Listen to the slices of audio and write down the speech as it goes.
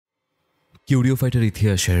কিউরিওফাইটের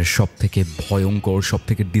ইতিহাসের সবথেকে ভয়ঙ্কর,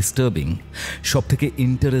 সবথেকে ডিস্টার্বিং, সবথেকে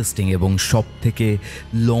ইন্টারেস্টিং এবং সবথেকে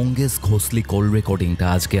লংগেস্ট ঘোষলি কল রেকর্ডিংটা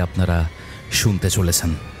আজকে আপনারা শুনতে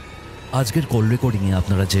চলেছেন। আজকের কল রেকর্ডিংয়ে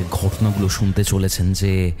আপনারা যে ঘটনাগুলো শুনতে চলেছেন,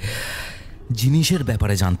 যে জিনিসের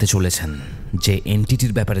ব্যাপারে জানতে চলেছেন, যে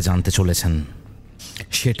এন্টিটির ব্যাপারে জানতে চলেছেন,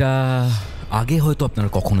 সেটা আগে হয়তো আপনারা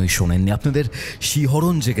কখনোই শোনেননি। আপনাদের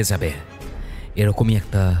শিহরণ জেগে যাবে এরকমই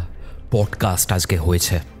একটা পডকাস্ট আজকে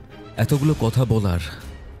হয়েছে। এতগুলো কথা বলার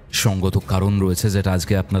সঙ্গত কারণ রয়েছে, যেটা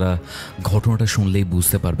আজকে আপনারা ঘটনাটা শুনলেই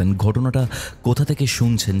বুঝতে পারবেন। ঘটনাটা কোথা থেকে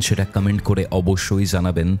শুনছেন সেটা কমেন্ট করে অবশ্যই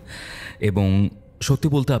জানাবেন। এবং সত্যি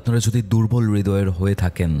বলতে আপনারা যদি দুর্বল হৃদয়ের হয়ে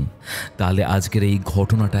থাকেন, তাহলে আজকের এই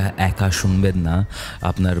ঘটনাটা একা শুনবেন না,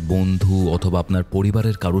 আপনার বন্ধু অথবা আপনার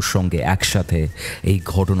পরিবারের কারোর সঙ্গে একসাথে এই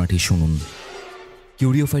ঘটনাটি শুনুন।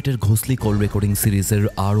 কিউরিওফাইটের ঘোষলি কল রেকর্ডিং সিরিজের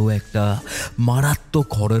আরও একটা মারাত্মক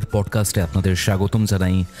হরর পডকাস্টে আপনাদের স্বাগতম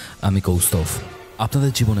জানাই। আমি কৌস্তভ।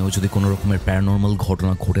 আপনাদের জীবনেও যদি কোনো রকমের প্যারানর্মাল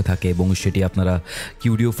ঘটনা ঘটে থাকে এবং সেটি আপনারা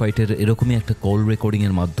কিউরিওফাইটের এরকমই একটা কল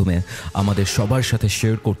রেকর্ডিংয়ের মাধ্যমে আমাদের সবার সাথে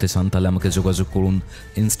শেয়ার করতে চান, তাহলে আমাকে যোগাযোগ করুন।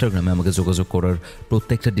 ইনস্টাগ্রামে আমাকে যোগাযোগ করার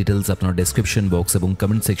প্রত্যেকটা ডিটেলস আপনার ডেসক্রিপশন বক্স এবং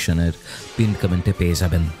কমেন্ট সেকশনের পিন কমেন্টে পেয়ে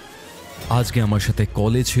যাবেন। আজকে আমার সাথে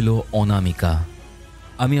কলে ছিল অনামিকা।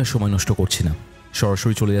 আমি আর সময় নষ্ট করছি না,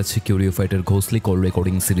 সরাসরি চলে যাচ্ছি কিউরিওফাইটের ঘোষলি কল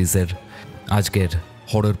রেকর্ডিং সিরিজের আজকের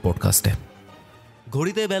হরর পডকাস্টে।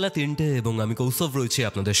 ঘড়িতে বেলা 3টে এবং আমি কৌস্তভ রয়েছি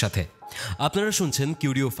আপনাদের সাথে। আপনারা শুনছেন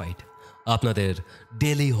কিউরিওফাইট, আপনাদের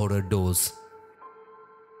ডেইলি হরর ডোজ।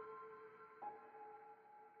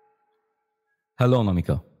 হ্যালো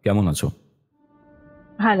অনামিকা, কেমন আছো?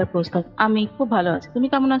 হ্যালো কৌস্তভ, আমি খুব ভালো আছি। তুমি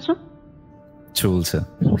কেমন আছো? চলছে।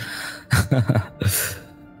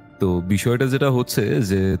 তো বিষয়টা যেটা হচ্ছে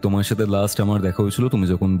যে তোমার সাথে লাস্ট আমার দেখা হয়েছিল তুমি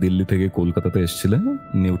যখন দিল্লি থেকে কলকাতাতে এসেছিলে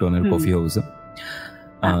নিউটনের কফি হাউসে।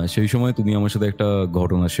 সেই সময় তুমি আমার সাথে একটা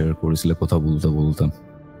ঘটনা শেয়ার করেছিলে কথা বলতে বলতে।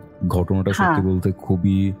 ঘটনাটা সত্যি বলতে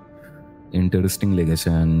খুবই ইন্টারেস্টিং লেগেছে।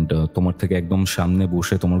 অ্যান্ড তোমার থেকে একদম সামনে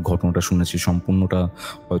বসে তোমার ঘটনাটা শুনেছি। সম্পূর্ণটা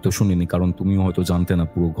হয়তো শুনিনি, কারণ তুমিও হয়তো জানতে না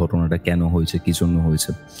পুরো ঘটনাটা কেন হয়েছে, কী জন্য হয়েছে,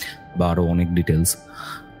 বা আরও অনেক ডিটেলস।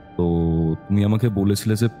 তো তুমি আমাকে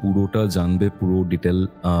বলেছিলে যে পুরোটা জানবে, পুরো ডিটেল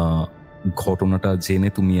ঘটনাটা জেনে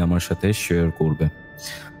তুমি আমার সাথে শেয়ার করবে।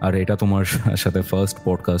 আর এটা তোমার সাথে ফার্স্ট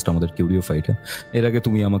পডকাস্ট আমাদের কিউরিওফাইটে। এর আগে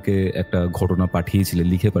তুমি আমাকে একটা ঘটনা পাঠিয়েছিলে,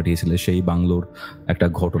 লিখে পাঠিয়েছিলে, সেই বাংলোর একটা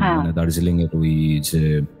ঘটনা, মানে দার্জিলিং এর ওই যে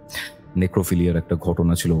নেক্রোফিলিয়ার একটা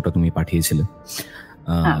ঘটনা ছিল, ওটা তুমি পাঠিয়েছিলে।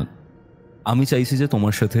 আমি চাইছি যে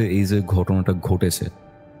তোমার সাথে এই যে ঘটনাটা ঘটেছে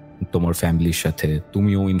তোমার ফ্যামিলির সাথে,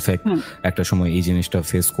 তুমিও ইনফ্যাক্ট একটা সময় এই জিনিসটা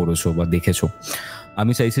ফেস করেছো বা দেখেছো,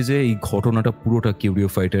 আমি চাইছি যে এই ঘটনাটা পুরোটা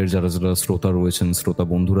কিউরিওফাইটের যারা যারা শ্রোতা রয়েছেন, শ্রোতা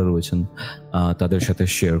বন্ধুরা রয়েছেন, তাদের সাথে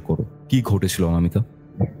শেয়ার করো। কি ঘটেছিল অনামিকা?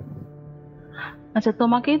 আচ্ছা,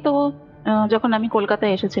 তোমাকেই তো যখন আমি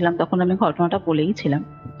কলকাতায় এসেছিলাম তখন আমি ঘটনাটা বলেইছিলাম।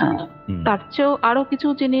 তার চেয়েও আরো কিছু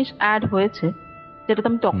জিনিস অ্যাড হয়েছে যেটা তো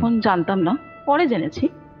আমি তখন জানতাম না, পরে জেনেছি।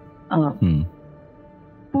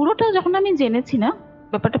 পুরোটা যখন আমি জেনেছি না,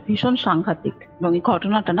 ব্যাপারটা ভীষণ সাংঘাতিক। এবং এই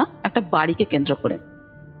ঘটনাটা না একটা বাড়িকে কেন্দ্র করে।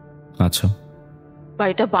 আচ্ছা।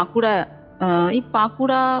 বাড়িটা বাঁকুড়া, এই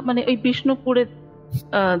বাঁকুড়া মানে ওই বিষ্ণুপুরের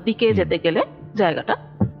দিকে যেতে গেলে জায়গাটা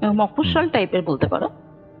মফস্বল টাইপের বলতে পারো।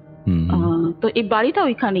 তো এই বাড়িটা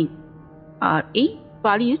ওইখানেই। আর এই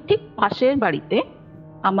বাড়ির ঠিক পাশের বাড়িতে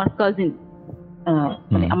আমার কাজিন,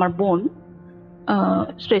 মানে আমার বোন,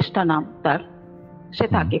 শ্রেষ্ঠা নাম তার, সে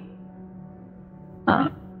থাকে।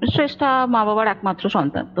 শ্রেষ্ঠা মা বাবার একমাত্র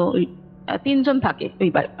সন্তান। তো ওই 3জন থাকে ওই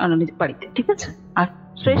বাড়িতে, ঠিক আছে। আর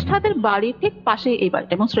শ্রেষ্ঠাদের বাড়ির ঠিক পাশে এই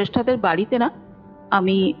বাড়িটা। এবং শ্রেষ্ঠাদের বাড়িতে না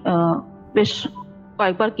আমি বেশ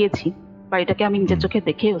কয়েকবার গেছি, বাড়িটাকে আমি নিজের চোখে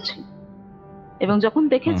দেখেওছি। এবং যখন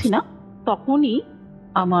দেখেছি না, তখনই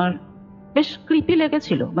আমার বেশ ক্রিপি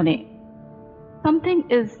লেগেছিল, মানে something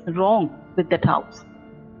is wrong with that house.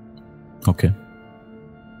 ওকে।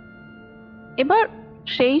 এবার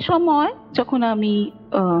সেই সময় যখন আমি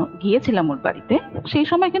গিয়েছিলাম ওর বাড়িতে, সেই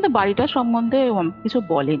সময় কিন্তু বাড়িটার সম্বন্ধে কিছু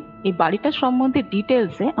বলেন। এই বাড়িটার সম্বন্ধে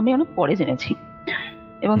ডিটেলসে আমি অনেক পরে জেনেছি।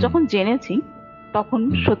 এবং যখন জেনেছি তখন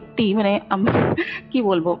সত্যি মানে আমি কি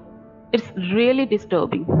বলবো, ইটস রিয়েলি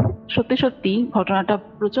ডিস্টার্বিং। সত্যি সত্যি ঘটনাটা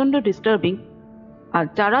প্রচন্ড ডিস্টার্বিং। আর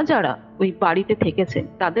যারা যারা ওই বাড়িতে থেকেছে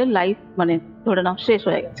তাদের লাইফ মানে ধরে নাও শেষ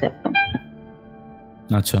হয়ে গেছে একদম।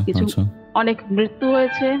 আচ্ছা। অনেক মৃত্যু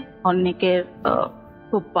হয়েছে, অনেকের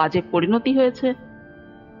খুব বাজে পরিণতি হয়েছে।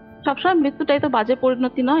 সবসময় মৃত্যুটাই তো বাজে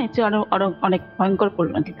পরিণতি নয়, যে আরো অনেক ভয়ঙ্কর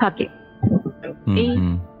পরিণতি থাকে। এই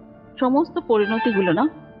সমস্ত পরিণতিগুলো না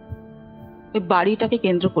ওই বাড়িটাকে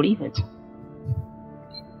কেন্দ্র করেই হয়েছে।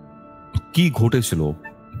 কি ঘটেছিল,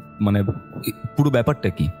 মানে পুরো ব্যাপারটা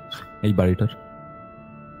কি এই বাড়িটার?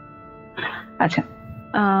 আচ্ছা,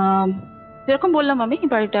 যেরকম বললাম আমি, এই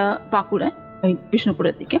বাড়িটা বাঁকুড়ায়, ওই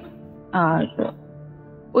বিষ্ণুপুরের দিকে। আর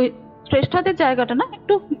ওই শ্রেষ্ঠাদের জায়গাটা না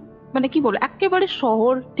একটু মানে কি বলবো, একেবারে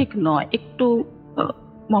শহর ঠিক নয়, একটু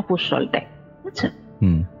মফস্বল টাইপ। আচ্ছা,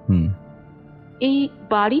 এই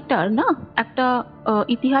বাড়িটার না একটা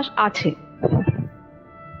ইতিহাস আছে।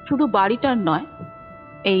 শুধু বাড়িটার নয়,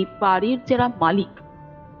 এই বাড়ির যারা মালিক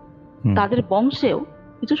তাদের বংশেও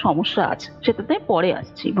কিছু সমস্যা আছে, সেটাতে পরে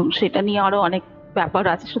আসছি, এবং সেটা নিয়ে আরো অনেক ব্যাপার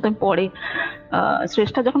আছে, সেটা পরে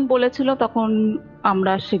শ্রেষ্ঠা যখন বলেছিল তখন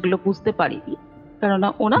আমরা সেগুলো বুঝতে পারিনি, কেননা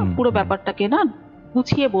ওনা পুরো ব্যাপারটাকে না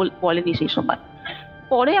গুছিয়ে বলেনি সেই সময়।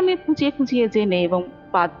 পরে আমি খুঁচিয়ে জেনে এবং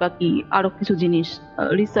বাদ বাকি আরো কিছু জিনিস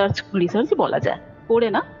রিসার্চই বলা যায় করে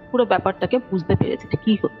না পুরো ব্যাপারটাকে বুঝতে পেরেছি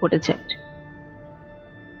কি ঘটেছে।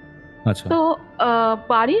 তো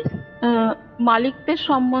বাড়ির মালিকদের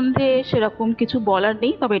সম্বন্ধে সেরকম কিছু বলার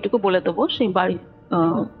নেই, তবে এটুকু বলে দেবো সেই বাড়ির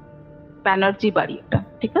ব্যানার্জি বাড়ি একটা,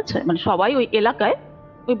 ঠিক আছে, মানে সবাই ওই এলাকায়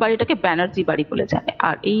ওই বাড়িটাকে ব্যানার্জি বাড়ি বলে জানে।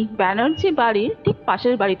 আর এই ব্যানার্জি বাড়ির ঠিক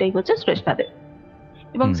পাশের বাড়িটাই হচ্ছে শ্রেষ্ঠাদের।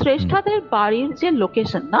 এবং শ্রেষ্ঠাদের বাড়ির যে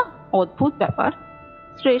লোকেশন না, অদ্ভুত ব্যাপার,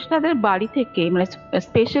 শ্রেষ্ঠাদের বাড়ি থেকে মানে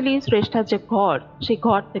স্পেশালি শ্রেষ্ঠার যে ঘর, সেই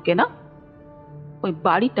ঘর থেকে না ওই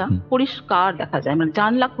বাড়িটা পরিষ্কার দেখা যায়, মানে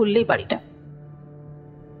জানলা খুললেই বাড়িটা।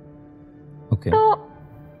 তো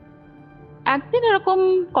একদিন এরকম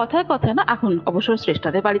কথায় না, এখন অবশ্য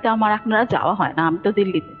শ্রেষ্ঠাদের বাড়িতে আমার এখন আর যাওয়া হয় না, আমি তো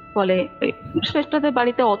দিল্লিতে, ফলে শ্রেষ্ঠাদের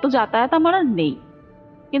বাড়িতে অত যাতায়াত আমার আর নেই,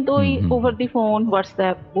 কিন্তু ওই ওভার দি ফোন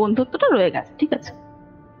হোয়াটসঅ্যাপ বন্ধুত্বটা রয়ে গেছে, ঠিক আছে,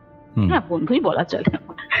 হ্যাঁ বন্ধুই বলা চলে।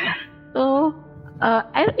 তো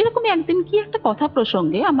এরকমই একদিন কি একটা কথা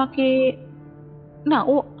প্রসঙ্গে আমাকে না,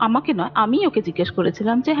 ও আমাকে নয়, আমি ওকে জিজ্ঞেস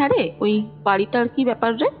করেছিলাম যে হ্যাঁ রে, ওই বাড়িটার কি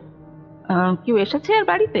ব্যাপার রে, কেউ এসেছে আর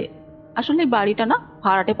বাড়িতে? আসলে বাড়িটা না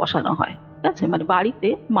ভাড়াটে বসানো হয়, ঠিক আছে, মানে বাড়িতে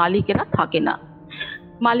মালিকেরা থাকে না,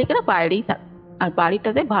 মালিকেরা বাইরেই থাকে, আর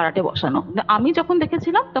বাড়িটাতে ভাড়াটে বসানো। আমি যখন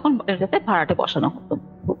দেখেছিলাম তখন এটাতে ভাড়াটে বসানো হতো।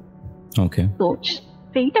 তো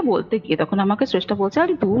সেইটা বলতে গিয়ে তখন আমাকে শ্রেষ্ঠা বলছে,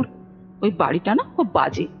 আরে দূর, ওই বাড়িটা না খুব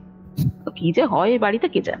বাজে, কি যে হয় এই বাড়িতে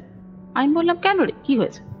কে জানে। আমি বললাম কেন রে, কি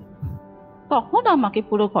হয়েছে? তখন আমাকে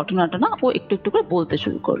পুরো ঘটনাটা না ও একটু একটু করে বলতে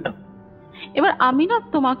শুরু করলো। এবার আমি না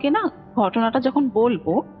তোমাকে না ঘটনাটা যখন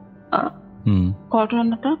বলবো,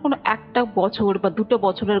 ঘটনাটা কোনো একটা বছর বা দুটো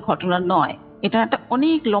বছরের ঘটনা নয়, এটা একটা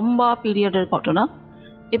অনেক লম্বা পিরিয়ডের ঘটনা,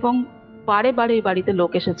 এবং বারে বারে বাড়িতে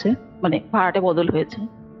লোক এসেছে, মানে ভাড়াটে বদল হয়েছে,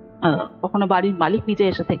 কখনো বাড়ির মালিক নিজে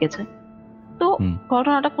এসে থেকেছে। তো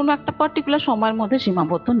ঘটনাটা কোনো একটা পার্টিকুলার সময়ের মধ্যে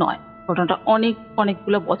সীমাবদ্ধ নয়, ঘটনাটা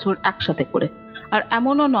অনেকগুলো বছর একসাথে করে। আর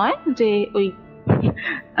এমনও নয় যে ওই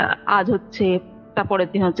আজ হচ্ছে তারপরের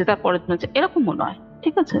দিন হচ্ছে তারপরের দিন হচ্ছে, এরকমও নয়,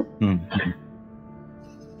 ঠিক আছে।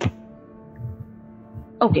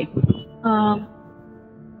 ওকে,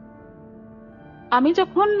 আমি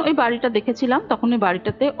যখন ওই বাড়িটা দেখেছিলাম তখন ওই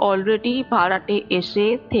বাড়িটাতে অলরেডি ভাড়াটে এসে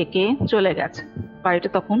থেকে চলে গেছে, বাড়িটা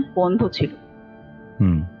তখন বন্ধ ছিল।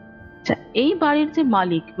 আচ্ছা, এই বাড়ির যে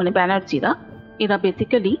মালিক মানে ব্যানার্জিরা, এরা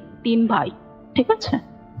বেসিক্যালি 3 ভাই, ঠিক আছে।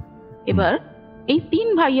 এবার এই 3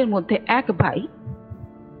 ভাইয়ের মধ্যে এক ভাই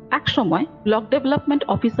এক সময় ব্লক ডেভেলপমেন্ট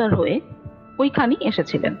অফিসার হয়ে ওইখানেই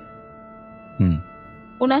এসেছিলেন।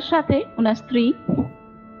 ওনার সাথে ওনার স্ত্রী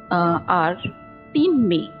আর 3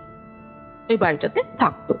 মেয়ে ওই বাড়িটাতে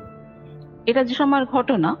থাকতো। এটা যে সময়ের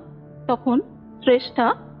ঘটনা, তখন শ্রেষ্ঠা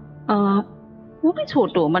খুবই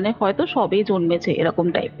ছোট, মানে হয়তো সবে জন্মেছে এরকম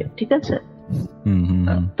টাইপের, ঠিক আছে।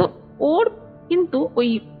 তো ওর কিন্তু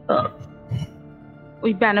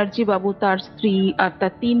ওই ব্যানার্জি বাবু, তার স্ত্রী আর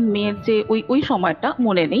তার 3 মেয়ের যে ওই সময়টা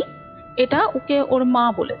মনে নেই, এটা ওকে ওর মা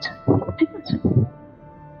বলেছে, ঠিক আছে।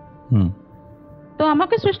 তো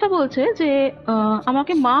আমাকে শ্রেষ্ঠা বলছে যে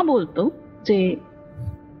আমাকে মা বলতো যে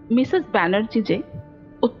মিসেস ব্যানার্জি যে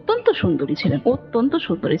অত্যন্ত সুন্দরী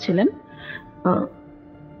ছিলেন,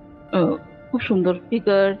 খুব সুন্দর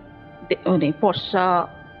ফিগার, মানে ফর্সা,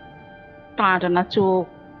 টানা টানা চোখ,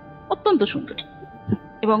 অত্যন্ত সুন্দরী,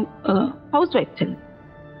 এবং হাউস ওয়াইফ ছিলেন।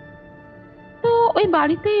 তো ওই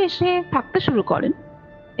বাড়িতে এসে থাকতে শুরু করেন,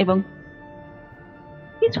 এবং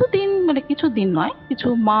কিছুদিন নয়, কিছু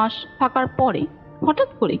মাস থাকার পরে হঠাৎ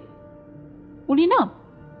করে উনি না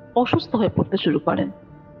অসুস্থ হয়ে পড়তে শুরু করেন।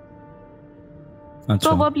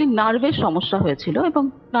 প্রবাবলি নার্ভের সমস্যা হয়েছিল, এবং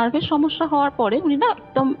নার্ভের সমস্যা হওয়ার পরে উনি না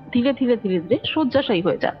একদম ধীরে ধীরে শয্যাশায়ী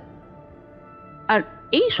হয়ে যান। আর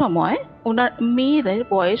এই সময় ওনার মেয়েদের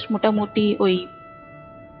বয়স মোটামুটি ওই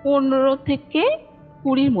 15 থেকে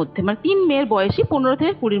 20-র মধ্যে, মানে 3 মেয়ের বয়সই 15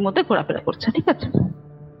 থেকে 20-র মধ্যে ঘোরাফেরা করছে, ঠিক আছে।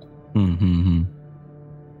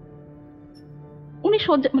 উনি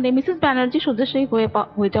মানে মিসেস ব্যানার্জি শয্যাশায়ী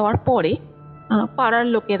হয়ে যাওয়ার পরে পাড়ার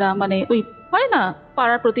লোকেরা, মানে ওই হয় না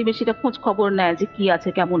পাড়ার প্রতিবেশীরা খোঁজ খবর নেয় যে কি আছে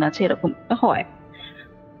কেমন আছে, এরকম হয়।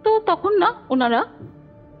 তো তখন না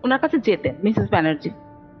ওনার কাছে যেতেন মিসেস ব্যানার্জির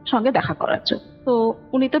সঙ্গে দেখা করার জন্য। তো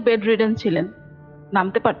উনি তো বেড রিডেন ছিলেন,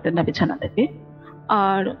 নামতে পারতেন না বিছানা থেকে,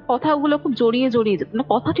 আর কথাগুলো খুব জড়িয়ে জড়িয়ে যেত না,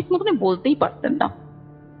 কথা ঠিক মতন বলতেই পারতেন না।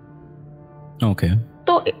 ওকে।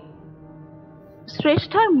 তো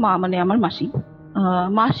শ্রেষ্ঠার মা মানে আমার মাসি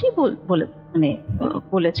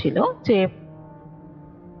বলেছিল যে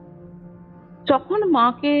যখন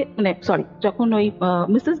মাকে যখন ওই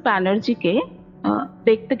মিসেস ব্যানার্জিকে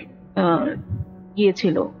দেখতে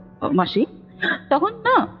গিয়েছিল মাসি, তখন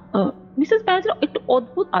না মিসেস ব্যানার্জি একটু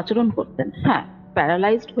অদ্ভুত আচরণ করতেন। হ্যাঁ,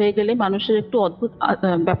 প্যারালাইজড হয়ে গেলে মানুষের একটু অদ্ভুত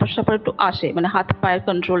ব্যাপার স্যাপার একটু আসে, মানে হাত পায়ের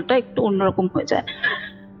কন্ট্রোলটা একটু অন্যরকম হয়ে যায়,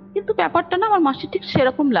 কিন্তু ব্যাপারটা না আমার মাসি ঠিক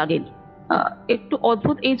সেরকম লাগেনি। একটু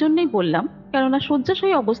অদ্ভুত এই জন্যই বললাম, কেননা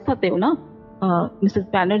শয্যাশয়ী অবস্থাতেও না মিসেস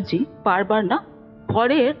ব্যানার্জি বারবার না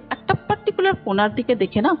ঘরের একটা পার্টিকুলার কোণার দিকে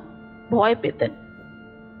দেখে না ভয় পেতেন।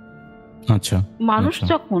 আচ্ছা। মানুষ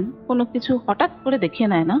যখন কোনো কিছু হঠাৎ করে দেখে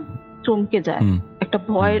নেয় না, চমকে যায়, একটা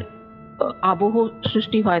ভয়ের আবহ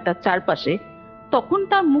সৃষ্টি হয় তার চারপাশে, তখন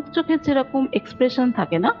তার মুখ চোখের যেরকম এক্সপ্রেশন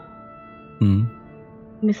থাকে না,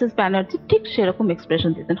 মিসেস ব্যানার্জি ঠিক সেরকম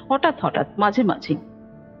এক্সপ্রেশন দিতেন। হঠাৎ হঠাৎ মাঝে মাঝে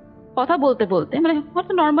কথা বলতে বলতে, মানে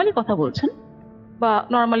হয়তো নর্মালি কথা বলছেন বা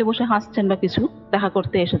নর্মালি বসে হাসছেন বা কিছু দেখা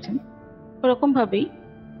করতে এসেছেন, ওরকম ভাবেই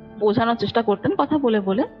বোঝানোর চেষ্টা করতেন কথা বলে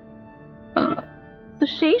বলে। তো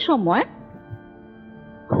সেই সময়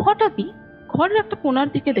হঠাৎই ঘরের একটা কোণার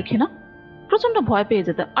দিকে দেখে না প্রচন্ড ভয় পেয়ে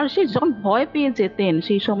যেতেন, আর সেই যখন ভয় পেয়ে যেতেন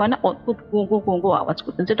সেই সময় না অদ্ভুত গোঁগো গোঁগো আওয়াজ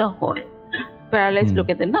করতেন, যেটা হয় প্যারালাইজ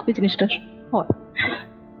লোকেদের না ওই জিনিসটা হয়।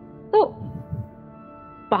 তো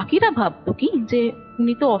বাকিরা ভাবতো কি যে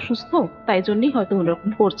উনি তো অসুস্থ, তাই জন্যই হয়তো ওরকম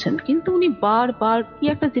করছেন, কিন্তু উনি বারবার কি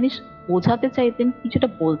একটা জিনিস বোঝাতে চাইতেন, কিছুটা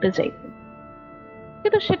বলতে চাইতেন,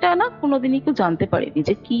 কিন্তু সেটা না কোনোদিনই কেউ জানতে পারেনি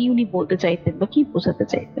যে কি উনি বলতে চাইতেন বা কি বোঝাতে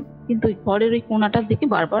চাইতেন, কিন্তু ওই ঘরের ওই কোণাটার দিকে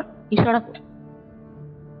বারবার ইশারা করতেন।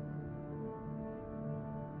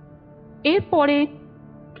 এরপরে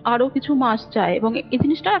আরো কিছু মাস যায় এবং এই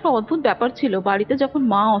জিনিসটা একটা অদ্ভুত ব্যাপার ছিল, বাড়িতে যখন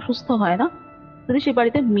মা অসুস্থ হয় না, যদি সে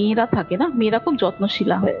বাড়িতে মেয়েরা থাকে না, মেয়েরা খুব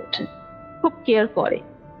যত্নশীলা হয়ে ওঠে, খুব কেয়ার করে,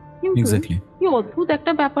 কিন্তু কি অদ্ভুত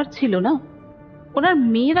একটা ব্যাপার ছিল না, ওনার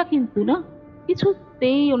মেয়েরা কিন্তু না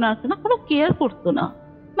কিছুতেই ওনাকে না কোনো কেয়ার করতো না।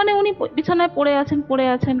 মানে উনি বিছানায় পড়ে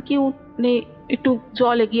আছেন কেউ মানে একটু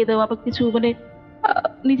জল এগিয়ে দেওয়া বা কিছু মানে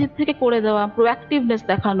নিজের থেকে করে দেওয়া, প্রোঅ্যাক্টিভনেস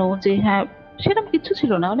দেখানো, যে হ্যাঁ, সেরকম কিছু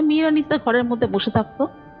ছিল না। মানে মেয়েরা নিজেদের ঘরের মধ্যে বসে থাকতো,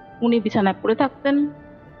 উনি বিছানায় পড়ে থাকতেন,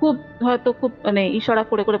 খুব হয়তো খুব মানে ইশারা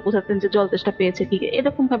করে করে বোঝাতেন যে জল তেষ্টা পেয়েছে কি,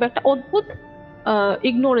 এরকম ভাবে একটা অদ্ভুত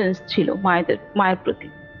ইগনোরেন্স ছিল মায়ের প্রতি।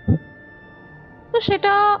 তো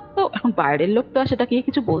সেটা তো এখন বাইরের লোক তো আর সেটা কি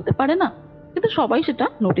কিছু বলতে পারে না, কিন্তু সবাই সেটা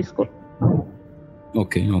নোটিস করত।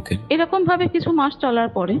 এরকম ভাবে কিছু মাস চলার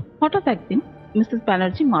পরে হঠাৎ একদিন মিসেস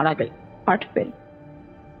ব্যানার্জি মারা গেলেন, হার্ট ফেল।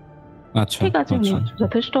 ঠিক আছে, উনি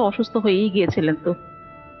যথেষ্ট অসুস্থ হয়েই গিয়েছিলেন, তো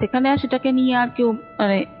সেখানে আর সেটাকে নিয়ে আর কেউ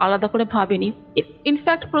মানে আলাদা করে ভাবেনি।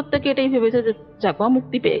 ইনফ্যাক্ট প্রত্যেকে এটাই ভেবেছে যে যাকবা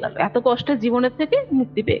মুক্তি পেয়ে গেল, এত কষ্টের জীবনের থেকে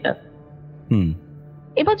মুক্তি পেয়ে গেল।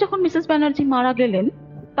 এবার যখন মিসেস ব্যানার্জি মারা গেলেন,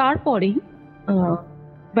 তারপরেই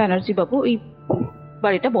ব্যানার্জি বাবু ওই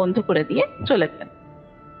বাড়িটা বন্ধ করে দিয়ে চলে গেলেন।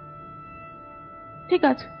 ঠিক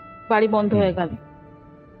আছে, বাড়ি বন্ধ হয়ে গেল।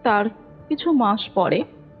 তার কিছু মাস পরে,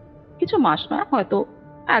 কিছু মাস নয় হয়তো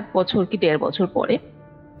 1 বছর কি 1.5 বছর পরে,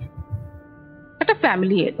 একটা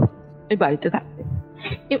ফ্যামিলি এলো ওই বাড়িতে থাকতে।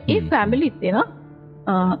 এই ফ্যামিলিতে না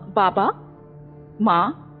বাবা মা,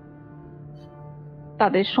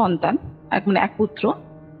 তাদের সন্তান মানে এক পুত্র,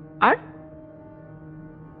 আর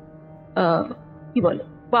কি বলে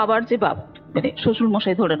বাবার যে বাবা মানে শ্বশুর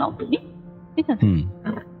মশাই ধরে নাও তুমি, ঠিক আছে,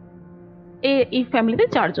 এই ফ্যামিলিতে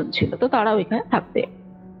 4 জন ছিল। তো তারা ওইখানে থাকতে,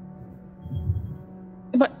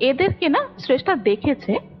 এবার এদেরকে না শ্রেষ্ঠা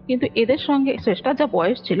দেখেছে, কিন্তু এদের সঙ্গে শ্রেষ্ঠার যা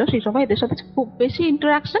বয়স ছিল সেই সময় এদের সাথে খুব বেশি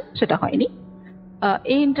ইন্টারাকশন সেটা হয়নি।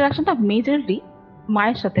 এই ইন্টারাকশনটা মেজরলি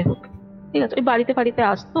মায়ের সাথে হতো। ঠিক আছে, ওই বাড়িতে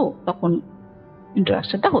আসতো, তখন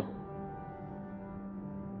ইন্টারাকশনটা হতো।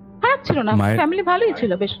 খারাপ ছিল না, ফ্যামিলি ভালোই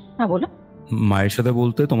ছিল বেশ। হ্যাঁ বলো। মায়ের সাথে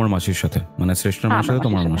বলতে তোমার মাসির সাথে, মানে শ্রেষ্ঠার মায়ের সাথে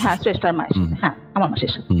তোমার মাসির? হ্যাঁ, শ্রেষ্ঠার মায়ের সাথে, হ্যাঁ আমার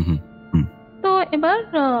মাসির সাথে। তো এবার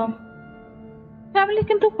ফ্যামিলি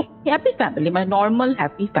কিন্তু হ্যাপি ফ্যামিলি, মানে নর্মাল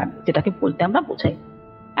হ্যাপি ফ্যামিলি যেটাকে বলতে আমরা বোঝাই,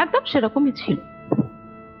 একদম সেরকমই ছিল।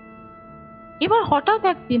 এবার হঠাৎ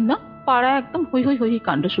একদিন না পাড়ায় একদম হই হই হই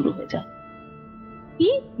কাণ্ড শুরু হয়ে যায়। কি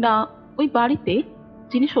না, ওই বাড়িতে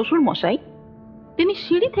যিনি শ্বশুর মশাই, তিনি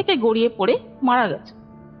সিঁড়ি থেকে গড়িয়ে পড়ে মারা গেছে,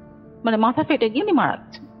 মানে মাথা ফেটে গিয়ে উনি মারা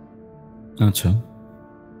গেছে। আচ্ছা।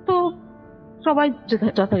 তো সবাই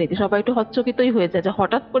যথারীতি সবাই একটু হচ্চকিতই হয়ে যায় যে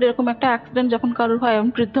হঠাৎ করে এরকম একটা অ্যাক্সিডেন্ট যখন কারোর হয়,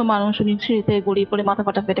 বৃদ্ধ মানুষ উনি সিঁড়ি থেকে গড়িয়ে পড়ে মাথা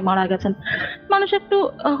ফাটা ফেটে মারা গেছেন, মানুষ একটু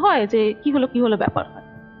হয় যে কি হলো ব্যাপার হয়।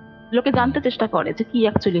 লোকে জানতে চেষ্টা করে যে কি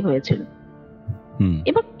অ্যাকচুয়ালি হয়েছিল।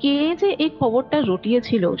 এবার কে যে এই খবরটা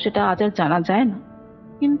রটিয়েছিল সেটা আজ আর জানা যায় না,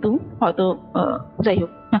 কিন্তু হয়তো যাই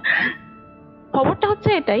হোক, খবরটা হচ্ছে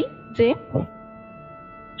এটাই যে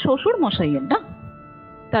শ্বশুর মশাইয়ের না,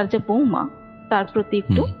 তার যে বৌমা, তার প্রতি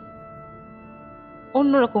একটু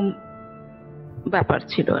অন্যরকম ব্যাপার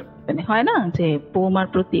ছিল। মানে হয় না যে বৌমার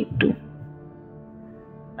প্রতি একটু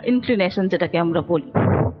ইনক্লিনেশন, যেটাকে আমরা বলি,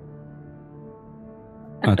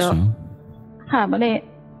 একটা হ্যাঁ মানে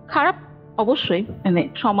খারাপ। অবশ্যই মানে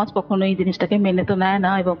সমাজ কখনো এই জিনিসটাকে মেনে তো নেয়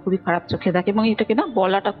না এবং খুবই খারাপ চোখে দেখে, এবং এটাকে না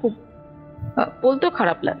বলাটা খুব, বলতেও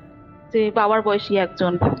খারাপ লাগে যে বাবার বয়সী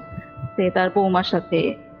একজন সে তার বৌমার সাথে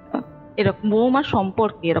এরকম, বৌমার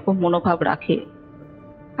সম্পর্কে এরকম মনোভাব রাখে,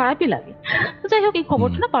 খারাপই লাগে। তো যাই হোক, এই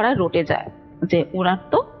খবরটা না পাড়ায় রটে যায় যে ওনার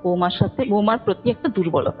তো বৌমার সাথে, বৌমার প্রতি একটা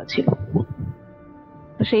দুর্বলতা ছিল।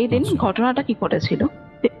 তো সেই দিন ঘটনাটা কি করেছিল,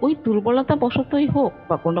 যে ওই দুর্বলতা বশতই হোক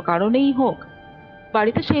বা কোনো কারণেই হোক,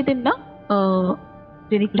 বাড়িতে সেই দিন না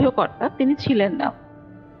যিনি গৃহকর্তা তিনি ছিলেন না,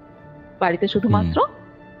 বাড়িতে শুধুমাত্র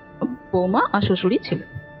বৌমা আর শ্বশুরই ছিলেন।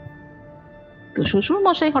 তো শ্বশুর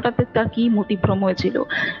মশাই হঠাৎ তার কি মতিভ্রম হয়েছিল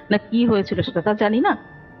না কি হয়েছিল সেটা তার জানি না,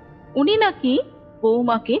 উনি নাকি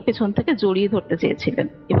বৌমাকে পেছন থেকে জড়িয়ে ধরতে চেয়েছিলেন,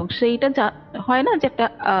 এবং সেইটা হয় না যে একটা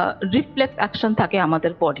রিফ্লেক্স অ্যাকশন থাকে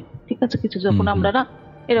আমাদের বডি, ঠিক আছে, কিছু যখন আমরা না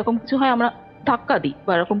এরকম কিছু হয় আমরা ধাক্কা দিই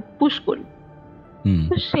বা এরকম পুশ করি।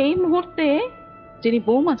 তো সেই মুহূর্তে যিনি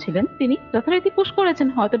বৌমা ছিলেন তিনি যথারীতি পুশ করেছেন,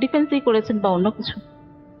 হয়তো ডিফেন্সই করেছেন বা অন্য কিছু,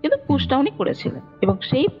 কিন্তু পুশটা উনি করেছিলেন, এবং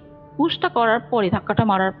সেই পুশটা করার পরে, ধাক্কাটা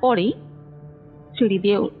মারার পরেই সিঁড়ি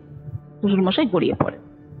দিয়ে শ্বশুরমশাই গড়িয়ে পড়ে।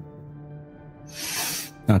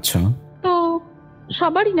 আচ্ছা, তো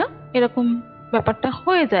সবারই না এরকম ব্যাপারটা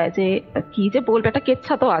হয়ে যায় যে কি যে বলবে, একটা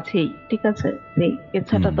কেচ্ছা তো আছেই, ঠিক আছে, সেই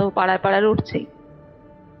কেচ্ছাটা তো পাড়ায় পাড়ায় উঠছেই।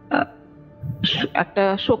 একটা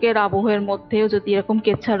শোকের আবহের মধ্যেও যদি এরকম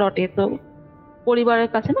কেচ্ছা রটে, তো পরিবারের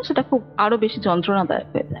কাছে না সেটা খুব আরো বেশি যন্ত্রণাদায়ক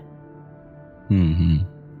হয়ে যায়।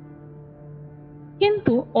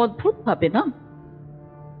 কিন্তু অদ্ভুত ভাবে না,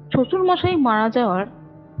 শ্বশুর মশাই মারা যাওয়ার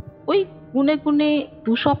ওই গুনে গুনে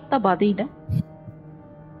 2 সপ্তাহ বাদেই না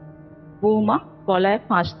বৌমা গলায়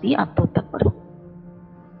ফাঁস দিয়ে আত্মহত্যা করে।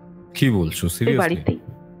 কি বলছো? সিরিয়াসলি? বাড়িতেই,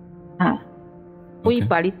 হ্যাঁ, ওই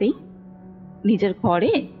বাড়িতেই নিজের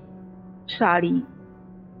ঘরে শাড়ি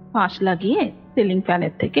ফাঁস লাগিয়ে সিলিং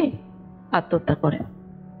ফ্যানের থেকে আত্মহত্যা করে।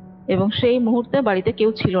 এবং সেই মুহূর্তে বাড়িতে কেউ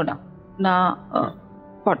ছিল না, না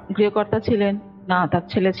গৃহকর্তা ছিলেন, না তার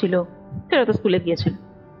ছেলে ছিল, সেটা তো স্কুলে গিয়েছিল।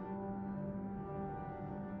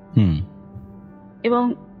 এবং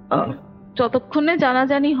যতক্ষণে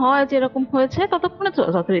জানাজানি হয় যে এরকম হয়েছে, ততক্ষণে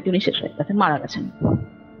যথারীতি উনি শেষ হয়ে গেছেন, মারা গেছেন।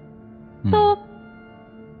 তো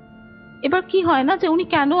এবার কি হয় না যে উনি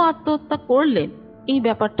কেন আত্মহত্যা করলেন, এই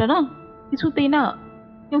ব্যাপারটা না কিছুতেই না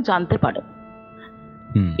কেউ জানতে পারে।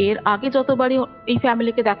 এর আগে যতবারই এই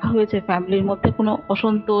ফ্যামিলিকে দেখা হয়েছে, ফ্যামিলির মধ্যে কোনো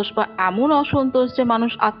অসন্তোষ বা এমন অসন্তোষ যে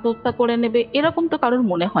মানুষ আত্মহত্যা করে নেবে, এরকম তো কারোর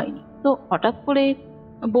মনে হয়নি। তো হঠাৎ করে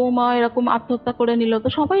বৌমা এরকম আত্মহত্যা করে নিল, তো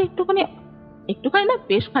সবাই একটুখানি না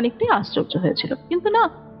বেশ খানিকটাই আশ্চর্য হয়েছিল। কিন্তু না,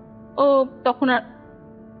 ও তখন আর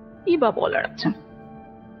কি বা বলার আছে,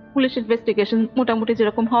 পুলিশ ইনভেস্টিগেশন মোটামুটি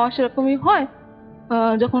যেরকম হওয়া সেরকমই হয়।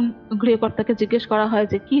 যখন গৃহকর্তাকে জিজ্ঞেস করা হয়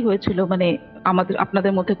যে কি হয়েছিল, মানে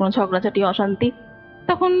আপনাদের মধ্যে কোনো ঝগড়াঝাটি অশান্তি,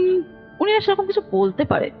 তখন উনি সেরকম কিছু বলতে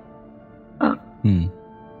পারে।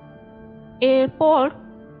 এরপর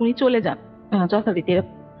উনি চলে যান যথারীতি।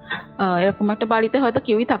 এরকম একটা বাড়িতে হয়তো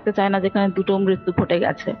কেউই থাকতে চায় না যেখানে 2টো মৃত্যু ঘটে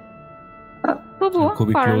গেছে। তবুও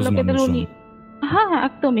পাড়ার লোকেদের উনি, হ্যাঁ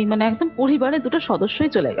একদমই, মানে একদম পরিবারের 2টো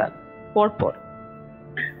সদস্যই চলে গেল পরপর।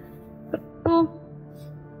 তো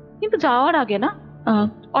কিন্তু যাওয়ার আগে না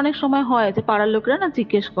অনেক সময় হয় যে পাড়ার লোকরা না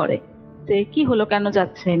জিজ্ঞেস করে যে কি হলো, কেন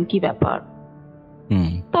যাচ্ছেন, কি ব্যাপার।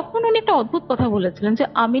 তখন উনি একটা অদ্ভুত কথা বলেছিলেন যে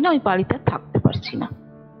আমি না ওই বাড়িতে থাকতে পারছি না।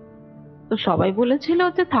 তো সবাই বলেছিল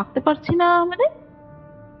যে থাকতে পারছি না মানে,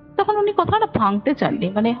 তখন উনি কথাটা ভাঙতে চাননি।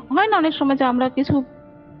 মানে হয় না অনেক সময় যে আমরা কিছু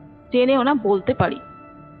জেনেও না বলতে পারি,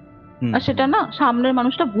 আর সেটা না সামনের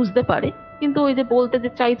মানুষটা বুঝতে পারে, কিন্তু ওই যে বলতে যে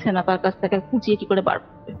চাইছে না, তার কাছ থেকে খুঁজিয়ে কি করে বার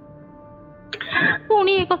করবে। তো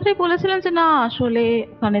উনি এই কথাই বলেছিলেন যে না আসলে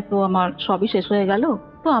ওখানে তো আমার সবই শেষ হয়ে গেল,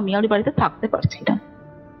 তো আমি আর বাড়িতে থাকতে পারছি না।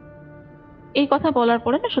 এই কথা বলার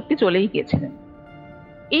পরে না সত্যি চলেই গিয়েছিলেন।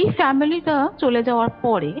 এই ফ্যামিলিটা চলে যাওয়ার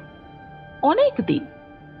পরে অনেক দিন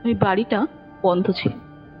ওই বাড়িটা বন্ধ ছিল,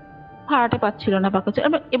 ভাড়াটা পাচ্ছিল না পাকা।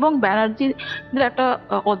 এবং ব্যানার্জিদের একটা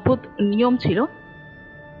অদ্ভুত নিয়ম ছিল,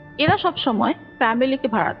 এরা সব সময় ফ্যামিলিকে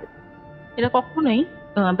ভাড়া দেবে, এরা কখনোই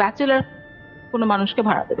ব্যাচেলার কোনো মানুষকে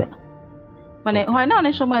ভাড়া দেবে না। মানে হয় না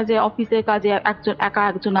অনেক সময় যে অফিসের কাজে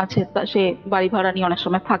একজন আছে, সে বাড়ি ভাড়া নিয়ে অনেক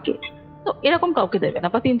সময় থাকে, তো এরকম কাউকে দেবে না।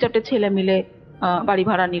 বা 3-4টে ছেলে মিলে বাড়ি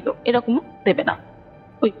ভাড়া নিল, এরকম দেবে না,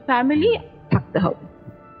 ওই ফ্যামিলি থাকতে হবে।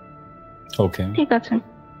 ওকে, ঠিক আছে।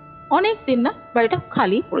 অনেক দিন না বাড়িটা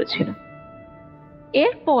খালি পড়েছিল।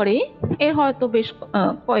 এরপরে এর হয়তো বেশ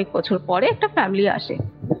কয়েক বছর পরে একটা ফ্যামিলি আসে,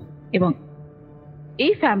 এবং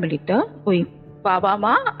এই ফ্যামিলিটা ওই বাবা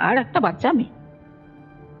মা আর একটা বাচ্চা মেয়ে।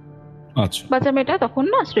 আচ্ছা, বাচ্চা মেয়েটা তখন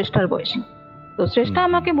না শ্রেষ্ঠার বয়সী। তো শ্রেষ্ঠা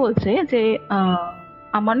আমাকে বলছে যে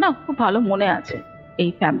আমার না খুব ভালো মনে আছে এই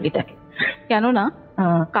ফ্যামিলিটাকে, কেননা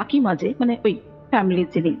কাকিমা যে মানে ওই ফ্যামিলির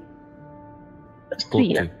যিনি স্ত্রী,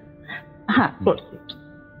 হ্যাঁ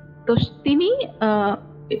তো তিনি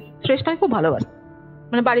শ্রেষ্ঠাকে খুব ভালোবাসতেন।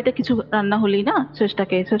 মানে বাড়িতে কিছু রান্না হলেই না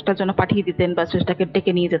শ্রেষ্ঠার জন্য পাঠিয়ে দিতেন, বা শ্রেষ্ঠাকে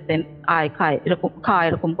ডেকে নিয়ে যেতেন, আয় খায় এরকম,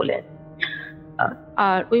 এরকম বলে।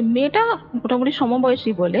 আর ওই মেয়েটা মোটামুটি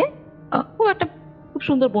সমবয়সী বলে খুব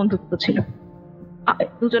সুন্দর বন্ধুত্ব ছিল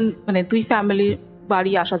দুজন, মানে দুই ফ্যামিলির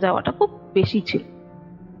বাড়ি আসা যাওয়াটা খুব বেশি ছিল।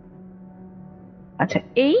 আচ্ছা,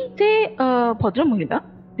 এই যে ভদ্র মহিলা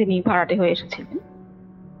তিনি ভাড়াটে হয়ে এসেছিলেন,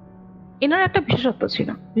 এনার একটা বিশেষত্ব ছিল।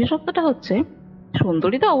 বিশেষত্বটা হচ্ছে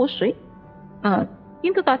সুন্দরী তো অবশ্যই,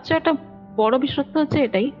 কিন্তু তার চেয়ে একটা বড় বিশেষত্ব হচ্ছে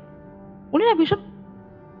এটাই, উনি না ভীষণ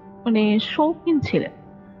মানে শৌখিন ছিলেন।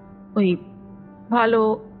 ওই ভালো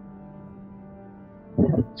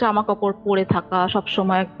জামা কাপড় পরে থাকা,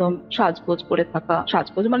 সবসময় একদম সাজগোজ করে থাকা,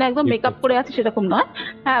 সাজগোজ মানে একদম মেকআপ করে আছে সেরকম নয়,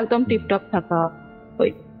 হ্যাঁ একদম টিপটপ থাকা, ওই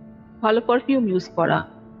ভালো পারফিউম ইউজ করা,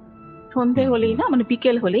 সন্ধে হলেই না মানে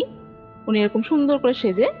বিকেল হলেই উনি এরকম সুন্দর করে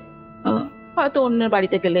সেজে, হয়তো অন্যের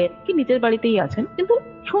বাড়িতে গেলে কি নিজের বাড়িতেই আছেন, কিন্তু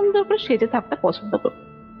সুন্দর করে সেজে থাকতে পছন্দ করতেন।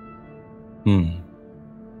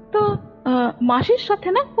 তো মাসির সাথে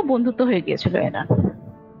না খুব বন্ধুত্ব হয়ে গিয়েছিল এনার।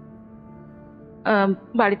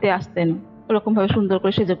 বাড়িতে আসতেন ওরকম ভাবে সুন্দর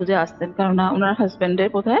করে সেজে গুজে আসতেন, কেননা ওনার হাজবেন্ডের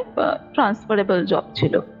বোধহয় ট্রান্সফারেবল জব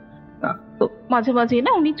ছিল। তো মাঝে মাঝেই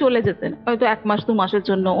না উনি চলে যেতেন, হয়তো 1 মাস 2 মাসের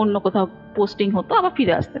জন্য অন্য কোথাও পোস্টিং হতো, আবার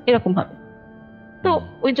ফিরে আসতেন এরকম ভাবে। তো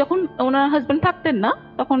ওই যখন ওনার হাজবেন্ড থাকতেন না,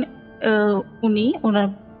 তখন উনি ওনার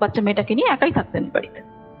বাচ্চা মেয়েটাকে নিয়ে একাই থাকতেন বাড়িতে।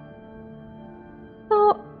 তো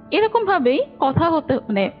এরকম ভাবেই কথা হতে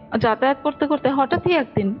মানে যাতায়াত করতে করতে হঠাৎই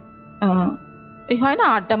একদিন এই হয় না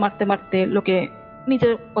আড্ডা মারতে মারতে লোকে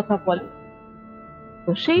নিজের কথা বলে।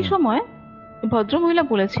 তো সেই সময় ভদ্র মহিলা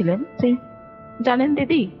বলেছিলেন যে, জানেন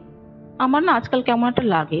দিদি, আমার না আজকাল কেমন একটা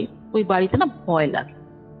লাগে, ওই বাড়িতে না ভয় লাগে।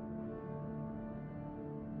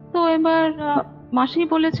 তো এবার মাসি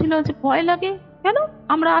বলেছিল যে ভয় লাগে কেন,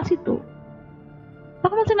 আমরা আছি তো।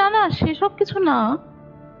 তখন বলছে না না সেসব কিছু না,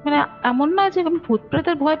 মানে এমন না যে আমি ভূত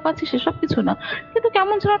প্রেতের ভয় পাচ্ছি, সেসব কিছু না, কিন্তু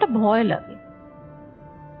কেমন যেন একটা ভয় লাগে,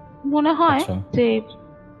 মনে হয় যে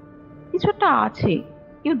কিছু একটা আছে,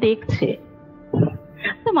 কেউ দেখছে।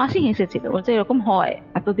 তো মাসি হেসেছিল, বলছে এরকম হয়,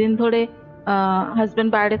 এতদিন ধরে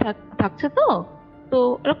হাজবেন্ড বাইরে থাকছে তো তো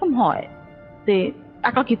এরকম হয় যে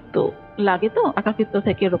একাকিত্ব লাগে, তো একাকিত্ব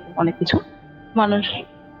থেকে এরকম অনেক কিছু মানুষ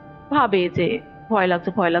ভাবে যে ভয় লাগছে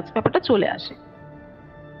ব্যাপারটা চলে আসে।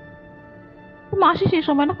 মাসি সেই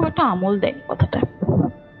সময় না খুব একটা আমল দেয়নি কথাটা।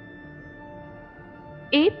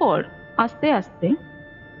 এরপর আস্তে আস্তে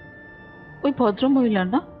ওই ভদ্র মহিলার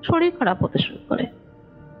না শরীর খারাপ হতে শুরু করে।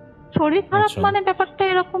 শরীর খারাপ মানে ব্যাপারটা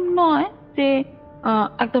এরকম নয় যে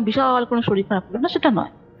একদম বিশাল কোনো শরীর খারাপ হলো না, সেটা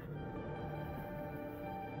নয়।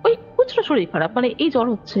 ওই খুচরো শরীর খারাপ, মানে এই জ্বর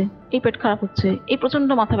হচ্ছে, এই পেট খারাপ হচ্ছে, এই প্রচন্ড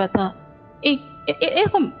মাথা ব্যথা, এই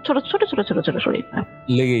এরকম ছোট ছোট ছোট ছোট ছোট শরীর খারাপ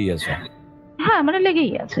লেগেই আছে। হ্যাঁ মানে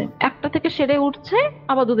লেগেই আছে, একটা থেকে সেরে উঠছে,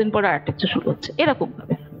 আবার 2 দিন পরে আরেকটা কিছু শুরু হচ্ছে, এরকম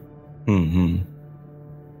ভাবে।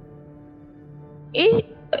 এই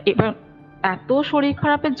এবার এত শরীর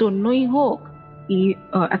খারাপের জন্যই হোক, কি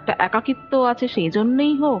একটা একাকিত্ব আছে সেই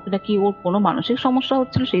জন্যই হোক, নাকি ওর কোনো মানসিক সমস্যা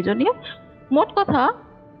হচ্ছিল সেই জন্যই হোক, মোট কথা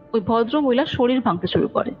ওই ভদ্র মহিলার শরীর ভাঙতে শুরু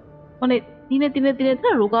করে, মানে দিনে দিনে দিনে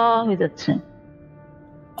দিনে রোগা হয়ে যাচ্ছে।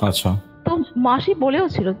 আচ্ছা। তো মাসি বলেও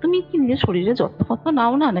ছিল, তুমি কি নিজের শরীরে যত্ন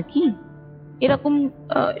নাও না নাকি, এরকম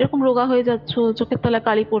এরকম রোগা হয়ে যাচ্ছ, চোখের তলায়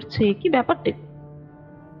কালি পড়ছে, কি ব্যাপারটা?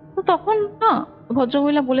 তো তখন না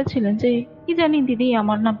ভদ্রমহিলা বলেছিলেন যে, কি জানি দিদি,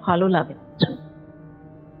 আমার না ভালো লাগে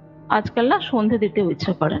আজকাল, না সন্ধে দিতে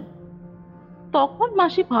ইচ্ছা করে। তখন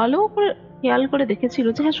মাসি ভালো করে খেয়াল করে দেখেছিল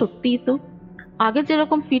যে হ্যাঁ সত্যিই তো, আগে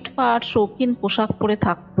যেরকম ফিটফাট শৌখিন পোশাক পরে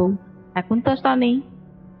থাকতো, এখন তো তা নেই।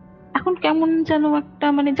 এখন কেমন যেন একটা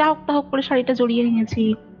মানে যা হোক তা হোক করে শাড়িটা জড়িয়ে নিয়েছি,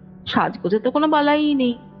 সাজগোজে তো কোনো বালাই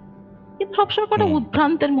নেই, কিন্তু সবসময় একটা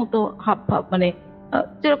উদ্ভ্রান্তের মতো হাব ভাব, মানে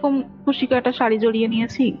যেরকম খুশি করে একটা শাড়ি জড়িয়ে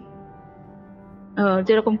নিয়েছি,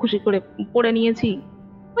 যেরকম খুশি করে পরে নিয়েছি,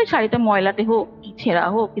 ওই শাড়িটা ময়লাটে হোক কি ছেঁড়া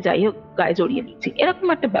হোক কি যাই হোক গায়ে জড়িয়ে নিয়েছি, এরকম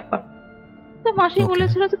একটা ব্যাপার। তো মাসি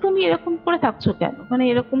বলেছিল যে তুমি এরকম করে থাকছো কেন, মানে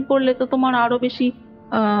এরকম করলে তো তোমার আরো বেশি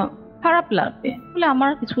খারাপ লাগবে। বলে আমার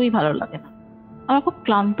কিছুই ভালো লাগে না, আমার খুব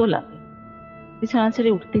ক্লান্ত লাগে। বিছানা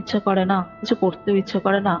ছেড়ে উঠতে ইচ্ছা করে না, কিছু করতেও ইচ্ছা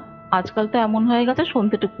করে না। আজকাল তো এমন হয়ে গেছে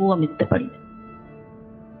সন্ধ্যেটুকু আমি দিতে পারি না।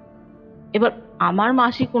 এবার আমার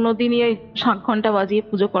মাসি কোনোদিনই ওই 7 ঘন্টা বাজিয়ে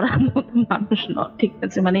পুজো করার মতো মানুষ নয়, ঠিক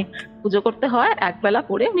আছে? মানে পুজো করতে হয় একবেলা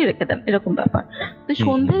করে উনি রেখে দেন, এরকম ব্যাপার। তো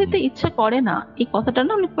সন্ধে দিতে ইচ্ছা করে না, এই কথাটা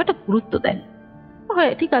না উনি খুব একটা গুরুত্ব দেন।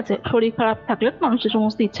 হয় ঠিক আছে, শরীর খারাপ থাকলে মানুষের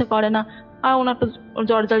সমস্ত ইচ্ছে করে না, আর ওনার তো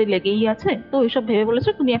জ্বর জারি লেগেই আছে। তো ওইসব ভেবে বলেছে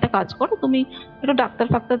তুমি একটা কাজ করো, তুমি একটু ডাক্তার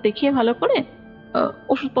ফাক্তার দেখিয়ে ভালো করে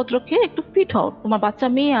ওষুধপত্র খেয়ে একটু ফিট হও। তোমার বাচ্চা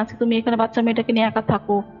মেয়ে আছে, তুমি এখানে বাচ্চা মেয়েটাকে নিয়ে একা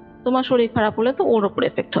থাকো, তোমার শরীর খারাপ হলে তো ওর ওপর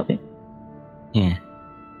এফেক্ট হবে।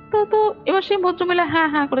 তো তো এবার সেই ভদ্রমহিলা হ্যাঁ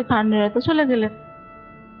হ্যাঁ করে ঘাড় নেড়ে তো চলে গেলেন।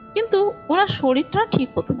 কিন্তু ওনার শরীরটা ঠিক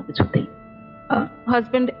হতো না কিছুতেই।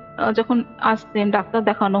 হাজবেন্ড যখন আসতেন, ডাক্তার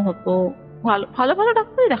দেখানো হতো, ভালো ভালো ভালো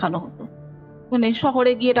ডাক্তারই দেখানো হতো। মানে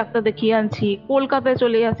শহরে গিয়ে ডাক্তার দেখিয়ে আনছি, কলকাতায়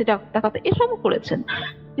চলে আসি ডাক্তার দেখাতে, এসবও করেছেন।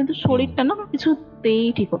 কিন্তু শরীরটা না কিছুতেই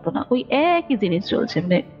ঠিক হতো না, ওই একই জিনিস চলছে।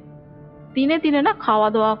 মানে দিনে দিনে না খাওয়া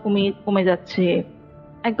দাওয়া কমে যাচ্ছে,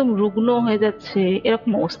 একদম রুগ্ন হয়ে যাচ্ছে,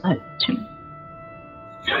 এরকম অবস্থা হয়ে যাচ্ছিল।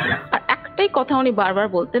 আর একটাই কথা উনি বারবার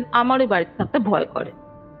বলতেন, আমার ওই বাড়িতে থাকতে ভয় করে।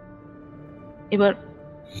 এবার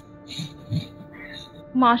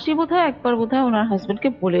মাসি বোধহয় একবার ওনার হাজবেন্ডকে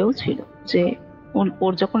বলেও ছিল যে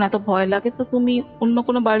ওর যখন এত ভয় লাগে তো তুমি অন্য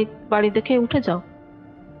কোনো বাড়ি দেখে উঠে যাও।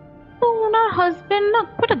 তো ওনার হাজবেন্ড না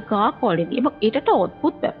খুব একটা গা করেনি। এবং এটা একটা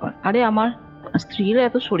অদ্ভুত ব্যাপার, আরে আমার স্ত্রীর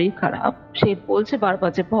এত শরীর খারাপ, সে বলছে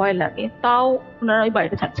বারবার যে ভয় লাগে, তাও ওনারা ওই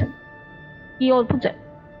বাড়িটা ছাড়ছেন, কি অদ্ভুত যায়।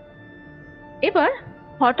 এবার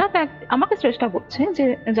হঠাৎ আমাকে চেষ্টা করছে যে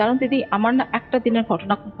জানো দিদি, আমার না একটা দিনের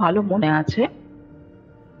ঘটনা খুব ভালো মনে আছে।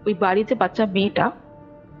 ওই বাড়ির যে বাচ্চা মেয়েটা,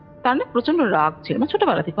 তার না প্রচন্ড রাগ ছিল। মানে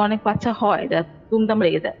ছোটবেলা থেকে অনেক বাচ্চা হয় যা দুমদাম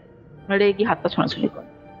রেগে যায়, রেগে হাত পা ছোঁড়াছুড়ি করে।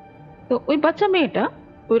 তো ওই বাচ্চা মেয়েটা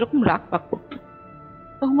ওই রকম রাগ পাক করতো।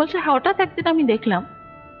 তখন বলছে হঠাৎ একদিন আমি দেখলাম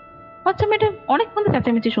বাচ্চা মেয়েটা অনেকক্ষণ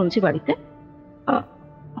চেঁচামেচি শুনছি বাড়িতে,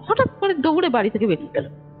 হঠাৎ করে দৌড়ে বাড়ি থেকে বেরিয়ে গেল।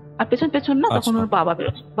 আর পেছন পেছন না তখন ওর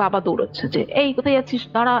বাবা দৌড়চ্ছে যে এই কোথায় যাচ্ছিস,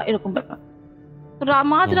 দাঁড়া, এরকম ব্যাপার। তো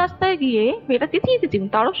মাঝ রাস্তায় গিয়ে মেয়েটা চেঁচিয়ে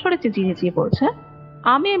তারও স্বরে চেঁচিয়ে বলছে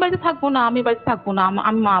আমি এই বাড়িতে থাকবো না, আমি বাড়িতে থাকবো না,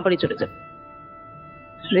 আমি মা বাড়ি চলে যাবো।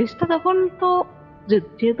 রেসটা তখন তো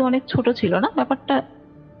যেহেতু অনেক ছোট ছিল না, ব্যাপারটা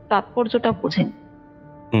তাৎপর্যটা বোঝেন।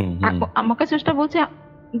 আমাকে চেষ্টা বলছে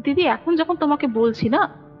দিদি এখন যখন তোমাকে বলছি না,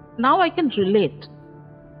 নাও আই ক্যান রিলেট।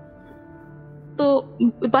 তো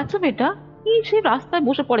বাচ্চা মেয়েটা কি সেই রাস্তায়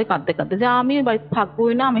বসে পড়ে কাঁদতে কাঁদতে যে আমি বাড়িতে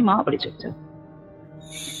থাকবোই না, আমি মা বাড়ি চলে যাবো।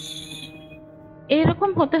 এরকম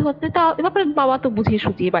হতে হতে তা এবার বাবা তো বুঝিয়ে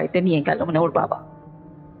সুঝিয়ে বাড়িতে নিয়ে গেল, মানে ওর বাবা।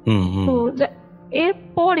 তো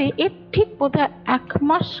এরপরে এর ঠিক বোধহয় 1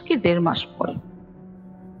 মাস কি 1.5 মাস পরে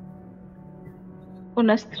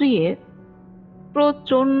ওনার স্ত্রীর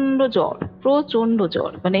প্রচন্ড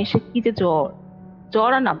জ্বর, মানে সে কি যে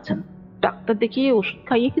জ্বর আর নামছেন, ডাক্তার দেখিয়ে ওষুধ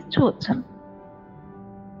খাইয়ে কিচ্ছু হচ্ছে না,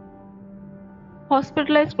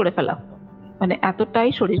 হসপিটালাইজ করে ফেলা। মানে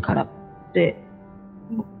এতটাই শরীর খারাপ যে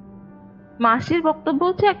মাসির বক্তব্য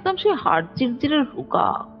হচ্ছে একদম সে হাড় জিরজিরে রোগা,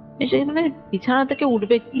 মানে বিছানা থেকে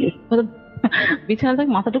উঠবে কি, বিছানা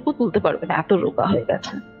থেকে মাথাটুকু তুলতে পারবে না, এত রোগা হয়ে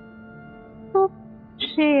গেছে। তো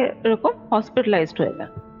সে এরকম হসপিটালাইজড হয়ে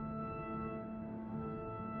গেল।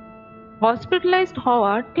 হসপিটালাইজড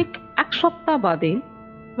হওয়ার ঠিক 1 সপ্তাহ বাদে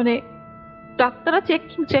মানে ডাক্তাররা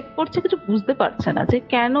চেক করছে, কিছু বুঝতে পারছে না যে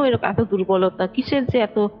কেন এরকম এত দুর্বলতা, কিসের যে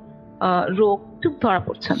এত রোগ, ঠিক ধরা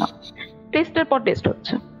পড়ছে না। টেস্টের পর টেস্ট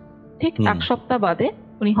হচ্ছে, ঠিক 1 সপ্তাহ বাদে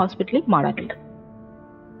উনি হসপিটালে মারা গেলেন।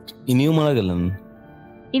 ইনিও মারা গেলেন,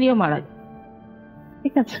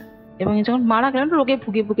 ঠিক আছে। এবং যখন মারা গেলেন রোগে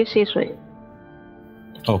ভুগে ভুগে শেষ হয়ে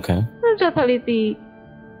ওকে, যথারীতি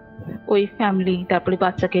ওই ফ্যামিলি তারপরে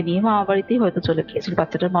বাচ্চাকে নিয়ে মামা বাড়িতেই হয়তো চলে গিয়েছিল,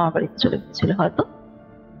 বাচ্চাটার মামা বাড়িতে চলে গিয়েছিল হয়তো।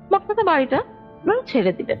 বাচ্চাটা বাড়িটা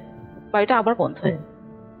ছেড়ে দিলেন, বাড়িটা আবার বন্ধ হয়ে।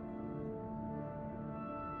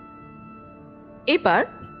 এবার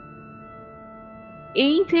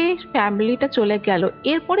এই যে ফ্যামিলিটা চলে গেল,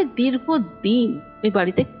 এরপরে দীর্ঘদিন এই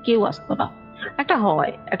বাড়িতে কেউ আসতো না।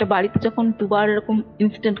 একটা বাড়িতে যখন দুবার এরকম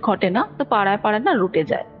ইনসিডেন্ট ঘটে না, তো পাড়ায় না রুটে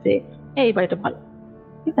যায় যে এই বাড়িটা ভালো,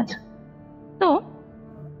 ঠিক আছে। তো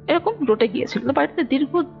এরকম রুটে গিয়েছিল, তো বাড়িতে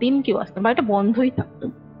দীর্ঘদিন কেউ আসতো, বাড়িটা বন্ধই থাকতো।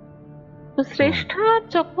 তো শ্রেষ্ঠা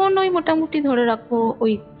যখন ওই মোটামুটি ধরে রাখো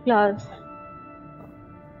ওই ক্লাস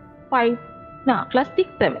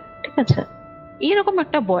 6-7, ঠিক আছে, এরকম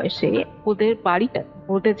একটা বয়সে ওদের বাড়িটা,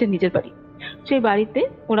 ওদের যে নিজের বাড়ি, সেই বাড়িতে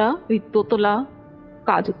ওরা ওই দোতলা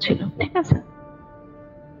কাজ হচ্ছিল, ঠিক আছে।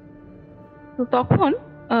 তো তখন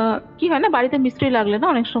কি হয় না, বাড়িতে মিস্ত্রি লাগলে না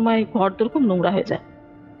অনেক সময় ঘর দোর খুব নোংরা হয়ে যায়।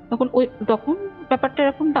 তখন ব্যাপারটা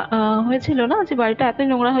এরকম হয়েছিল না যে বাড়িটা এতই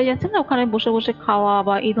নোংরা হয়ে যাচ্ছে না, ওখানে বসে বসে খাওয়া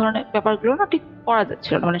বা এই ধরনের ব্যাপারগুলো না ঠিক করা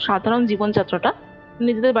যাচ্ছিল না, মানে সাধারণ জীবনযাত্রাটা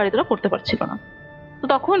নিজেদের বাড়িতে ওরা করতে পারছিল না। তো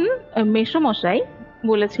তখন মেসোমশাই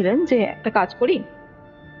বলেছিলেন যে একটা কাজ করি,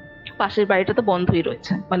 পাশের বাড়িটা তো বন্ধই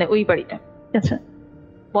রয়েছে, মানে ওই বাড়িটা, ঠিক আছে,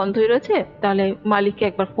 বন্ধই রয়েছে, তাহলে মালিককে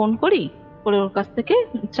একবার ফোন করি, করে ওর কাছ থেকে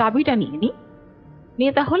চাবিটা নিয়ে নিই,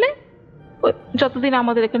 নিয়ে তাহলে যতদিন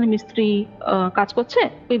আমাদের এখানে মিস্ত্রি কাজ করছে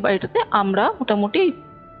ওই বাড়িটাতে আমরা মোটামুটি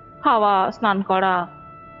খাওয়া, স্নান করা,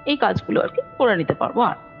 এই কাজগুলো আর কি করে নিতে পারবো,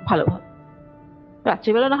 আর ভালোভাবে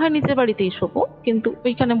রাত্রিবেলা না হয় নিজের বাড়িতেই শোবো, কিন্তু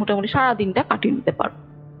ওইখানে মোটামুটি সারাদিনটা কাটিয়ে নিতে পারবো,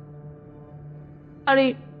 আর এই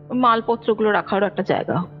মালপত্রগুলো রাখারও একটা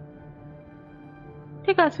জায়গা।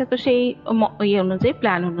 ঠিক আছে, তো সেই ইয়ে অনুযায়ী,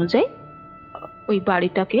 প্ল্যান অনুযায়ী ওই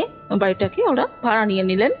বাড়িটাকে ওরা ভাড়া নিয়ে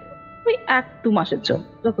নিলেন ওই 1-2 মাসের জন্য,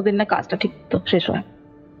 যতদিন না কাজটা ঠিক তো শেষ হয়।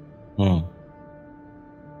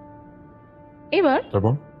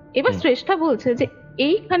 এবার শ্রেষ্ঠা বলছে যে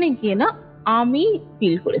এইখানে গিয়ে না আমি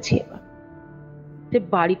ফিল করেছি এবার যে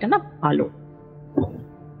বাড়িটা না ভালো।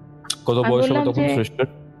 কত বয়স হবে তখন শ্রেষ্ঠার?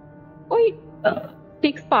 ওই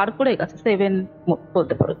 6 পার করে গেছে, 7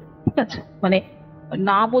 বলতে পারো, ঠিক আছে, মানে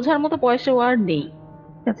না বোঝার মতো বয়সে ও আর নেই,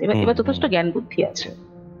 ঠিক আছে, এবার যথেষ্ট জ্ঞান বুদ্ধি আছে।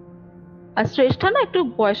 আর শ্রেষ্ঠা না একটু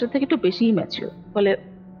বয়সের থেকে একটু বেশি ম্যাচিওর, বলে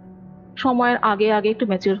সময়ের আগে আগে একটু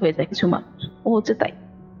ম্যাচিওর হয়ে যায় কিছু মানুষ, ও হচ্ছে তাই।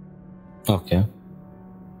 ওকে।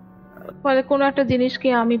 ফলে কোনো একটা জিনিসকে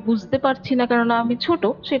আমি বুঝতে পারছি না, কারণ আমি ছোট,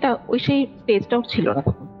 সেটা ওই সেই স্টেজটাও ছিল না,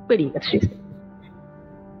 তখন পেরিয়ে গেছে।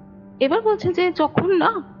 এবার বলছে যে যখন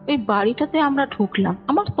না ওই বাড়িটাতে আমরা ঢুকলাম,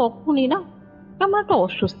 আমার তখনই না আমার একটা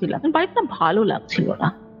অস্বস্তি লাগলো, বাড়িটা ভালো লাগছিল না।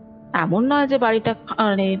 এমন নয় যে বাড়িটা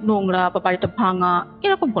মানে নোংরা বা বাড়িটা ভাঙা,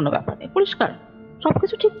 এরকম কোনো ব্যাপার নেই, পরিষ্কার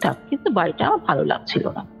সবকিছু ঠিকঠাক, কিন্তু বাড়িটা আমার ভালো লাগছিল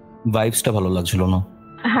না, ভাইবসটা ভালো লাগছিল না।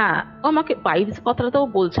 হ্যাঁ, আমাকে ভাইবস কথাটা তো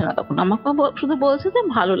বলছে না তখন, আমাকে শুধু বলছে যে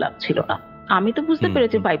ভালো লাগছিল না। আমি তো বুঝতে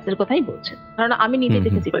পেরেছি ভাইবসের কথাই বলছে, কারণ আমি নিজে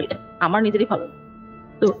দেখেছি বাড়িটা, আমার নিজেরই ভালো।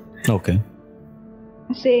 তো ওকে,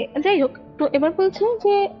 সে যাই হোক, তো এবার বলছে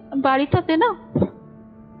যে বাড়িটাতে না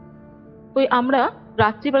ওই আমরা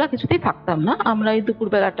রাত্রিবেলা কিছুতেই থাকতাম না, আমরা এই দুপুর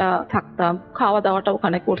বেলাটা থাকতাম, খাওয়া দাওয়াটা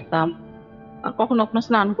ওখানে করতাম, কখনো কখনো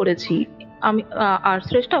স্নান করেছি আমি, আর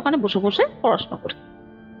শ্রেষ্ঠা ওখানে বসে বসে পড়াশোনা করতাম।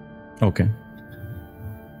 ওকে।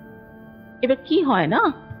 এবার কি হয় না,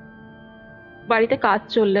 বাড়িতে কাজ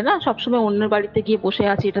চললে না সবসময় অন্যের বাড়িতে গিয়ে বসে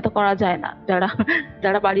আছি, এটা তো করা যায় না।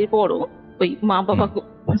 যারা বাড়ির বড়, ওই মা বাবা,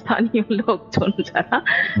 স্থানীয় লোকজন যারা,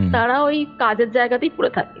 তারা ওই কাজের জায়গাতেই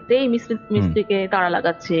পড়ে থাকে, যে এই মিস্ত্রিকে তাড়া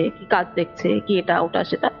লাগাচ্ছে, কি কাজ দেখছে, কি এটা ওটা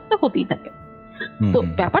সেটা হতেই থাকে। তো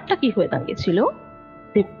ব্যাপারটা কি হয়ে দাঁড়িয়েছিল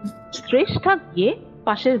যে শ্রেষ্ঠা গিয়ে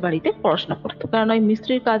পাশের বাড়িতে পড়াশোনা করতো, কারণ ওই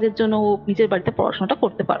মিস্ত্রির কাজের জন্য ও নিজের বাড়িতে পড়াশোনাটা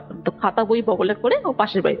করতে পারতো না, তো খাতা বই বগলে করে ও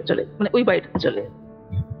পাশের বাড়িতে মানে ওই বাড়িটাতে চলে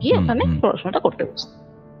গিয়ে ওখানে পড়াশোনাটা করতে বসতো।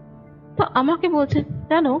 তো আমাকে বলছে,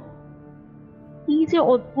 জানো কি যে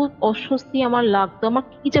অদ্ভুত অস্বস্তি আমার লাগতো, আমার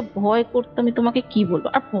কি যে ভয় করতো, আমি তোমাকে কি বলবো,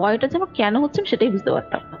 আর ভয়টা যে আমার কেন হচ্ছে সেটাই বুঝতে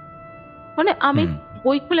পারতাম না। মানে আমি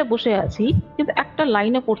বই খুলে বসে আছি, কিন্তু একটা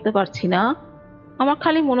লাইনও পড়তে পারছি না, আমার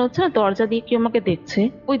খালি মনে হচ্ছে না দরজা দিয়ে কেউ আমাকে দেখছে,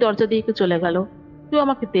 ওই দরজা দিয়ে কেউ চলে গেল, কেউ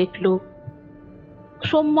আমাকে দেখলো,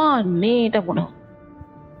 সম্মান নেই এটা মনে হয়।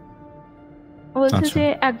 বলছে যে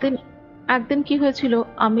একদিন কি হয়েছিল,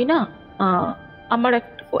 আমি না আমার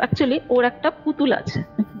অ্যাকচুয়ালি ওর একটা পুতুল আছে,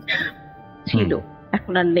 ছিল,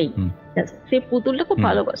 এখন আর নেই, সেই পুতুলটা খুব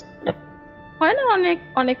ভালোবাসত। হয় না অনেক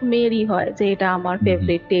অনেক মেয়েরই হয় যে এটা আমার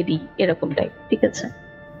ফেভারিট টেডি, এরকম টাইপ, ঠিক আছে।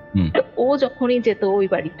 ও যখনই যেত ওই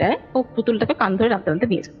বাড়িটায়, ও পুতুলটাকে কান ধরে টানতে টানতে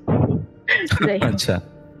নিয়ে যেত।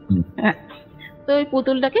 হ্যাঁ, তো ওই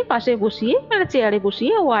পুতুলটাকে পাশে বসিয়ে, একটা চেয়ারে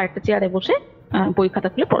বসিয়ে, ও আর একটা চেয়ারে বসে বই খাতা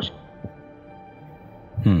খুলে পড়াশোনা।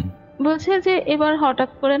 বলছে যে এবার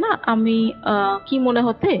হঠাৎ করে না আমি কি মনে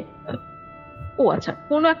হতে, ও আচ্ছা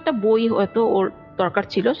কোনো একটা বই হয়তো ওর দরকার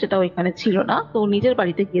ছিল, সেটা ওইখানে ছিল না, তো নিজের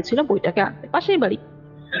বাড়িতে গিয়েছিল বইটাকে আনতে, পাশেই বাড়ি।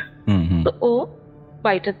 তো ও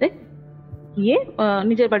বাড়িটাতে গিয়ে,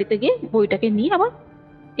 নিজের বাড়িতে গিয়ে বইটাকে নিয়ে আবার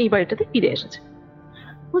এই বাড়িটাতে ফিরে এসেছে।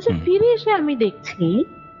 বলছে ফিরে এসে আমি দেখছি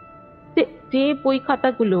যে বই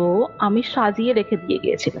খাতাগুলো আমি সাজিয়ে রেখে দিয়ে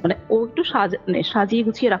গিয়েছিল, মানে ও একটু সাজিয়ে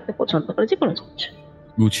গুছিয়ে রাখতে পছন্দ করে, যে কোনো জিনিস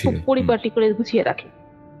পরিপাটি করে গুছিয়ে রাখে,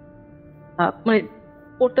 মানে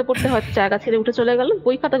পড়তে পড়তে হয়তো জায়গা ছেড়ে উঠে চলে গেল,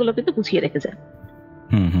 বই খাতাগুলো কিন্তু গুছিয়ে রেখে যায়।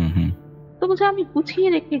 তো বলছে আমি গুছিয়ে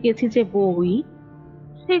রেখে গেছি যে বই,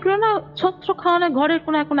 সেগুলো না ছত্র খাওয়ানো ঘরের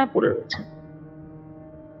কোনায় কোনায় পড়ে রয়েছে।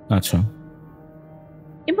 আচ্ছা।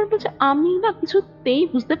 এবার বলছে আমি না কিছুতেই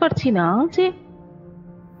বুঝতে পারছি না যে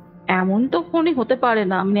এমন তো কোনই হতে পারে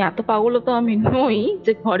না, মানে এত পাগল তো আমি নই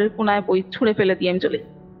যে ঘরের কোনায় বই ছুঁড়ে ফেলে দিয়ে আমি চলে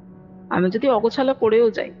যাই। আমি যদি অগোছালো করেও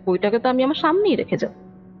যাই, বইটাকে তো আমি আমার সামনেই রেখে যাবো,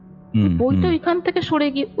 বইটা ওইখান থেকে সরে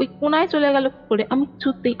গিয়ে ওই কোনায় চলে গেল করে, আমি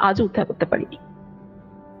কিছুতেই আজও উদ্ধার করতে পারিনি।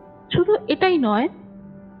 শুধু এটাই নয়,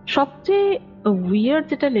 সবচেয়ে উইয়ার্ড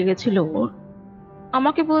যেটা লেগেছিল ওর,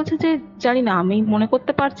 আমাকে বলছে যে জানি না আমি মনে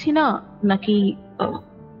করতে পারছি না নাকি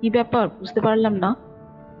কি ব্যাপার বুঝতে পারলাম না।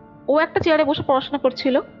 ও একটা চেয়ারে বসে পড়াশোনা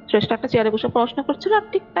করছিল, শ্রেষ্ঠ একটা চেয়ারে বসে পড়াশোনা করছিল, আর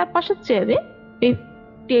ঠিক তার পাশের চেয়ারে এই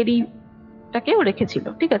টেডিটাকে ও রেখেছিল,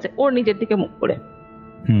 ঠিক আছে, ওর নিজের দিকে মুখ করে।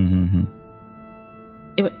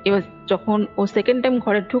 এবার যখন ও সেকেন্ড টাইম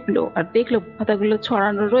ঘরে ঢুকলো আর দেখলো খাতাগুলো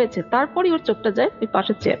ছড়ানো রয়েছে, তারপরই ওর চোখটা যায় ওই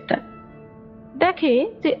পাশের চেয়ারটা, দেখে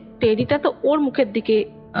যে টেডিটা তো ওর মুখের দিকে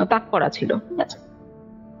তাক করা ছিল, ঠিক আছে।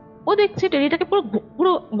 ও দেখছে টেডিটাকে পুরো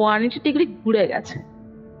পুরো 180 ডিগ্রি ঘুরে গেছে,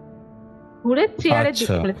 ঘুরে চেয়ারের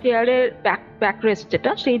দিকে, মানে চেয়ারের ব্যাক রেস্ট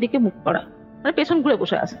যেটা সেই দিকে মুখ করা, মানে পেছন ঘুরে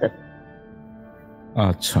বসে আছে।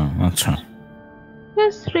 আচ্ছা আচ্ছা।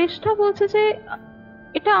 শ্রেষ্ঠা বলছে যে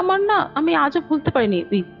এটা আমার না, আমি আজও ভুলতে পারিনি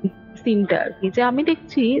এই সিনটা আর কি, যে আমি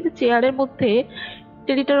দেখছি যে চেয়ারের মধ্যে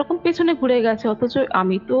টেডিটা এরকম পেছনে ঘুরে গেছে, অথচ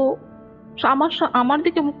আমি তো আমার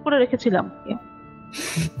দিকে মুখ করে রেখেছিলাম।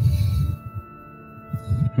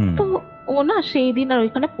 তো ও না সেই দিন আর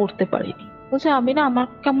ওইখানে পড়তে পারিনি। বলছে আমি না, আমার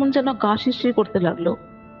কেমন যেন গা শিরশির করতে লাগলো।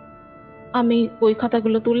 আমি ওই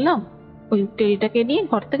খাতাগুলো তুললাম, ওই টেডিটাকে নিয়ে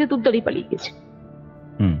ঘর থেকে দুধদাড়ি পালিয়ে গেছি।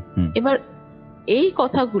 এবার এই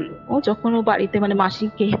কথাগুলো ও যখন ও বাড়িতে মানে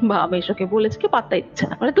মাসিকে বা মেশোকে বলেছে, কে পাত্তাই দিচ্ছে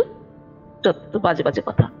না, মানে তুই যত বাজে বাজে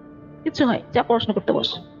কথা, কিছু হয় যা পড়াশোনা করতে বস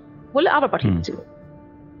বলে আবার পাঠিয়ে দিচ্ছিল।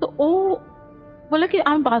 তো ও বলে কি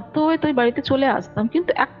আমি বাধ্য হয়ে তো বাড়িতে চলে আসতাম,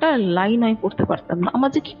 কিন্তু একটা লাইন আমি পড়তে পারতাম না, আমার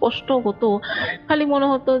যে কি কষ্ট হতো। খালি মনে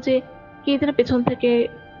হতো যে কে যেন পেছন থেকে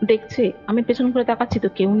দেখছে, আমি পেছন করে তাকাচ্ছি তো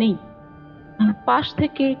কেউ নেই, পাশ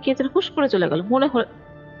থেকে কে যেন হুশ করে চলে গেল। মনে হয়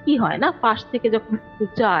কি হয় না, পাশ থেকে যখন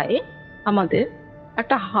যায় আমাদের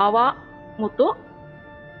একটা হাওয়া মতো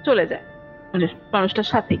চলে যায় মানে মানুষটার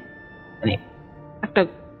সাথে, মানে একটা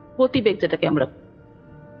গতিবেগ যেটাকে আমরা,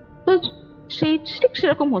 তো সেই ঠিক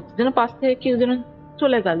সেরকম হচ্ছে যেন পাশ থেকে কেউ যেন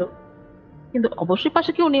চলে গেল, কিন্তু অবশ্যই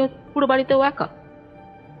পাশে কেউ নেই, পুরো বাড়িতেও একা।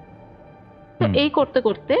 তো এই করতে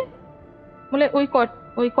করতে মানে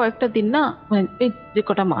ওই কয়েকটা দিন না, মানে এই যে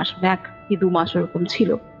কটা মাস, এক কি 2 মাস ওরকম ছিল,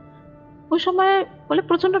 ওই সময় বলে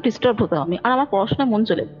প্রচন্ড ডিস্টার্ব হতো আমি, আর আমার পড়াশোনায় মন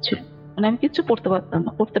চলে যাচ্ছিল, মানে আমি কিচ্ছু পড়তে পারতাম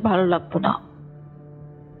না, পড়তে ভালো লাগতো না।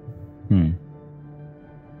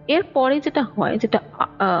 এরপরে যেটা হয়,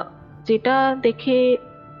 যেটা দেখে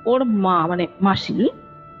ওর মা মানে মাসি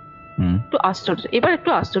একটু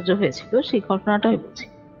আশ্চর্য হয়েছিল, সেই ঘটনাটাই বলছি।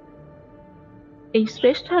 এই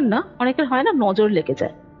শ্রেষ্ঠার না অনেকের হয় না নজর লেগে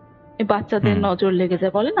যায়, এই বাচ্চাদের নজর লেগে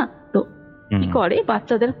যায় বলে না, তো কি করে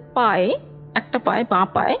বাচ্চাদের পায়ে, একটা পায়ে, বাঁ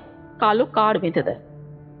পায়ে কালো কার বেঁধে দেয়।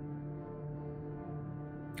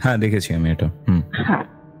 হ্যাঁ দেখেছি আমি এটা। হ্যাঁ,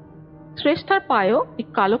 শ্রেষ্ঠার পায়েও এই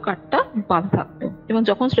কালো কারটা বাঁধা থাকতো, এবং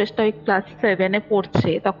যখন শ্রেষ্ঠা ওই ক্লাস 7-এ পড়ছে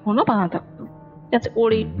তখনও বাঁধা থাকতো, ঠিক আছে।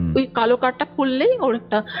 ওই কালো কারটা খুললেই ওর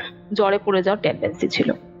একটা জ্বরে পড়ে যাওয়ার টেন্ডেন্সি ছিল,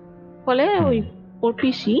 ফলে ওর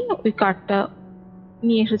পিসি ওই কারটা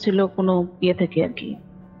নিয়ে এসেছিল কোনো ইয়ে থেকে আর কি,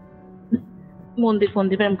 মন্দির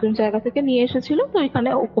এরকম জায়গা থেকে নিয়ে এসেছিল, তো ওইখানে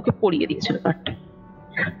ওকে পরিয়ে দিয়েছিল কারটা।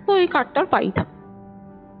 তো ওই কারটার পাই থাক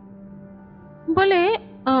বলে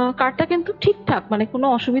কারটা কিন্তু ঠিকঠাক, মানে কোনো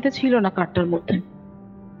অসুবিধা ছিল না কারটার মধ্যে।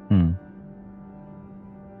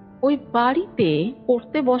 ওই বাড়িতে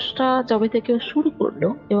পড়তে বসটা যবে থেকে শুরু করলো,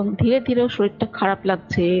 এবং ধীরে ধীরে শরীরটা খারাপ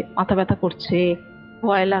লাগছে, মাথা ব্যথা করছে,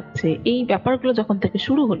 ভয় লাগছে, এই ব্যাপারগুলো যখন থেকে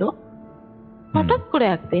শুরু হলো, হঠাৎ করে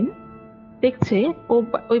একদিন দেখছে ও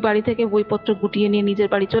ওই বাড়ি থেকে বইপত্র গুটিয়ে নিয়ে নিজের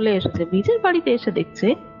বাড়ি চলে এসেছে। নিজের বাড়িতে এসে দেখছে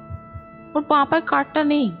ওর বাঁ পায়ে কারটা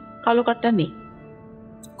নেই, কালো কারটা নেই,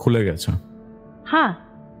 খুলে গেছে। হ্যাঁ,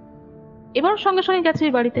 এবার সঙ্গে সঙ্গে গেছে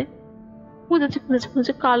ওই বাড়িতে,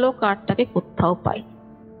 খুঁজেছে কালো কারটাকে কোথাও পাই।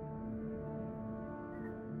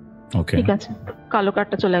 ঠিক আছে, কালো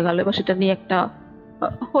কারটা চলে গেল। এবার সেটা নিয়ে একটা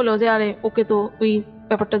হলো যে আরে ওকে তো ওই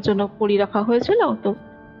ব্যাপারটার জন্য পরিয়ে রাখা হয়েছিল,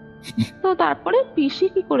 তো তারপরে পিসি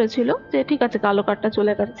কি করেছিল যে ঠিক আছে কালো কারটা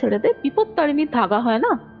চলে গেছে, ছেড়ে দে, বিপদ তারিণীর ধাগা হয়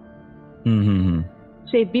না,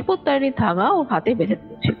 সেই বিপদ তারিণীর ধাগা ওর হাতে বেঁধে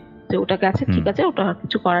দিয়েছিল, যে ওটা গেছে, ঠিক আছে, ওটা আর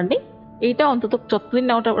কিছু করার নেই, এইটা অন্তত যতদিন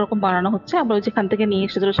না ওটা ওরকম বানানো হচ্ছে, আমরা ওই যেখান থেকে নিয়ে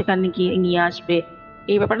এসেছিল সেখানে গিয়ে নিয়ে আসবে,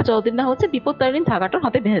 এই ব্যাপারটা যতদিন না হচ্ছে বিপদ তারিণীর ধাগাটার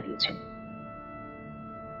হাতে বেঁধে দিয়েছে।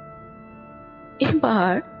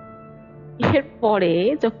 এবার এর পরে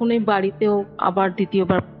যখন ওই বাড়িতেও আবার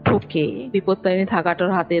দ্বিতীয়বার ঢোকে, বিপত্তারিণী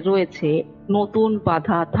ধাগাটার হাতে রয়েছে নতুন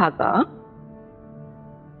বাঁধা ধাগা,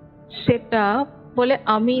 সেটা বলে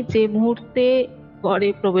আমি যে মুহূর্তে ঘরে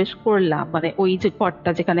প্রবেশ করলাম, মানে ওই যে ঘরটা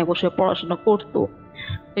যেখানে বসে পড়াশোনা করতো,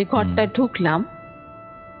 ওই ঘরটায় ঢুকলাম,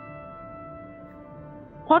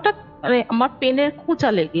 হঠাৎ মানে আমার পেনের খোঁচা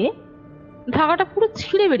লেগে ধাগাটা পুরো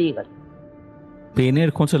ছিঁড়ে বেরিয়ে গেল। পেনের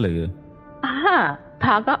খোঁচা লেগে? হ্যাঁ,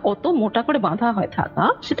 ধাগা অত মোটা করে বাঁধা হয় ধাগা,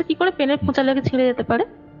 সেটা কি করে পেনের খোঁচা লেগে ছিঁড়ে যেতে পারে?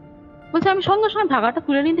 বলছে আমি সঙ্গে সঙ্গে ধাগাটা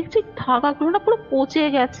তুলে নিয়ে দেখছি ধাগাগুলো না পুরো পচে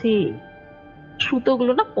গেছে,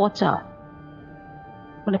 সুতোগুলো না পচা,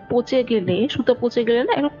 মানে পচে গেলে, সুতো পচে গেলে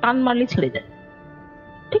না একটু টান মারলে ছেড়ে যায়,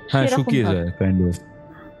 ঠিক হ্যাঁ সেরকম শুকিয়ে ভাবে। যায় কাইন্ড অফ।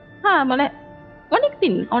 হ্যাঁ মানে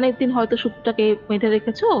অনেকদিন হয়তো সুতোটাকে বেঁধে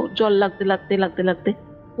রেখেছো, জল লাগতে লাগতে লাগতে লাগতে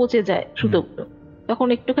পচে যায় সুতোগুলো, তখন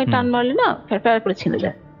একটুখানি টান মারলে না ফ্যার করে ছিঁড়ে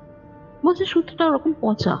যায়। বলছে সুতোটা ওরকম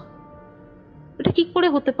পচা, এটা কি করে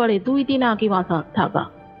হতে পারে? 2 দিন আগে বাঁধা ধাগা,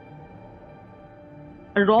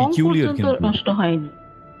 রং Peculiar পর্যন্ত কিন্তু। নষ্ট হয়নি।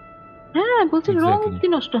 হ্যাঁ বলছে রং Exactly. অব্দি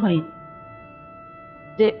নষ্ট হয়নি,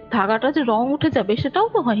 যে ধাগাটা যে রং উঠে যাবে সেটাও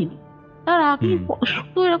তো হয়নি, তার আগে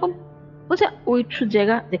সুতো এরকম। বলছে ওই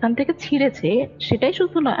জায়গা যেখান থেকে ছিঁড়েছে সেটাই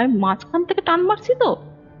সুতো নয়, আমি মাঝখান থেকে টান মারছি তো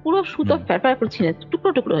পুরো সুতো ফ্যার করে ছিঁড়ে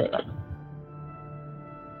টুকরো টুকরো হয়ে গেল।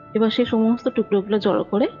 এবার সেই সমস্ত টুকরোগুলো জড়ো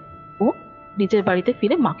করে ও নিজের বাড়িতে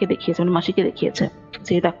ফিরে মাকে দেখিয়েছে, মানে মাসিকে দেখিয়েছে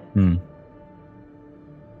যে দেখ।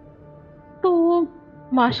 তো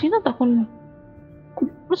মাসি না তখন খুব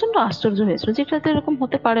প্রচন্ড আশ্চর্য হয়েছিল যে এটা তো এরকম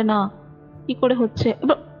হতে পারে না, কি করে হচ্ছে।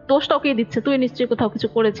 এবার দোষটা ওকেই দিচ্ছে, তুই নিশ্চয়ই কোথাও কিছু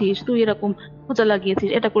করেছিস, তুই এরকম খোঁচা লাগিয়েছিস,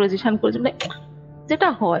 এটা করেছিস, হ্যান করেছিস। মানে যেটা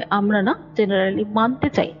হয় আমরা না জেনারেলি মানতে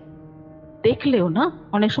চাই, দেখলেও না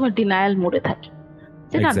অনেক সময় ডিনায়াল মোডে থাকি,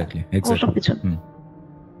 যে না ওসব কিছু না।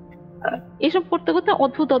 এসব করতে করতে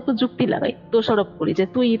অদ্ভুত অদ্ভুত যুক্তি লাগাই, দোষারোপ করি যে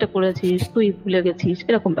তুই এটা করেছিস, তুই ভুলে গেছিস,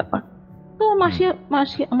 এরকম ব্যাপার। তো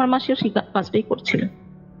আমার মাসিও সেই কাজটাই করছিল।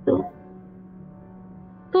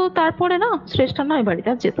 তো তারপরে না শ্রেষ্ঠা নয় বাড়িতে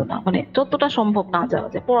আর যেত না, মানে যতটা সম্ভব না যাওয়া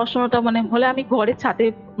যায়। পড়াশোনাটা মানে হলে আমি ঘরের ছাদে,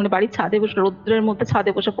 মানে বাড়ির ছাদে বসে, রৌদ্রের মধ্যে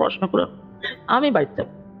ছাদে বসে পড়াশোনা করে আমি বাড়িতে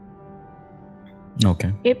যাবো।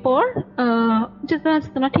 এরপর যেত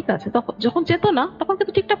না, ঠিক আছে। তখন যখন যেত না তখন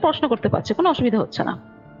কিন্তু ঠিকঠাক পড়াশোনা করতে পারছে, কোনো অসুবিধা হচ্ছে না।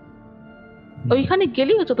 ওইখানে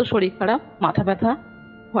গেলেই হচ্ছে তো শরীর খারাপ, মাথা ব্যথা,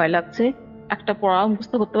 ভয় লাগছে, একটা পড়া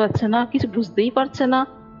মুখস্থ করতে পারছে না, কিছু বুঝতেই পারছে না,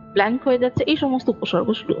 ব্ল্যাঙ্ক হয়ে যাচ্ছে, এই সমস্ত উপসর্গ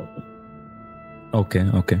শুরু হতো।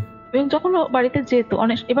 এবং যখন বাড়িতে যেত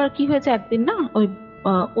অনেক, এবার কি হয়েছে একদিন না ওই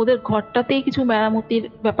ওদের ঘরটাতেই কিছু মেরামতির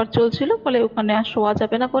ব্যাপার চলছিল, ফলে ওখানে আর শোয়া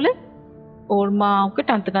যাবে না বলে ওর মা ওকে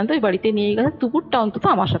টানতে টানতে ওই বাড়িতে নিয়ে গেছে, দুপুরটা অন্তত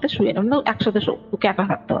আমার সাথে শুয়ে নেব, একসাথে ওকে একা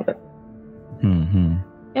থাকতে হবে।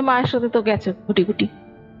 মায়ের সাথে তো গেছে গুটি গুটি।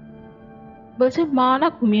 বলছে মা না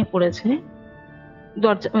ঘুমিয়ে পড়েছে,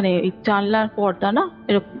 দরজা মানে এই জানলার পর্দা না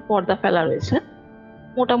এরকম পর্দা ফেলা রয়েছে,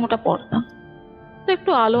 মোটা মোটা পর্দা, তো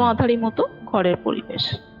একটু আলো আঁধারি মতো ঘরের পরিবেশ।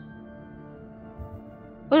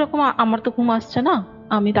 ওইরকম আমার তো ঘুম আসছে না,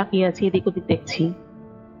 আমি তাকিয়ে আছি, এদিক ওদিক দেখছি।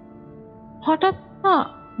 হঠাৎ না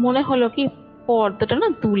মনে হলো কি পর্দাটা না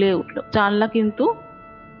দুলে উঠলো। জানলা কিন্তু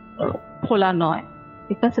খোলা নয়,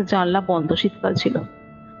 ঠিক আছে, জানলা বন্ধ, শীতকাল ছিল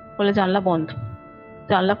বলে জানলা বন্ধ,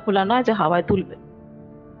 জানলা খোলা নয় যে হাওয়ায় দুলবে।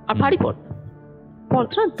 আর ভারী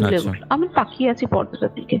পর্দাটা দুলে উঠলো। আমি তাকিয়ে আছি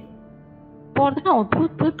পর্দাটার দিকে, পর্দাটা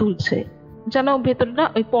অদ্ভুত ভাবে দুলছে, যেন ভেতরটা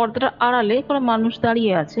ওই পর্দাটার আড়ালে কোনো মানুষ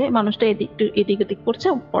দাঁড়িয়ে আছে, মানুষটা এদিক ওদিক করছে,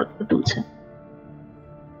 পর্দাটা দুলছে।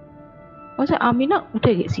 বলছে আমি না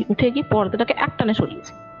উঠে গিয়ে পর্দাটাকে একটানে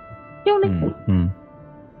সরিয়েছি, কেউ নেই।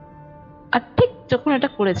 আর ঠিক যখন এটা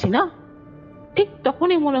করেছি না, ঠিক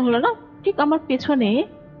তখনই মনে হলো না ঠিক আমার পেছনে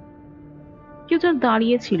কেউ যেন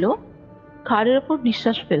দাঁড়িয়ে ছিল, ঘাড়ের ওপর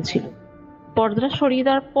নিঃশ্বাস ফেলছিল। পর্দাটা সরিয়ে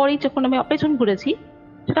দেওয়ার পরেই যখন আমি পেছন ঘুরেছি,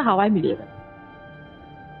 সেটা হাওয়ায় মিলিয়ে গেল।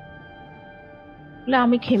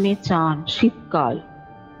 আমি ঘেমে চান,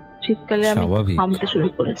 শীতকালে আমি ঘামতে শুরু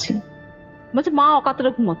করেছি। বলছে মা অকাতরে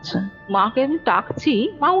ঘুমোচ্ছে, মাকে আমি ডাকছি,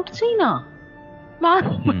 মা উঠছেই না। মা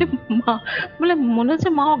বলে মনে হচ্ছে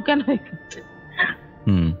মা অজ্ঞান হয়ে গেছে,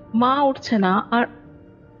 মা উঠছে না।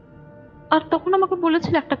 আর তখন আমাকে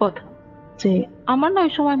বলেছিল একটা কথা, যে আমার না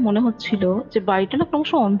ওই সময় মনে হচ্ছিল যে বাড়িটা না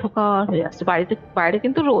ক্রমশ অন্ধকার হয়ে আসছে। বাইরে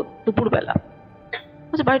কিন্তু রোদ, দুপুর বেলা,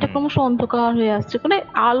 বাড়িটা ক্রমশ অন্ধকার হয়ে আসছে, কোনো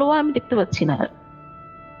আলো আমি দেখতে পাচ্ছি না।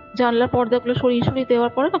 জানলার পর্দাগুলো সরিয়ে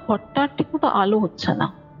দেওয়ার পরে না ঘরটা ঠিক মতো আলো হচ্ছে না।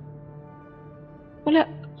 বলে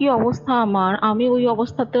কি অবস্থা আমার, আমি ওই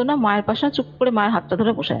অবস্থাতেও না মায়ের পাশে চুপ করে মায়ের হাতটা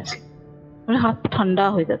ধরে বসে আছি, মানে হাত ঠান্ডা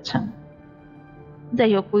হয়ে যাচ্ছে।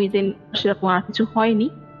 যাই হোক ওই দিন সেরকম আর কিছু হয়নি।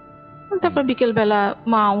 তারপর বিকেল বেলা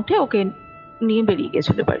মা উঠে ওকে নিয়ে বেরিয়ে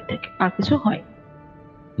গেছিল বাড়ি থেকে, আর কিছু হয়।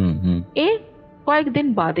 এর কয়েকদিন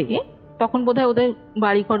বাদে, তখন বোধহয় ওদের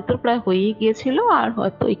বাড়ি ঘর তো প্রায় হয়েই গিয়েছিল, আর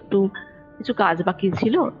হয়তো একটু কিছু কাজ বাকি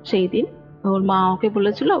ছিল। সেই দিন ওর মা ওকে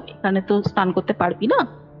বলেছিল এখানে তো স্নান করতে পারবি না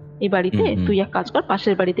এই বাড়িতে, তুই এক কাজ কর,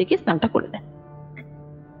 পাশের বাড়িতে গিয়ে স্নানটা করে নে।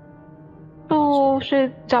 তো সে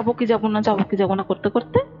যাবো কি যাবো না করতে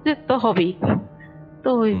করতে যেতে হবেই। তো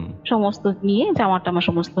ওই সমস্ত নিয়ে জামা টামা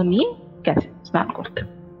সমস্ত নিয়ে গেছে স্নান করতে।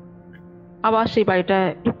 আবার সেই বাড়িটা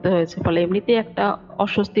ঢুকতে হয়েছে, ফলে এমনিতে একটা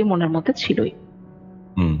অস্বস্তি মনের মধ্যে ছিলই।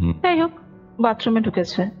 যাই হোক, বাথরুমে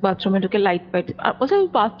ঢুকেছে, বাথরুমে ঢুকে লাইট ফাইট, আর বলছে ওই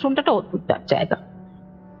বাথরুমটা একটা অদ্ভুত জায়গা,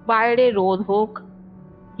 বাইরে রোদ হোক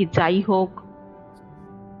কি যাই হোক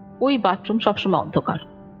ওই বাথরুম সবসময় অন্ধকার।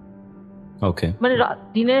 ওকে, মানে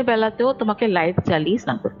দিনের বেলাতেও তোমাকে লাইট জ্বালিয়ে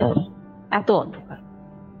স্নান করতে হবে, এত অন্ধকার।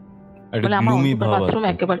 মানে আমার বাথরুম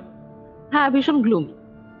একেবারে, হ্যাঁ, ভীষণ গ্লুমি।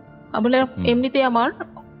 বলে এমনিতে আমার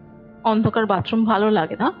অন্ধকার বাথরুম ভালো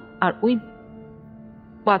লাগে না, আর ওই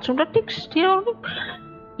বাথরুমটা ঠিক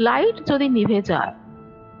লাইট যদি নিভে যায়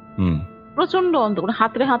প্রচন্ড অন্ধকার,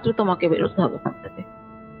 হাতড়ে হাতড়ে তোমাকে বেরোতে হবে ওখান থেকে।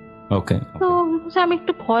 ওকে, তো আমি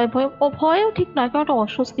একটু ভয়েও ঠিক নয়, কারণ একটা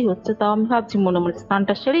অস্বস্তি হচ্ছে, তাও আমি ভাবছি মনে মনে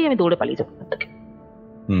স্নানটা সেরেই আমি দৌড়ে পালিয়ে যাবো ওখান থেকে।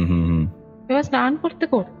 এবার স্নান করতে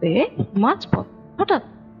করতে মাঝপথ হঠাৎ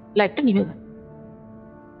লাইটটা নিভে গেল।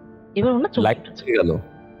 এবার ওনার চোখ গেল,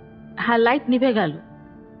 হ্যাঁ লাইট নিভে গেল।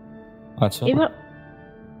 আচ্ছা, এবার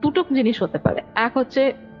দুটো জিনিস হতে পারে, এক হচ্ছে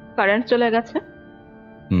কারেন্ট চলে গেছে,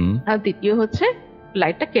 আর দ্বিতীয় হচ্ছে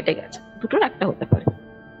লাইটটা কেটে গেছে, দুটোর একটা হতে পারে।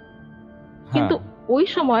 কিন্তু ওই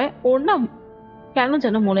সময় ওর না কেন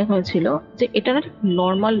যেন মনে হয়েছিল যে এটা না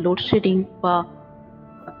নর্মাল লোডশেডিং বা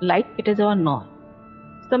লাইট কেটে যাওয়া নয়,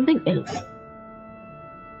 সামথিং এলস।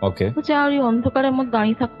 ওকে, যে আর এই অন্ধকারের মধ্যে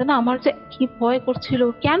দাঁড়িয়ে থাকতে না আমার যে কি ভয় করছিল,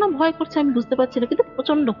 কেন ভয় করছে আমি বুঝতে পারছি না, কিন্তু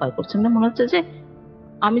প্রচন্ড ভয় করছে। না মনে হচ্ছে যে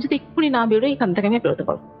আমি যদি এক্ষুনি না বেরোই এখান থেকে আমি বেরোতে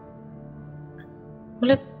পারবো।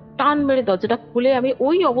 বলে টান মেরে দরজাটা খুলে আমি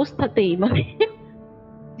ওই অবস্থাতেই, মানে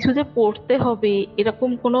কিছু যে পড়তে হবে এরকম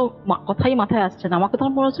কোনো কথাই মাথায় আসছে না, আমাকে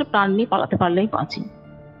তখন মনে হচ্ছে প্রাণ নিয়ে পালাতে পারলেই বাঁচি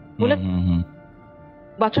বলে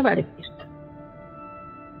বাচ্চা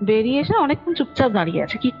বেরিয়ে এসে অনেকক্ষণ চুপচাপ দাঁড়িয়ে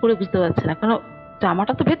আছে, কি করে বুঝতে পারছে না, কারণ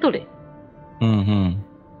জামাটা তো ভেতরে।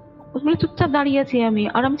 চুপচাপ দাঁড়িয়ে আছি আমি,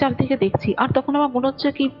 আর আমি চারদিকে দেখছি, আর তখন আমার মনে হচ্ছে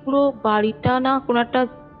কি পুরো বাড়িটা না কোনো একটা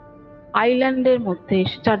আইল্যান্ডের মধ্যে,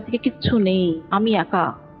 চারদিকে কিচ্ছু নেই, আমি একা,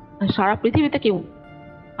 সারা পৃথিবীতে কেউ,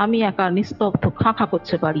 আমি একা, নিস্তব্ধ, খাঁ খাঁ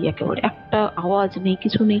করছে বাড়ি, একেবারে একটা আওয়াজ নেই,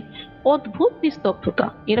 কিছু নেই, অদ্ভুত নিস্তব্ধতা।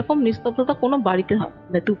 এরকম নিস্তব্ধতা কোনো বাড়িতে হয়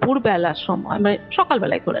না দুপুর বেলার সময়, মানে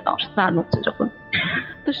সকালবেলায় করে নাও স্নান হচ্ছে যখন,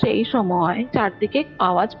 তো সেই সময় চারদিকে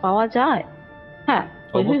আওয়াজ পাওয়া যায়, হ্যাঁ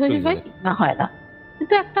না হয় না,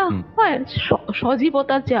 কিন্তু একটা হয়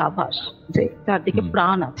সজীবতার যে আভাস, যে চারদিকে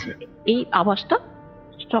প্রাণ আছে, এই আভাসটা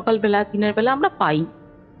সকালবেলা দিনের বেলা আমরা পাই।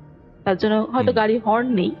 তার জন্য হয়তো গাড়ি হর্ন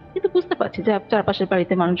নেই, কিন্তু বুঝতে পারছি যে চারপাশের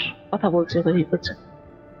বাড়িতে মানুষ কথা বলছে, হচ্ছে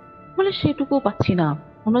বলে সেটুকু পাচ্ছি না।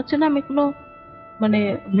 মনে হচ্ছে না আমি কোনো মানে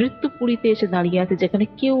মৃত্যু পুরীতে এসে দাঁড়িয়ে আছে, যেখানে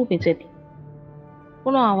কেউ বেঁচে নেই,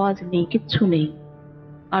 কোনো আওয়াজ নেই, কিচ্ছু নেই,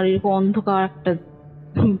 আর এরকম অন্ধকার একটা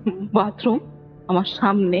বাথরুম আমার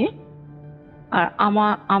সামনে, আর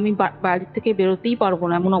আমি বাড়ি থেকে বেরোতেই পারবো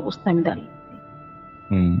না এমন অবস্থা আমি দাঁড়িয়ে।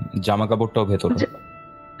 জামা কাপড়টাও ভেতরে,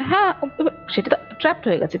 হ্যাঁ সেটা ট্র্যাপড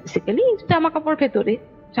হয়ে গেছে বেসিক্যালি, জামা কাপড় ভেতরে,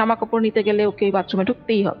 জামা কাপড় নিতে গেলে ওকে বাথরুমে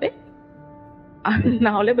ঢুকতেই হবে, আর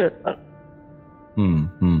না হলে বেরোতে পারবে।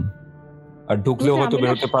 আর ঢুকলেও হয়তো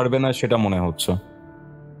বেরোতে পারবে না সেটা মনে হচ্ছে।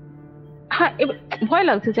 হ্যাঁ, ভয়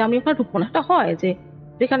লাগছে যে আমি ওখানে ঢুকবো না, এটা হয় যে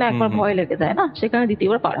যেখানে একবার ভয় লেগে যায় না সেখানে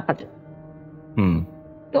দ্বিতীয়বার পা রাখা যায়।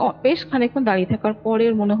 তো বেশ খানিকক্ষণ দাঁড়িয়ে থাকার পরে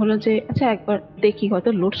মনে হলো যে আচ্ছা একবার দেখি, হয়তো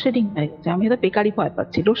লোডশেডিং হয়ে গেছে, আমি হয়তো বেকারি ভয়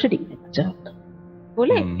পাচ্ছি, লোডশেডিং হয়ে গেছে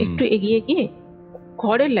বলে একটু এগিয়ে গিয়ে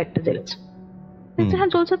ঘরের লাইটটা জ্বলেছে, হ্যাঁ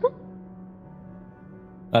জ্বলছে তো,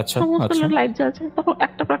 সমস্ত লাইট জ্বলছে, তখন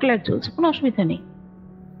একটা পাক লাইট জ্বলছে, কোনো অসুবিধা নেই।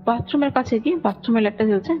 বাথরুমের কাছে গিয়ে বাথরুমের লাইটটা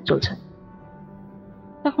জ্বলছে,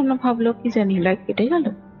 তখন না ভাবলো কি জানি লাইট কেটে গেল,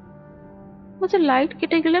 বলছে লাইট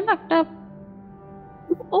কেটে গেলে না একটা,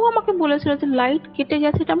 ও আমাকে বলেছিল যে লাইট কেটে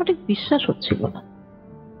গেছে, এটা আমার ঠিক বিশ্বাস হচ্ছিল না।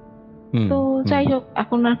 তো যাই হোক,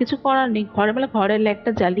 এখন আর কিছু করার নেই, ঘরের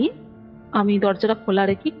লাইটটা জ্বালিয়ে আমি দরজাটা খোলা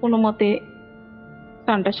রেখে কোনো মতে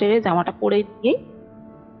স্নানটা সেরে জামাটা পরে দিয়ে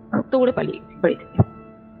দৌড়ে পালিয়ে গেছি বাড়ি থেকে।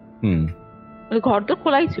 ঘর তো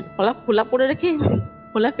খোলাই ছিল, খোলা পরে রেখে,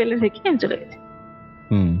 খোলা ফেলে রেখে আমি চলে গেছি।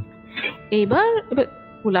 এইবার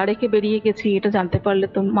খোলা রেখে বেরিয়ে গেছি, এটা জানতে পারলে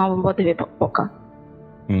তো মা বাবা দেবে বকা,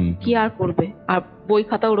 কি আর করবে, আর বই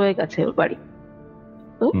খাতাও রয়ে গেছে ওর বাড়ি।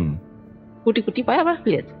 তো কুটি কুটি পায়ে আবার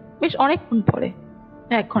ফিরেছে, বেশ অনেকক্ষণ পরে,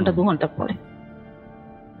 1 ঘন্টা 2 ঘন্টা পরে,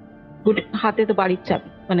 হাতে তো বাড়ির চাবি,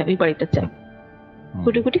 মানে ওই বাড়িটার চাবি,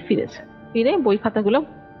 কুটি কুটি ফিরেছে, ফিরে বই খাতাগুলো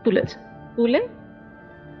তুলেছে, তুলে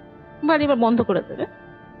বাড়ি এবার বন্ধ করে দেবে।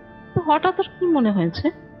 তো হঠাৎ ওর কি মনে হয়েছে,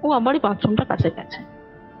 ও আবারই বাথরুমটা কাছে গেছে।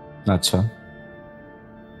 আচ্ছা,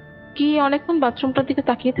 কি অনেকক্ষণ বাথরুমটার দিকে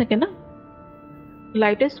তাকিয়ে থাকে না,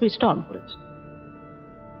 লাইটের সুইচটা অন করেছে।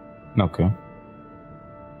 ওকে,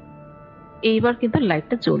 এইবার কিন্তু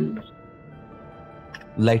লাইটটা জ্বললো।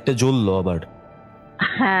 লাইটটা জ্বললো আবার?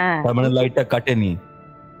 হ্যাঁ, তার মানে লাইটটা কাটেনি?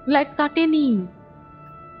 লাইট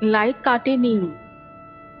কাটেনি,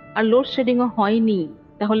 আর লোডশেডিংও হয়নি,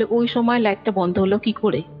 তাহলে ওই সময় লাইটটা বন্ধ হলো কি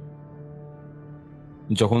করে?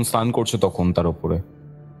 যখন স্নান করছে তখন তার উপরে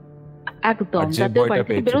একদম, আর যে যাতে ও ভয়টা বাড়ি থেকে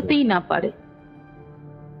পেয়েছিল। বেরোতেই না পারে।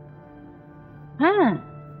 হ্যাঁ,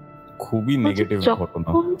 খুবই বলছে নেগেটিভ ঘটনা।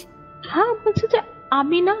 হ্যাঁ বলছে যে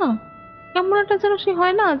আমি না কেমন একটা যেন সে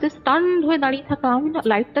হয় না যে স্টান্ড হয়ে দাঁড়িয়ে থাকা, আমি না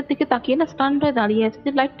লাইটটার দিকে তাকিয়ে না স্টান্ড হয়ে দাঁড়িয়ে আছে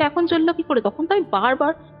যে লাইটটা এখন জ্বললো কি করে। তখন তো আমি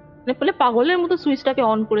বারবার মানে বলে পাগলের মতো সুইচটাকে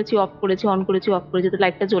অন করেছি অফ করেছি অন করেছি অফ করেছি, যাতে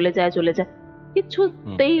লাইটটা জ্বলে যায় জ্বলে যায়,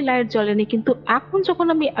 কিছুতেই লাইট জ্বলেনি। কিন্তু এখন যখন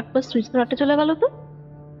আমি একবার সুইচ লাইটটা চলে গেল তো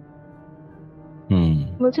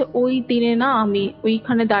বলছে ওই দিনে না আমি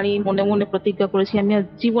ওইখানে দাঁড়িয়ে মনে মনে প্রতিজ্ঞা করেছি আমি আর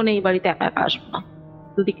জীবনে এই বাড়িতে একা একা আসবো না,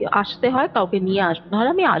 যদি আসতে হয় কাউকে নিয়ে আসবো, নাহলে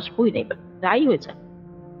আমি আসবোই না, যাই হয়ে যায়।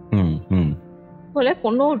 বলে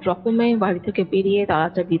কোনো রকমে বাড়ি থেকে বেরিয়ে তালা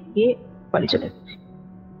চাবি দিয়ে বাড়ি চলে গেছি।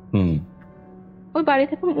 ওই বাড়ি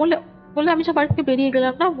থেকে বলে বলে আমি সব বাড়ি থেকে বেরিয়ে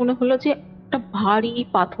গেলাম না, মনে হলো যে একটা ভারী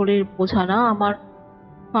পাথরের বোঝা না আমার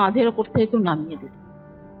কাঁধের ওপর থেকে কেউ নামিয়ে দিল।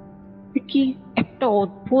 কি একটা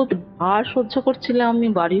অদ্ভুত ভার সহ্য করছিলাম আমি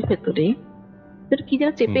বাড়ির ভেতরে, যেটা কি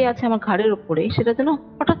যেন চেপে আছে আমার ঘাড়ের ওপরে, সেটা যেন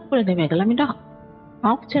হঠাৎ করে নেমে গেলাম। এটা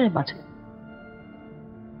হাঁক ছেড়ে বাঁচে।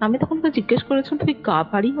 আমি তখন তো জিজ্ঞেস করেছিলাম তুই গা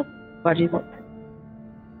ভারী হতো বাড়ির মধ্যে?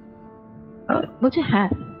 বলছে হ্যাঁ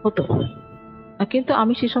হতো, কিন্তু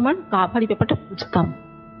আমি সে সময় গা ভারী ব্যাপারটা বুঝতাম।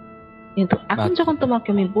 কিন্তু এখন যখন তোমাকে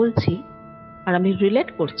আমি বলছি আর আমি রিলেট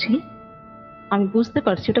করছি, আমি বুঝতে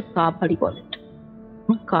পারছি ওটা গা ভারী বলে,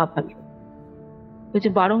 গা ভারী। ওই যে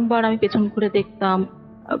বারংবার আমি পেছন ঘুরে দেখতাম,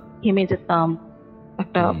 ঘেমে যেতাম,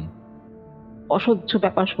 একটা অসহ্য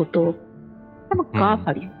ব্যাপার হতো, আমার গা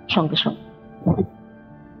ভারী সঙ্গে সঙ্গে।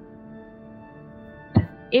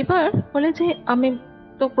 এবার বলে যে আমি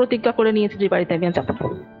তো প্রতিজ্ঞা করে নিয়েছি যে বাড়িতে আমি যাবো।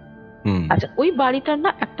 আচ্ছা, ওই বাড়িটার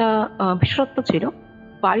না একটা বিশেষত্ব ছিল,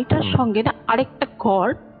 বাড়িটার সঙ্গে না আরেকটা ঘর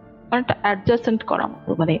অনেকটা অ্যাডজাসেন্ট করা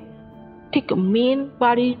মতো, মানে ঠিক মেন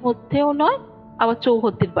বাড়ির মধ্যেও নয় আবার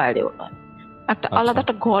চৌহদ্দির বাইরেও নয়, একটা আলাদা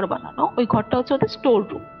একটা ঘর বানানো। ওই ঘরটা হচ্ছে ওদের স্টোর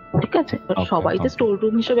রুম। ঠিক আছে, সবাই যে স্টোর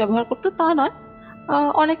রুম হিসেবে ব্যবহার করতো তা নয়,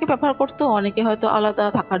 অনেকে ব্যবহার করতো, অনেকে হয়তো আলাদা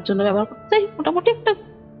থাকার জন্য ব্যবহার করতো। যাই মোটামুটি একটা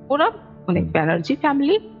ওরা মানে ব্যানার্জি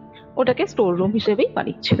ফ্যামিলি ওটাকে স্টোর রুম হিসেবেই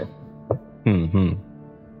বানিয়েছিল।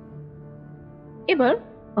 এবার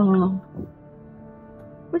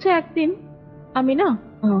বলছে একদিন আমি না,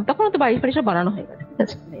 তখন তো বাড়ি ফাড়ি সব বানানো হয়ে গেছে, ঠিক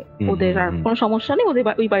আছে, ওদের আর কোনো সমস্যা নেই, ওদের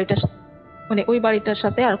ওই বাড়িটার মানে ওই বাড়িটার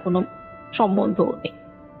সাথে আর কোনো সম্বন্ধ নেই।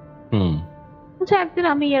 বলছে একদিন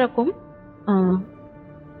আমি এরকম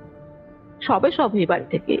সবে এই বাড়ি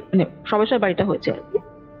থেকে মানে সবে বাড়িটা হয়েছে আর কি,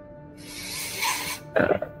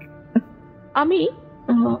 আমি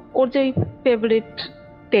ওর যে ফেভারিট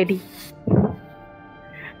টেডি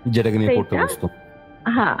যেটাকে নিয়ে পড়তে বসতো,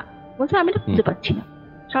 হ্যাঁ, বলছে আমি না খুঁজে পাচ্ছি না,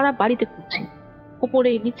 সারা বাড়িতে খুঁজছি, উপরে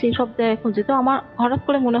নিচে সব জায়গায় খুঁজছি। তো আমার হঠাৎ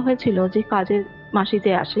করে মনে হয়েছিল যে কাজের মাসি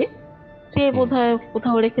যে আসে সে বোধহয়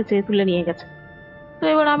কোথাও রেখেছে, তুলে নিয়ে গেছে। তো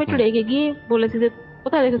এবার আমি একটু রেগে গিয়ে বলেছি যে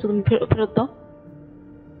কোথায় রেখেছো তুমি, ফেরত দাও।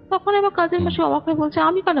 তখন এবার কাজের মাসি অবাক হয়ে বলছে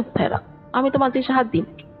আমি কেন কোথায় রাখ, আমি তো মাঝে এসে হাত দিই,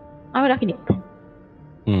 আমি রাখিনি।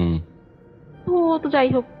 তো যাই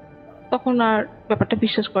হোক, তখন আর ব্যাপারটা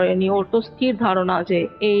বিশ্বাস করেনি, ওর তো স্থির ধারণা যে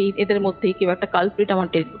এই এদের মধ্যেই কেউ একটা কালপ্রিট আমার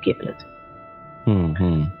টেনে ঢুকিয়ে ফেলেছে।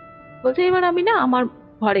 বলছে এবার আমি না আমার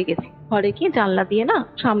ঘরে গেছি, ঘরে গিয়ে জানলা দিয়ে না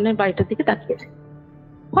সামনের বাড়িটার দিকে তাকিয়েছি।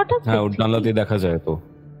 হঠাৎ ওর জানলা দিয়ে দেখা যায় তো,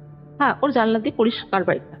 হ্যাঁ ওর জানলা দিয়ে পরিষ্কার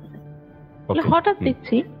বাড়ি দেখা যায়। হঠাৎ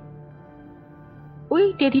দেখছি ওই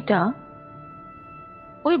টেডিটা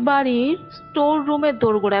ওই বাড়ির স্টোর রুমের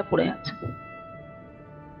দোরগোড়ায় পড়ে আছে।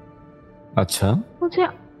 আচ্ছা, বলছে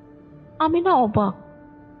আমি না অবাক,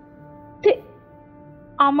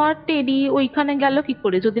 আমার টেডি ওইখানে গেল কি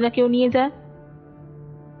করে যদি না কেউ নিয়ে যায়।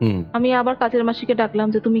 আমি আবার কাজের মাসিকে ডাকলাম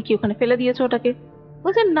যে তুমি কি ওখানে ফেলে দিয়েছো ওটাকে?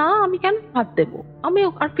 বলছে না, আমি কেন হাত দেবো, আমি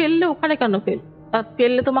আর ফেললে ওখানে কেন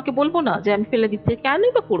ফেললে তোমাকে বলবো না যে আমি ফেলে দিতে,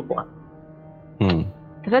 কেনই বা করবো।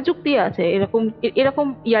 এটা যুক্তি আছে, এরকম এরকম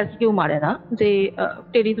ইয়ার্কি কেউ মারে না যে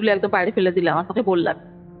টেডি তুলে একদম বাইরে ফেলে দিলাম আর তাকে বললাম।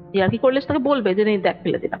 ইয়ার্কি করলে তাকে বলবে যে দেখ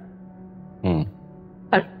ফেলে দিলাম।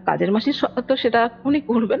 আর কাজের মাসি তো সেটা এখনই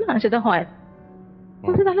করবে না, সেটা হয়।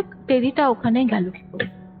 বলছে তাহলে টেডিটা ওখানে গেল কি করে?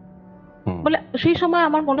 বলে সেই সময়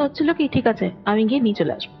আমার মনে হচ্ছিল কি ঠিক আছে আমি গিয়ে নিয়ে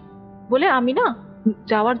চলে আসবো বলে আমি না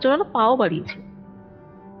যাওয়ার জন্য পাও বাড়িয়েছি।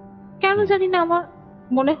 কেন জানি না আমার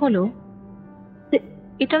মনে হলো যে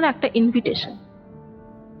এটা না একটা ইনভিটেশন।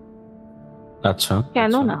 আচ্ছা,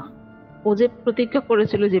 কেন না ও যে প্রতিজ্ঞা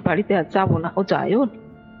করেছিল যে বাড়িতে আর যাবো না, ও যায়ও।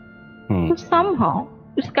 somehow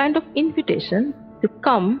it's kind of invitation to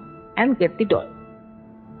come and get the doll.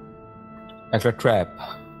 একটা ট্র্যাপ,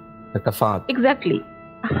 একটা ফাঁদ। এক্স্যাক্টলি,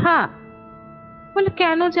 হ্যাঁ। বলে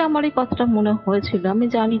কেন যে আমার এই কথাটা মনে হয়েছিল আমি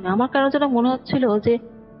জানি না, আমার কেন যেন মনে হচ্ছিল যে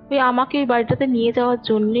ওই আমাকে এই বাড়িটাতে নিয়ে যাওয়ার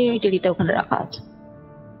জন্য ওই টেডিটা ওখানে রাখা আছে।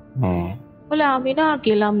 বলে আমি না আর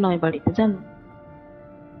গেলাম না ওই বাড়িতে, জানো।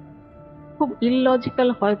 খুব ইললজিক্যাল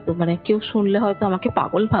হয়তো, মানে কেউ শুনলে হয়তো আমাকে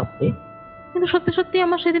পাগল ভাববে, কিন্তু সত্যি সত্যি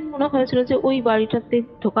আমার সেদিন মনে হয়েছিল যে ওই বাড়িটাতে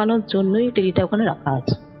ঢোকানোর জন্যই টেডিটা ওখানে রাখা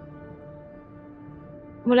আছে।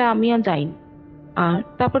 বলে আমি আর যাইনি। আর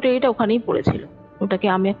তারপর টেডিটা ওখানেই পড়েছিল, ওটাকে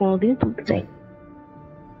আমি আর কোনোদিন তুলতে চাই।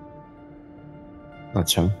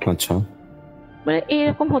 আচ্ছা আচ্ছা। মানে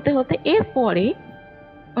এরকম হতে হতে এরপরে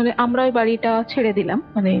মানে আমরা ওই বাড়িটা ছেড়ে দিলাম,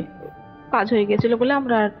 মানে কাজ হয়ে গেছিল বলে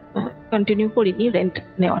আমরা কন্টিনিউ করিনি রেন্ট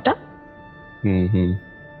নেওয়াটা।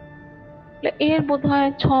 এর বোধহয়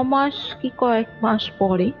 6 মাস কি কয়েক মাস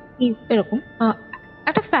পরে এরকম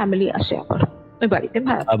একটা ফ্যামিলি আসে আবার ওই বাড়িতে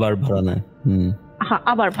ভাড়া, আবার ভাড়া নেয়। হ্যাঁ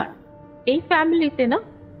আবার ভাড়া। এই ফ্যামিলিতে না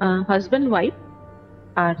হাজব্যান্ড ওয়াইফ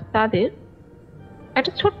আর তাদের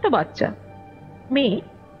একটা ছোট্ট বাচ্চা মেয়ে,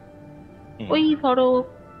 ওই ধরো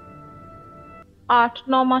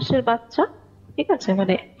 8-9 মাসের বাচ্চা, ঠিক আছে,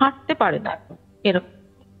 মানে হাঁটতে পারে না এরকম,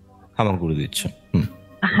 আমার করে দিচ্ছে।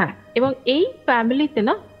 হ্যাঁ। এবং এই ফ্যামিলিতে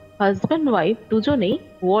না হাজব্যান্ড ওয়াইফ দুজনেই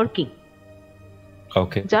ওয়ার্কিং,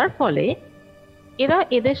 ওকে। যার ফলে এরা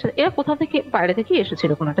কোথা থেকে বাইরে থেকে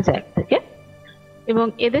এসেছিল কোনো একটা জায়গা থেকে, এবং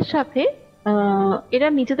এদের সাথে এরা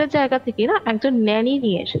নিজেদের জায়গা থেকে না একজন ন্যানি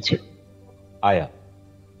নিয়ে এসেছিল। আয়া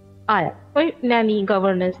ওই ন্যানি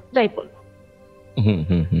গভর্নেন্স যাই বল।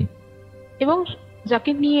 এবং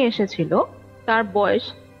যাকে নিয়ে এসেছিল তার বয়স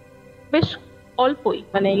বেশ অল্পই,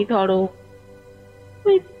 মানে এই ধরো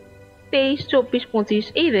ওই 23, 24, 25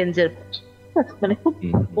 এই রেঞ্জের বয়স, মানে খুব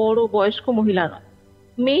বড় বয়স্ক মহিলা নয়,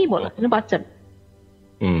 মেয়েই বলা যায়, বাচ্চা।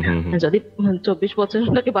 যদি 24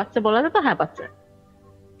 বছরটাকে বাচ্চা বলা যায় তো হ্যাঁ বাচ্চা।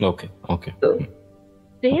 ওকে ওকে। তো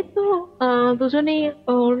যেহেতু দুজনেই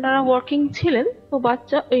ওনারা ওয়ার্কিং ছিলেন, তো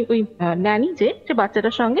বাচ্চা ওই ন্যানি যে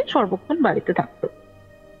বাচ্চাটার সঙ্গে সর্বক্ষণ বাড়িতে থাকতো।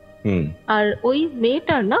 আর ওই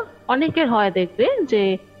মেয়েটার না অনেকের হয় দেখবে যে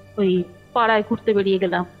ওই পাড়ায় ঘুরতে বেরিয়ে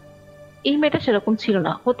গেলাম, এই মেয়েটা সেরকম ছিল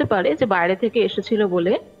না। হতে পারে যে বাইরে থেকে এসেছিল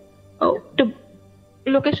বলে একটু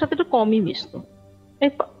লোকের সাথে একটু কমই মিশতো,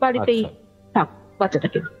 বাড়িতেই থাক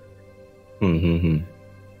বাচ্চাটাকে।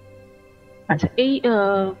 আচ্ছা, এই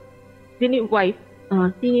যিনি ওয়াইফ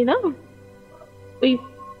তিনি না ওই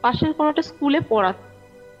পাশের কোনো একটা স্কুলে পড়াতেন,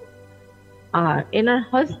 আর এনার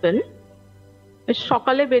হাজবেন্ড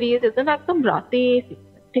সকালে বেরিয়ে যেতেন, একদম রাতে,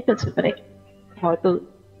 ঠিক আছে, মানে হয়তো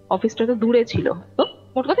অফিসটা তো দূরে ছিল, তো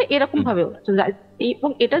মোট কথা এরকম ভাবে এবং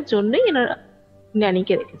এটার জন্যই এনার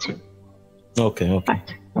ন্যানিকে রেখেছেন। ওকে ওকে।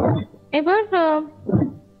 এবার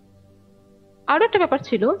আরো একটা ব্যাপার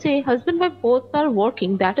ছিল যে husband wife both are working,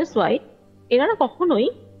 that is Y এনারা কখনোই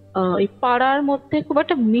এই পাড়ার মধ্যে খুব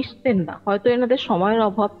একটা মিশতেন না। হয়তো এনাদের সময়ের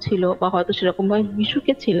অভাব ছিল বা হয়তো সেরকম ভাবে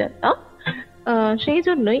মিশুকে ছিলেন না, সেই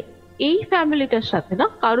জন্যই এই ফ্যামিলিটার সাথে না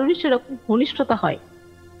কারোরই সেরকম ঘনিষ্ঠতা হয়।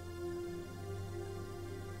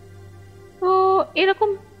 তো এরকম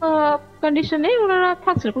কন্ডিশনে ওনারা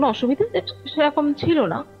থাকছিল, কোনো অসুবিধা সেরকম ছিল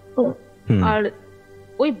না। আর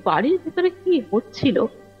ওই বাড়ির ভিতরে কি হচ্ছিল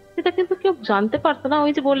সেটা কিন্তু কেউ জানতে পারতো না।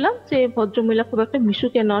 ওই যে বললাম যে ভদ্রমহিলা খুব একটা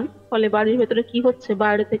মিশুকে নন, ফলে বাড়ির ভেতরে কি হচ্ছে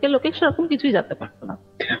বাইরে থেকে লোকে সেরকম কিছুই জানতে পারতো না।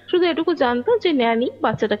 শুধু এটুকু জানতো যে ন্যানি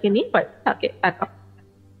বাচ্চাটাকে নিয়ে বাড়িতে থাকে একা।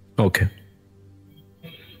 ওকে।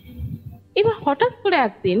 এবার হঠাৎ করে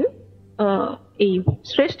একদিন এই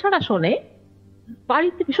শ্রেষ্ঠারা শোনে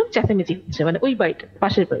বাড়িতে ভীষণ চেঁচামেচি হচ্ছে, মানে ওই বাড়িটা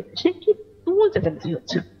পাশের বাড়িতে সে কি তুমুল চেঁচামেচি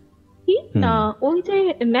হচ্ছে। কি না, ওই যে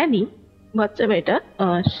ন্যানি বাচ্চা মেয়েটা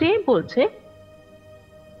সে বলছে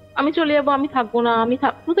আমি চলে যাবো, আমি থাকবো না, আমি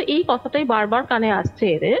শুধু এই কথাটাই বারবার কানে আসছে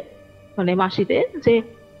এদের, মানে মাসিদের, যে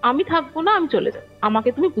আমি থাকবো না, আমি চলে যাবো, আমাকে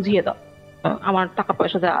তুমি বুঝিয়ে দাও, আমার টাকা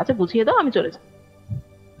পয়সা দেওয়া আছে, বুঝিয়ে দাও, আমি চলে যাবো।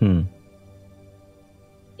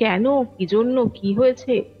 কেন, কি জন্য, কি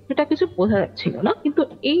হয়েছে সেটা কিছু বোঝা যাচ্ছিল না, কিন্তু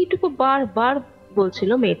এইটুকু বারবার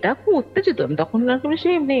বলছিল। মেয়েটা খুব উত্তেজিত, তখন সে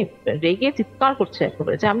এমনি রেগে চিৎকার করছে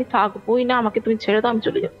একেবারে যে আমি থাকবোই না, আমাকে তুমি ছেড়ে দাও, আমি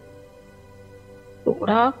চলে যাবো।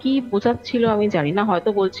 ওরা কি বোঝাচ্ছিল আমি জানি না, হয়তো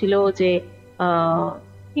বলছিল যে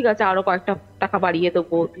ঠিক আছে আরো কয়েকটা টাকা বাড়িয়ে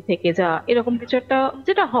দেবো, তুই থেকে যা, এরকম কিছু একটা,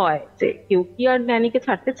 যেটা হয় যে কেউ কি আর ন্যানিকে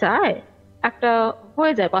ছাড়তে চায়, একটা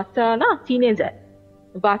হয়ে যায়, বাচ্চা না চিনে যায়,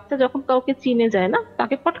 বাচ্চা যখন কাউকে চিনে যায় না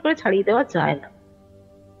তাকে ফট করে ছাড়িয়ে দেওয়া যায় না,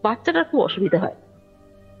 বাচ্চাটার খুব অসুবিধা হয়।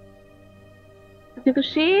 কিন্তু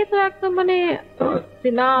সে তো একদম মানে যে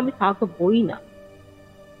না আমি থাকবোই না,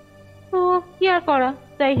 তো কি আর করা,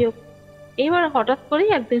 যাই হোক। এবার হঠাৎ করেই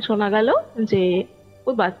একদিন শোনা গেল যে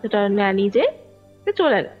ওই বাচ্চাটার ন্যানি যে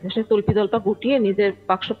চলে গেছে, সে তল্পি তল্পা গুটিয়ে নিজের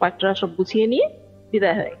বাক্স পাটরা সব গুছিয়ে নিয়ে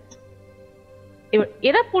বিদায় হয়ে গেছে। এবার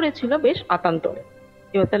এরা পড়েছিল বেশ আতান্তরে।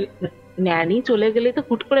 এবার তাহলে ন্যানি চলে গেলে তো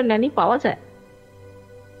হুট করে ন্যানি পাওয়া যায়,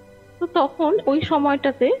 তো তখন ওই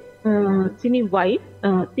সময়টাতে যিনি ওয়াইফ,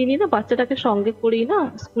 তিনি না বাচ্চাটাকে সঙ্গে করেই না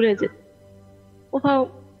স্কুলে যেত। কোথাও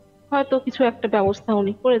হয়তো কিছু একটা ব্যবস্থা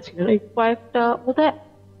উনি করেছিলেন, ওই কয়েকটা বোধহয়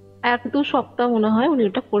 1-2 সপ্তাহ মনে হয় উনি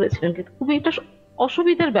ওটা করেছিলেন। কিন্তু খুবই একটা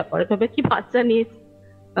অসুবিধার ব্যাপার, এভাবে কি বাচ্চা নিয়ে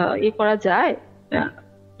করা যায়,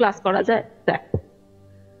 ক্লাস করা যায়। দেখ,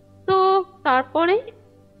 তো তারপরে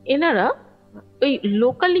এনারা ওই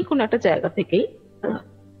লোকালি কোন একটা জায়গা থেকেই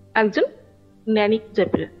একজন ন্যানি খুঁজে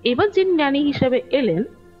পেলেন। এবার যিনি ন্যানি হিসেবে এলেন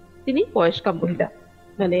তিনি বয়স্কা মহিলা,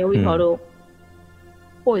 মানে ওই ধরো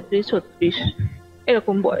 35-36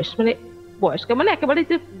 এরকম বয়স। মানে বয়স্কা মানে একেবারে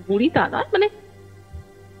যে বুড়ি তা নয়, মানে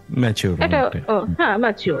একটা হ্যাঁ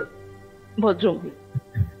ম্যাচিওর ভদ্রমহিলা।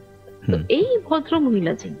 তো এই ভদ্র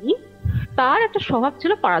মহিলা যিনি, তার একটা স্বভাব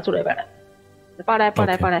ছিল পাড়াচড়ে বেড়া, পাড়ায়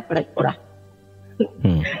পাড়ায় পাড়ায় পাড়ায় পড়া।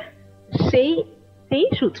 সেই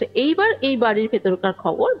সূত্রে এইবার এই বাড়ির ভেতরকার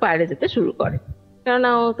খবর বাইরে যেতে শুরু করে, কেননা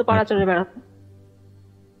ও তো পাড়াচড়ে বেড়াতো।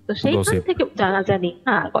 তো সেইখান থেকে জানাজানি,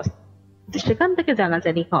 সেখান থেকে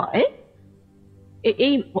জানাজানি হয়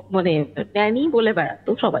এই মানে ন্যানি বলে বেড়াতো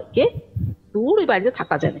সবাইকে, দূর ওই বাড়িতে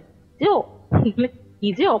থাকা যায় না, যে কি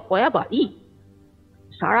যে অপয়া বাড়ি,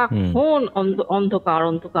 সারাক্ষণ অন্ধকার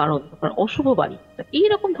অন্ধকার অন্ধকার, অশুভ বাড়ি,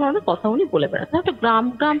 এইরকম ধরনের কথা উনি বলে বেড়াতেন। একটা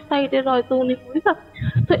গ্রাম সাইডের হয়তো উনি,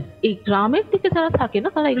 তো এই গ্রামের দিকে যারা থাকে না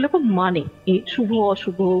তারা এগুলো খুব মানে, এই শুভ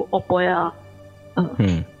অশুভ, অপয়া,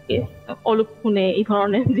 অলক্ষণে, এই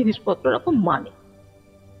ধরনের জিনিসপত্র খুব মানে।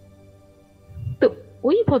 তো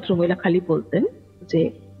ওই ভদ্রমহিলা খালি বলতেন যে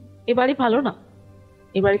এ বাড়ি ভালো না,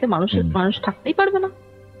 এ বাড়িতে মানুষ থাকতেই পারবে না,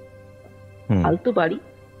 ফালতু বাড়ি।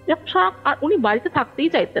 আর উনি বাড়িতে থাকতেই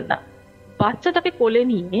চাইতেন না, বাচ্চাটাকে কোলে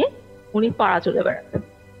নিয়ে উনি পাড়া চলে বেড়াতেন।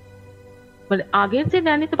 মানে আগের যে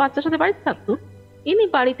ন্যানিতে বাচ্চার সাথে বাড়িতে থাকতো, ইনি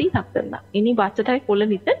বাড়িতেই থাকতেন না, ইনি বাচ্চাটাকে কোলে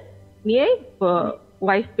নিতেন, নিয়ে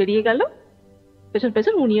ওয়াইফ বেরিয়ে গেল পেছন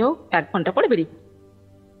পেছন, উনিও 1 ঘন্টা পরে বেরিয়ে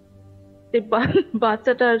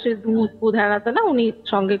বাচ্চাটার সে দুধ হারাতে না উনি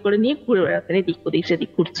সঙ্গে করে নিয়ে ঘুরে বেড়াতেন, এদিক ওদিক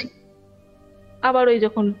সেদিক ঘুরছি। আবার ওই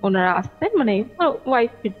যখন ওনারা আসতেন, মানে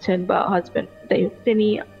ওয়াইফ ফিরছেন বা হাজবেন্ড, তিনি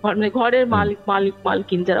মানে ঘরের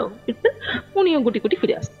মালকিন যারা ফিরতেন, উনিও গুটি গুটি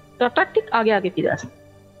ফিরে আসতেন, তার ঠিক আগে আগে ফিরে আসতেন।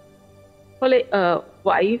 ফলে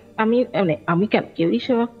ওয়াইফ, আমি কেন, কেউই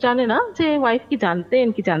সেবা জানে না যে ওয়াইফ কি জানতেন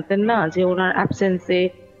কি জানতেন না যে ওনার অ্যাবসেন্সে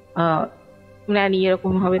ন্যানি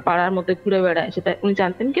এরকম ভাবে পাড়ার মধ্যে ঘুরে বেড়ায়, সেটা উনি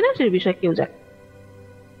জানতেন কিনা সে বিষয়ে কেউ জানে।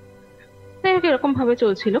 তাই এরকম ভাবে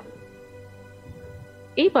চলছিল।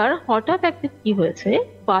 এইবার হঠাৎ একদিন কি হয়েছে,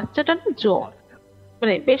 বাচ্চাটার জ্বর,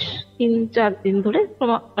 মানে বেশ 3-4 দিন ধরে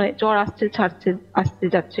মানে জ্বর আসছে ছাড়ছে আসতে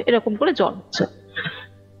যাচ্ছে এরকম করে জ্বর হচ্ছে।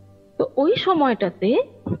 তো ওই সময়টাতে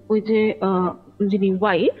ওই যে যিনি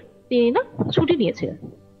ওয়াইফ, তিনি না ছুটি নিয়েছিলেন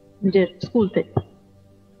নিজের স্কুল থেকে।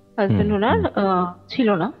 হাজবেন্ড ওনার ছিল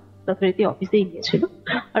না, যথারীতি অফিসেই গিয়েছিল,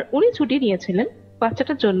 আর উনি ছুটি নিয়েছিলেন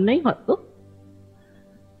বাচ্চাটার জন্যই হয়তো।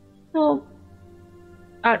 তো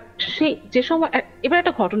আর সেই যে সময় এবার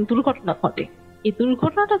একটা দুর্ঘটনা ঘটে। এই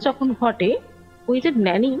দুর্ঘটনাটা যখন ঘটে, ওই যে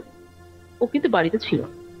ন্যানি, ও কিন্তু বাড়িতে ছিল,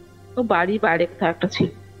 ও বাড়ির বাইরে কোথাও একটা ছিল,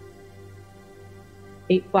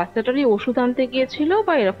 এই বাচ্চাটারই ওষুধ আনতে গিয়েছিল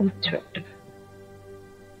বা এরকম কিছু একটা।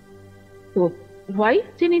 তো ওয়াইফ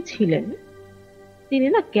যিনি ছিলেন, তিনি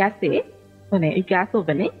না গ্যাসে, মানে গ্যাস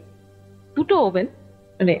ওভেনে, দুটো ওভেন,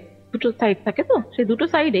 মানে দুটো সাইড থাকে, তো সেই দুটো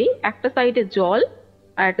সাইডেই একটা সাইডে জল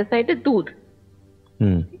আর একটা সাইডে দুধ,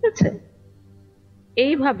 ঠিক আছে,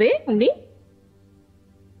 এইভাবে উনি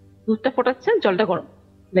দুধটা ফোটাচ্ছেন, জলটা গরম,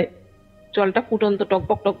 জলটা ফুটন্ত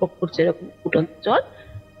টকবক টকবক করছে, এরকম ফুটন্ত জল,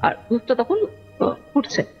 আর দুধটা তখন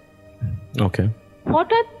ফুটছে। ওকে,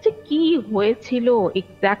 হঠাৎ যে কি হয়েছিল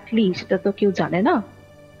এক্স্যাক্টলি সেটা তো কেউ জানে না।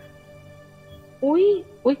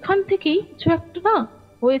 ওইখান থেকেই কিছু একটা না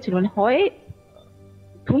হয়েছিল, মানে হয়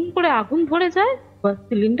ধুম করে আগুন ধরে যায় বা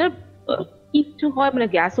সিলিন্ডার কিছু হয়, মানে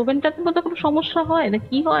গ্যাস ওভেনটার মধ্যে কোনো সমস্যা হয় না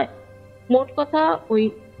কি হয়। মোট কথা ওই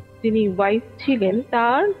যিনি ওয়াইফ ছিলেন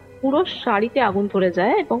তার পুরো শাড়িতে আগুন ধরে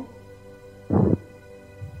যায় এবং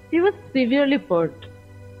he was severely burned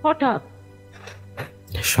হঠাৎ।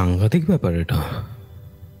 সাংঘাতিক ব্যাপার এটা।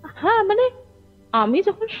 হ্যাঁ, মানে আমি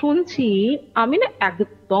যখন শুনছি আমি না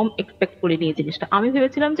একদম এক্সপেক্ট করিনি এই জিনিসটা। আমি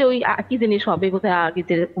ভেবেছিলাম যে ওই একই জিনিস হবে, কোথায় আগে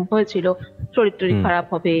যেরকম হয়েছিল, শরীর টরীর খারাপ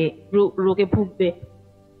হবে, রোগে ভুগবে।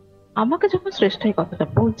 আমাকে যখন শ্রেষ্ঠ এই কথাটা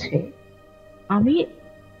বলছে, আমি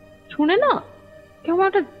শুনে না কেমন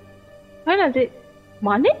একটা হয় না যে,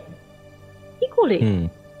 মানে কি করে,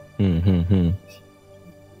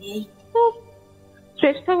 তো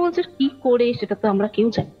শ্রেষ্ঠা বলছে কি করে সেটা তো আমরা কেউ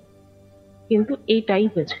জানি, কিন্তু এইটাই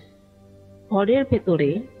হয়েছে। ঘরের ভেতরে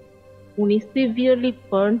উনি সিভিয়ারলি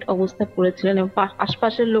বার্নড অবস্থা পড়েছিলেন এবং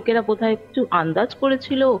আশপাশের লোকেরা বোধহয় একটু আন্দাজ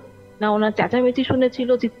করেছিল না ওনার চেঁচামেচি শুনেছিল,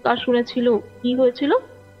 চিৎকার শুনেছিল, কি হয়েছিল।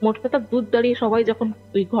 মোট কথা দুধ দাঁড়িয়ে সবাই যখন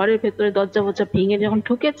ওই ঘরের ভেতরে দরজা ফরজা ভেঙে যখন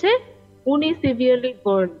ঢুকেছে, উনি সিভিয়ারলি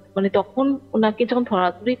বার্ন, মানে তখন ওনাকে যখন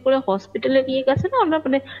ধরাধরি করে হসপিটালে নিয়ে গেছে না, আমরা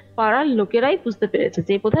মানে পাড়ার লোকেরাই বুঝতে পেরেছে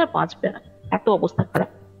যে বোধহয় আর বাঁচবে না, এত অবস্থা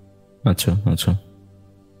খারাপ। আচ্ছা আচ্ছা।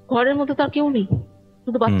 ঘরের মধ্যে তার কেউ নেই,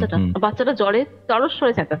 শুধু বাচ্চাটা। বাচ্চাটা জ্বরে তারও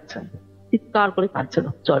সরে চেঁচাচ্ছে, চিৎকার করে কাঁদছিল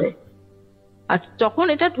জ্বরে। আর যখন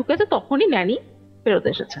এটা ঢুকেছে তখনই ন্যানি ফেরত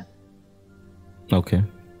এসেছে। ওকে।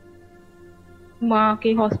 মাকে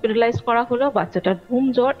হসপিটালাইজ করা হলো, বাচ্চাটার ঘুম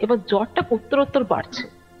জ্বর, এবার জ্বরটা উত্তরোত্তর বাড়ছে,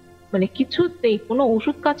 মানে কিছুতেই কোনো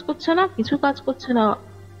ওষুধ কাজ করছে না, কিছু কাজ করছে না।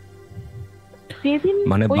 সেদিন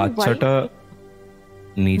মানে বাচ্চাটা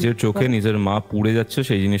নিজের চোখে নিজের মা পুড়ে যাচ্ছে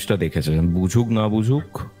সেই জিনিসটা দেখেছে, বুঝুক না বুঝুক,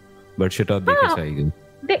 বাট সেটা দেখেছে।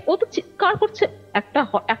 ও তো চিৎকার করছে।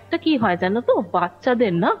 একটা কি হয় জানো তো,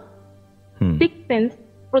 বাচ্চাদের না সিক্স সেন্স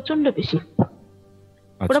প্রচন্ড বেশি।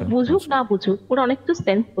 ওরা বুঝুক না বুঝুক, ওরা অনেক কিছু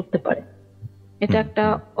সেন্স করতে পারে। এটা একটা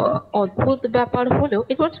অদ্ভুত ব্যাপার হলেও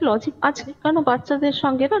এর একটা লজিক আছে, কারণ বাচ্চাদের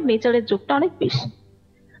সঙ্গে না নেচারের যোগটা অনেক বেশি,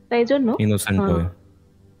 তাই জন্য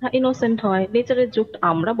ইনোসেন্ট হয় নেচারের যোগটা।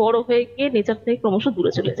 আমরা বড় হয়ে গিয়ে নেচার থেকে ক্রমশ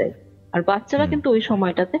দূরে চলে যাই, আর বাচ্চারা কিন্তু ওই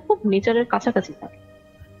সময়টাতে খুব নেচারের কাছাকাছি থাকে,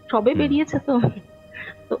 সবে বেরিয়েছে তো।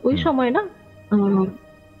 তো ওই সময় না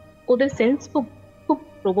ওদের সেন্স খুব খুব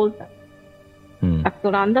প্রবল থাকে, একটা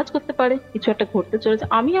আন্দাজ করতে পারে কিছু একটা ঘটতে চলেছে।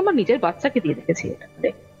 আমি আমার নিজের বাচ্চাকে দিয়ে দেখেছি এটা,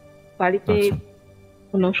 বাড়িতে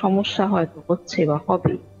কোনো সমস্যা হয়তো হচ্ছে বা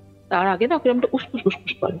হবে, তার আগে না কিরকম উসপুস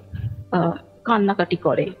উসপুস করে, কান্নাকাটি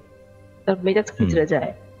করে, তার মেজাজ খিচড়ে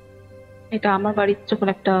যায়। এটা আমার বাড়ির যখন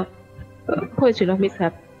একটা হয়েছিল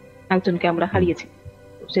মিসহ্যাপ, একজনকে আমরা হারিয়েছি,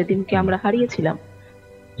 সেদিনকে আমরা হারিয়েছিলাম,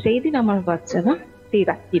 সেই দিন আমার বাচ্চা না সেই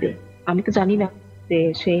রাত্রিরে, আমি তো জানি না যে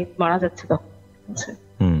সে মারা যাচ্ছে তখন,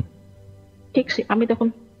 ঠিক আমি তখন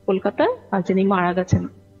কলকাতায়, আর যিনি মারা গেছেন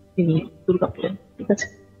তিনি দুর্গাপুরে, ঠিক আছে।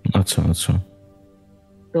 আচ্ছা আচ্ছা।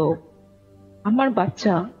 তো আমার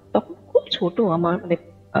বাচ্চা তখন খুব ছোট, আমার মানে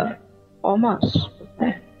অমাস,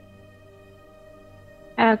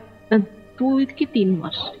 2 কি 3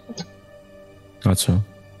 মাস, ঠিক আছে। আচ্ছা।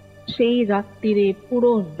 সেই রাত্রিরে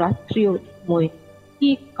পুরো রাত্রি সময় কি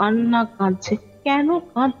কান্না কাঁদছে, কেন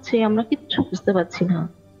কাঁদছে আমরা কিচ্ছু বুঝতে পারছি না।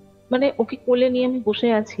 মানে ওকে কোলে নিয়ে আমি বসে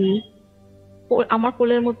আছি, আমার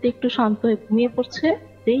কোলের মধ্যে একটু শান্ত হয়ে ঘুমিয়ে পড়ছে,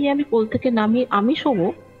 যেই আমি কোল থেকে নামিয়ে আমি শোবো,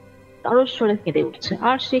 তারও সরে কেঁদে উঠছে,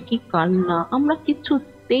 আর সে কি কান্না, আমরা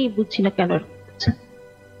কিচ্ছুতেই বুঝছি না কেন হচ্ছে।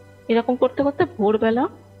 এরকম করতে করতে ভোরবেলা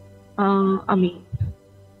আমি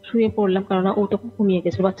শুয়ে পড়লাম, কারণ ও তখন ঘুমিয়ে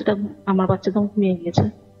গেছে, আমার বাচ্চা তখন ঘুমিয়ে গেছে।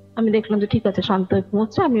 আমি দেখলাম যে ঠিক আছে, শান্ত হয়ে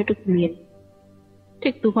ঘুমোচ্ছে, আমি একটু ঘুমিয়ে নিই।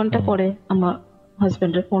 ঠিক 2 ঘন্টা পরে আমার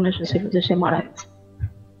হাজবেন্ডের ফোন এসেছিল যে সে মারা গেছে।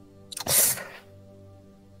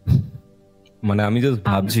 মানে আমি জাস্ট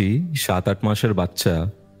ভাবছি 7-8 মাসের বাচ্চা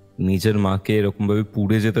নিজের মাকে এরকম ভাবে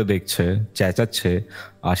পুড়ে যেতে দেখছে, চেঁচাচ্ছে,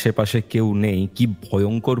 আশেপাশে কেউ নেই, কি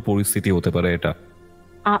ভয়ঙ্কর পরিস্থিতি হতে পারে এটা।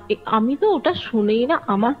 আমি তো ওটা শুনেই না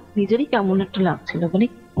আমার নিজেরই কেমন একটা লাগছিল, মানে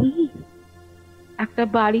একটা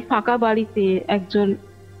বাড়ি, ফাঁকা বাড়িতে একজন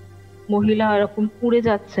মহিলা এরকম পুড়ে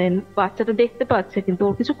যাচ্ছেন, বাচ্চাটা দেখতে পাচ্ছে কিন্তু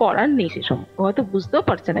ওর কিছু করার নেই, সে সময় হয়তো বুঝতেও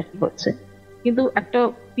পারছে না কি হচ্ছে, কিন্তু একটা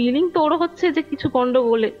ফিলিং তো ওর হচ্ছে যে কিছু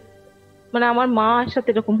গন্ডগোলে, মানে আমার মার সাথে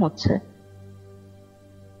এরকম হচ্ছে,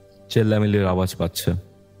 চেল্লামিল্লির আওয়াজ পাচ্ছে।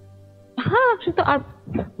 হ্যাঁ সে তো। আর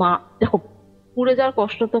মা দেখো, পুড়ে যাওয়ার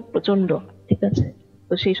কষ্ট তো প্রচন্ড, ঠিক আছে,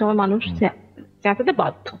 তো সেই সময় মানুষ চেঁচাতে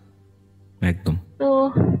বাধ্য একদম। তো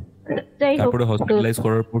যাই হোক, তারপরে হসপিটালাইজ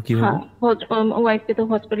করার পর কি হলো? ওয়াইফকে তো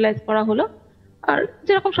হসপিটালাইজ করা হলো, আর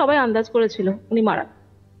যেরকম সবাই আন্দাজ করেছিল উনি মারা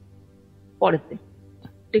পরের দিন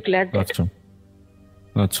ডিক্লেয়ার ডেড। আচ্ছা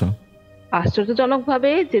আচ্ছা। আশ্চর্যজনক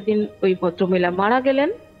ভাবে যেদিন ওই ভদ্রমহিলা মারা গেলেন,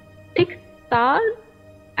 ঠিক তার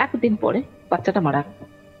 1 দিন পরে বাচ্চাটা মারা গেল।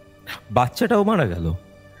 বাচ্চাটাও মারা গেল?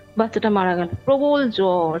 বাচ্চাটা মারা গেল, প্রবল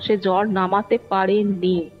জ্বর, সে জ্বর নামাতে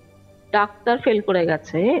পারেনি, ডাক্তার ফেল করে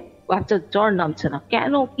গেছে, বাচ্চার জ্বর নামছে না,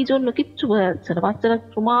 কেন কি জন্য কিচ্ছু বোঝা যাচ্ছে না, বাচ্চারা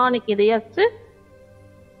সমানে কেঁদে যাচ্ছে,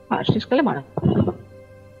 আর শেষকালে মারা গেল,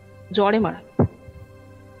 জ্বরে মারা গেল।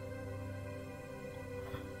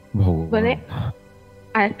 মানে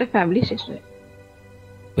আর একটা ফ্যামিলি শেষ হয়ে।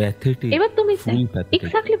 এবার তুমি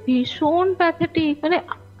এক্স্যাক্টলি ভীষণ প্যাথেটিক, মানে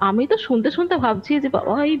আমি তো শুনতে শুনতে ভাবছি যে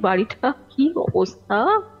বাবা এই বাড়িটা কি অবস্থা,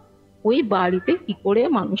 ওই বাড়িতে কি করে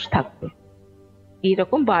মানুষ থাকবে,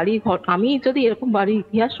 এইরকম বাড়ি ঘর, আমি যদি এরকম বাড়ির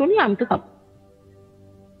ইতিহাস শুনি আমি তো ভাব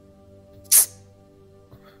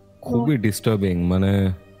খুবই ডিস্টার্বিং। মানে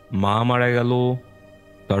মা মারা গেল,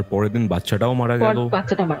 তারপরের দিন বাচ্চাটাও মারা গেল।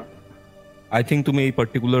 বাচ্চাটা মারা, আই থিঙ্ক তুমি এই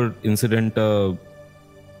পার্টিকুলার ইনসিডেন্টটা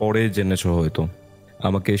পরে জেনেছো, হয়তো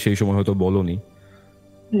আমাকে সেই সময় হয়তো বলোনি।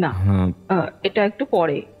 না এটা একটু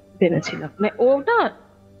পরে জেনেছিলাম। মানে ওটা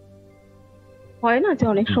হয় না যে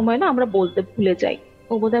অনেক সময় না আমরা বলতে ভুলে যাই,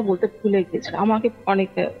 ও বোধহয় বলতে ভুলে গেছিল আমাকে অনেক,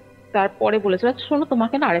 তারপরে বলেছিল শোনো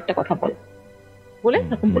তোমাকে না আরেকটা কথা বল বলে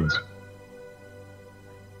এরকম বলছি।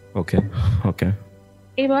 ওকে ওকে।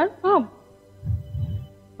 এবার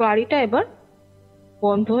বাড়িটা এবার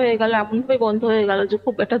বন্ধ হয়ে গেল, এমন ভাবে বন্ধ হয়ে গেল যে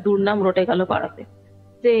খুব একটা দুর্নাম রটে গেল পাড়াতে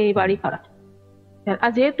যে এই বাড়ি খারাপ।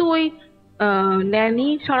 আর যেহেতু ওই ন্যানি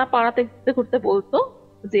সারা পাড়াতে ঘুরতে ঘুরতে বলতো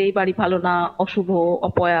যে এই বাড়ি ভালো না, অশুভ,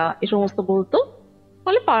 অপয়া, এ সমস্ত বলতো,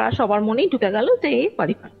 ফলে পাড়া সবার মনেই ঢুকে গেল যে এই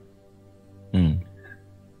বাড়ি খারাপ।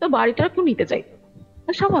 তো বাড়িটা কেউ নিতে চাইতো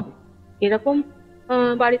না, স্বাভাবিক। এরকম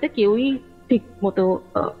বাড়িতে কেউই ঠিক মতো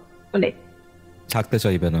মানে থাকতে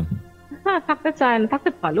চাইবে না। হ্যাঁ, থাকতে চায় না, থাকতে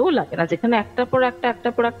ভালোও লাগে না। যেখানে একটার পর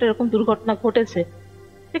একটা এরকম দুর্ঘটনা ঘটেছে,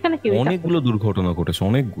 সেখানে কেউ অনেকগুলো দুর্ঘটনা ঘটেছে,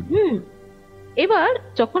 অনেকগুলো। এবার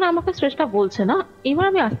যখন আমাকে শ্রেষ্ঠা বলছে না, এবার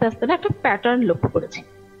আমি আস্তে আস্তে না একটা প্যাটার্ন লক্ষ্য করেছি।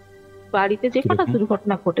 বাড়িতে যে কটা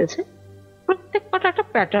দুর্ঘটনা ঘটেছে প্রত্যেক কটা একটা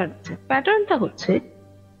প্যাটার্ন আছে। প্যাটার্নটা হচ্ছে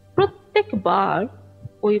প্রত্যেকবার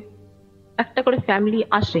ওই একটা করে ফ্যামিলি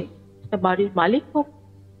আসে, বাড়ির মালিক হোক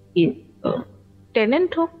কি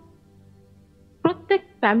টেনেন্ট হোক, প্রত্যেক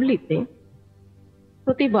ফ্যামিলিতে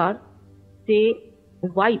প্রতিবার যে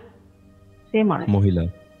ওয়াইফ সে মারা,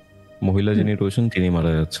 মহিলা যিনি রয়েছেন তিনি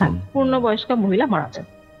মারা যাচ্ছেন। পূর্ণবয়স্কা মহিলা মারা যান।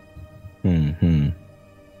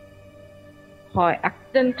 হয়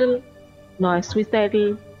অ্যাক্সিডেন্টাল, নয় সুইসাইডাল,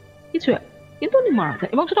 কিছু, কিন্তু উনি মারা যান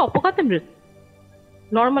এবং সেটা অপঘাতে মৃত্যু,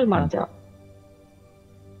 নর্মাল মারা যাওয়া।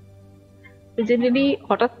 যিনি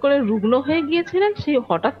হঠাৎ করে রুগ্ন হয়ে গিয়েছিলেন, সেই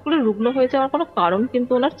হঠাৎ করে রুগ্ন হয়ে যাওয়ার কোনো কারণ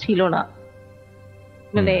কিন্তু ওনার ছিল না।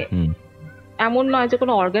 মানে এমন নয় যে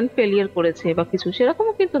কোনো অর্গান ফেলিয়ার করেছে বা কিছু,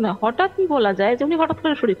 সেরকমও কিন্তু না। হঠাৎই বলা যায় যে উনি হঠাৎ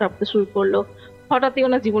করে শরীর খারাপ করতে শুরু করলো, হঠাৎই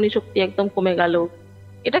ওনার জীবনী শক্তি একদম কমে গেল।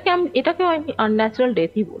 এটাকে আমি আনন্যাচারাল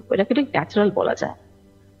ডেথই বলবো, এটাকে ঠিক ন্যাচারাল বলা যায়।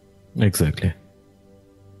 এক্স্যাক্টলি।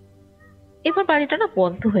 এবার বাড়িটা না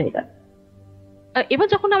বন্ধ হয়ে গেল। এবার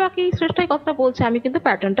যখন আমাকে এই শ্রেষ্ঠা কথা বলছে, আমি কিন্তু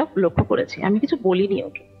প্যাটার্নটা লক্ষ্য করেছি, আমি কিছু বলিনি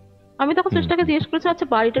ওকে। আমি তখন শ্রেষ্ঠাকে জিজ্ঞেস করেছি, আচ্ছা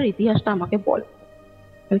বাড়িটার ইতিহাসটা আমাকে বল,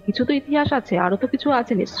 কিছু তো ইতিহাস আছে, আরো তো কিছু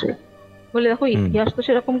আছে নিশ্চয়ই। বলে দেখো ইতিহাস তো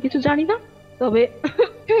সেরকম কিছু জানি না, তবে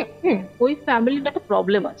ওই ফ্যামিলির একটা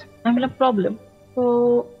প্রবলেম আছে। আমি বললাম প্রবলেম? তো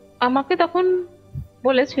আমাকে তখন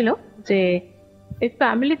বলেছিল যে এই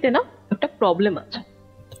ফ্যামিলিতে না একটা প্রবলেম আছে।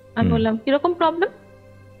 আমি বললাম কিরকম প্রবলেম?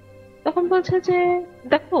 তখন বলছে যে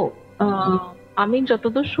দেখো আমি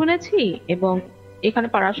যতদূর শুনেছি এবং এখানে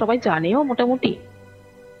পাড়ার সবাই জানেও মোটামুটি,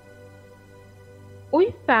 ওই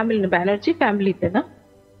ফ্যামিলি ব্যানার্জি ফ্যামিলিতে না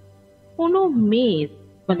কোনো মেয়ের,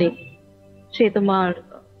 মানে সে তোমার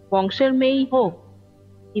বংশের মেয়েই হোক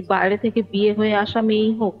কি বাইরে থেকে বিয়ে হয়ে আসা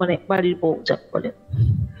মেয়েই হোক, মানে বাড়ির বউ যাকে বলে,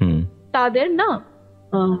 তাদের না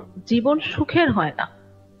জীবন সুখের হয় না।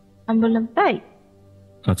 আমি বললাম তাই?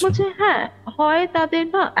 বলছে হ্যাঁ হয়, তাদের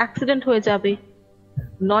না অ্যাক্সিডেন্ট হয়ে যাবে,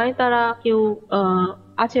 নয় তারা কেউ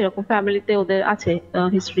আছে এরকম ফ্যামিলিতে, ওদের আছে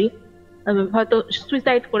হিস্ট্রি, হয়তো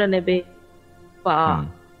সুইসাইড করে নেবে বা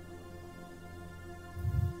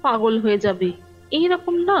পাগল হয়ে যাবে,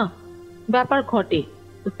 এইরকম না ব্যাপার ঘটে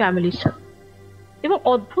ফ্যামিলির সাথে। এবং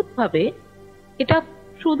অদ্ভুত ভাবে এটা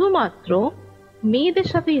শুধুমাত্র মেয়েদের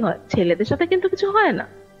সাথেই হয়, ছেলেদের সাথে কিন্তু কিছু হয় না,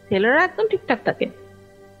 ছেলেরা একদম ঠিকঠাক থাকে,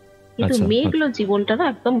 কিন্তু মেয়েগুলোর জীবনটা না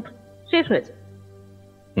একদম শেষ হয়ে যায়।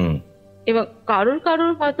 এবং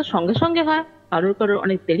কারোর হয়তো সঙ্গে সঙ্গে হয়, কারোর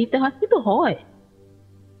অনেক দেরিতে হয়, কিন্তু হয়।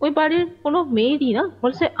 ওই বাড়ির কোনো মেয়েরই না,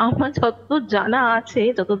 বলছে আমার যতদূর জানা আছে,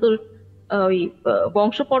 যতদূর ওই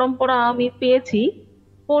বংশ পরম্পরা আমি পেয়েছি,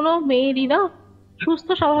 কোনো মেয়েরই না সুস্থ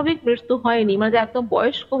স্বাভাবিক মৃত্যু হয়নি, মানে একদম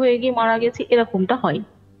বয়স্ক হয়ে গিয়ে মারা গেছে এরকমটা হয়নি।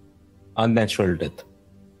 Unnatural death.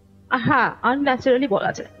 হ্যাঁ, আনন্যাচারালি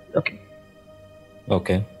বলা যায় ওকে।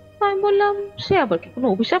 ওকে। আমি বললাম সে আবার কি কোনো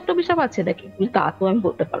অভিশাপ টভিশাপ আছে নাকি? তা তো আমি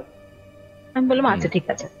বলতে পারবো। আমি বললাম আচ্ছা ঠিক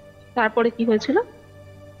আছে, তারপরে কি হয়েছিল?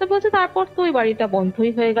 তো বলছে তারপর তো ওই বাড়িটা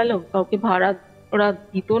বন্ধই হয়ে গেল, কাউকে ভাড়া ওরা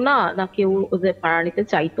দিত না, না কেউ ওদের ভাড়া নিতে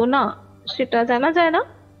চাইতো না, সেটা জানা যায় না,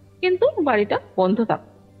 কিন্তু বাড়িটা বন্ধ থাকতো।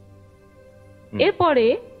 এরপরে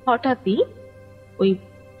হঠাৎই ওই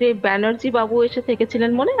যে ব্যানার্জি বাবু এসে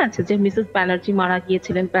থেকেছিলেন, মনে আছে যে মিসেস ব্যানার্জি মারা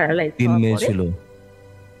গিয়েছিলেন প্যারালাইজ, 3 মেয়ে ছিল।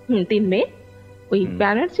 3 মেয়ে। ওই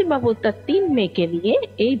ব্যানার্জি বাবু তার 3 মেয়েকে নিয়ে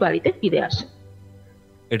এই বাড়িতে ফিরে আসে।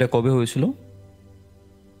 এটা কবে হয়েছিল?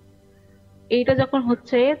 এইটা যখন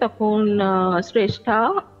হচ্ছে তখন শ্রেষ্ঠা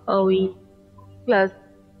ওই ক্লাস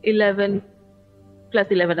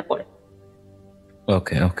 11 পড়ে।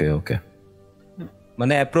 ওকে ওকে ওকে।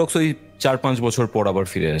 মানে অ্যাপ্রক্স ওই 4-5 বছর পর আবার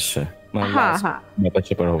ফিরে আসছে।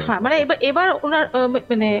 মানে এবার ওনার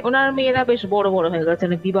মানে ওনার মেয়েরা বেশ বড় বড় হয়ে গেছে,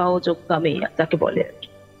 মানে বিবাহযোগ্য মেয়ে যাকে বলে।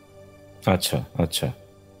 আচ্ছা আচ্ছা।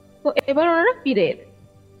 তো এবার ওনারা ফিরে এলেন।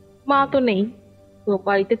 মা তো নেই, তো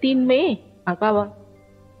বাড়িতে 3 মেয়ে আর বাবা।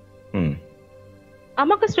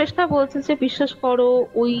 আমাকে শ্রেষ্ঠা বলছে যে বিশ্বাস করো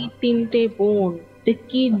ওই 3টে বোন যে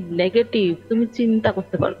কি নেগেটিভ তুমি চিন্তা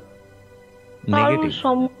করতে পারো।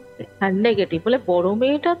 হ্যাঁ নেগেটিভ বলে, বড়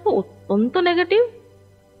মেয়েটা তো অত্যন্ত নেগেটিভ,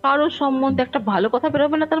 কারোর সম্বন্ধে একটা ভালো কথা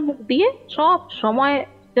বেরোবে না তার মুখ দিয়ে, সব সময়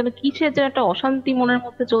যেন কিসের যেন একটা অশান্তি মনের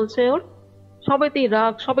মধ্যে চলছে ওর, সবেতেই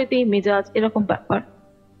রাগ, সবেতেই মেজাজ, এরকম ব্যাপার।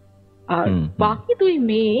 আর বাকি 2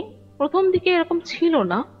 মেয়ে প্রথম দিকে এরকম ছিল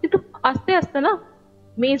না, কিন্তু আস্তে আস্তে না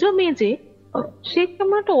মেজো মেজে সে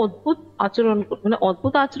কেমন একটা অদ্ভুত আচরণ, মানে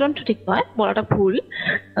অদ্ভুত আচরণটা ঠিক নয়, বলাটা ভুল,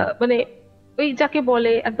 মানে ওই যাকে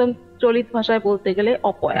বলে একদম চলিত ভাষায় বলতে গেলে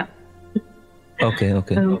অপয়া। ওকে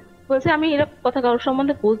ওকে। বলছে আমি এরকম কথা কারোর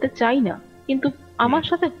সম্বন্ধে বলতে চাই না, কিন্তু আমার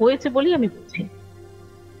সাথে হয়েছে বলেই আমি বলছি।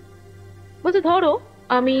 বলছে ধরো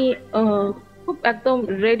আমি খুব একদম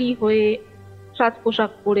রেডি হয়ে সাজ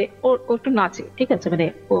পোশাক পরে, ও একটু নাচে, ঠিক আছে, মানে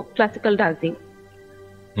ও ক্লাসিক্যাল ডান্সিং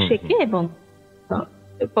শেখে এবং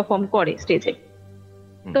পারফর্ম করে স্টেজে।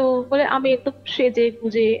 তো বলে আমি একদম সেজে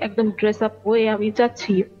গুজে একদম ড্রেস আপ হয়ে আমি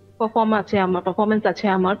যাচ্ছি, পারফরমেন্স আছে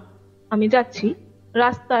আমার, আমি যাচ্ছি,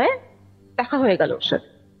 রাস্তায় দেখা হয়ে গেল ওর সাথে।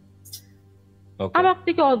 আমার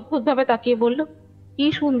থেকে অদ্ভুত ভাবে তাকিয়ে বললো কি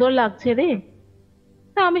সুন্দর লাগছে রে।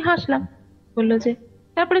 তা আমি হাসলাম, বললো যে,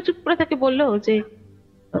 তারপরে চুপ করে থেকে বললো যে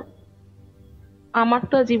আমার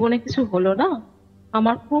তো জীবনে কিছু হলো না,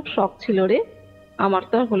 আমার খুব শখ ছিল রে, আমার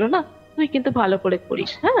তো আর হলো না, তুই কিন্তু ভালো করে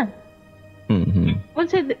করিস। হ্যাঁ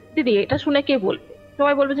বলছে দিদি এটা শুনে কে বলবে,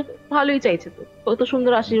 সবাই বলবে যে ভালোই চাইছে, তো কত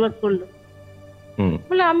সুন্দর আশীর্বাদ করলো।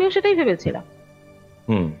 বলে আমিও সেটাই ভেবেছিলাম,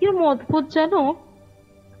 কিরকম অদ্ভুত জানো,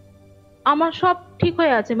 আমার সব ঠিক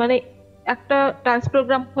হয়ে আছে, মানে একটা ডান্স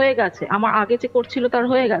প্রোগ্রাম হয়ে গেছে, আমার আগে যে করছিল তার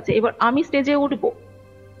হয়ে গেছে, এবার আমি স্টেজে উঠবো।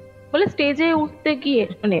 বলে স্টেজে উঠতে গিয়ে,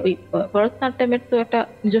 মানে ওই ভরতনাট্যমের তো একটা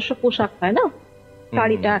নিজস্ব পোশাক হয় না,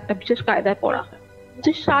 শাড়িটা একটা বিশেষ কায়দায় পরা হয়,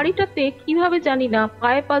 যে শাড়িটাতে কিভাবে জানি না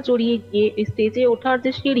পায়ে পা জড়িয়ে গিয়ে স্টেজে ওঠার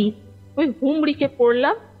যে সিঁড়ি, ওই হুমড়িকে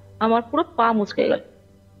পড়লাম, আমার পুরো পা মুচকে গেল।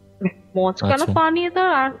 মচকানো পা নিয়ে তো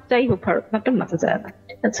আর যাই হোক ভারতনাট্যম নাচা যায় না,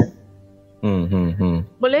 ঠিক আছে।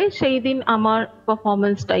 বলে সেই দিন আমার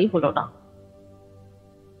পারফরমেন্সটাই হলো না।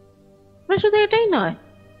 শুধু এটাই নয়,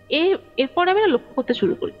 এরপরে আমি লক্ষ্য করতে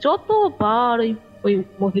শুরু করি, যতবার ওই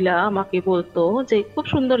মহিলা আমাকে বলতো যে খুব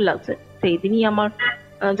সুন্দর লাগছে, সেই দিনই আমার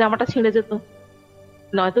জামাটা ছিঁড়ে যেত,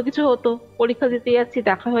 নয়তো কিছু হতো, পরীক্ষা দিতে যাচ্ছি,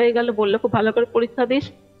 দেখা হয়ে গেল, বললো খুব ভালো করে পরীক্ষা দিস,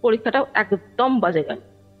 পরীক্ষাটাও একদম বাজে গেল।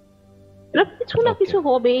 এরকম কিছু না কিছু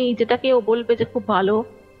হবেই, যেটাকে ও বলবে যে খুব ভালো,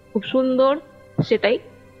 খুব সুন্দর, সেটাই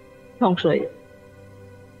ধ্বংস হয়ে যাবে।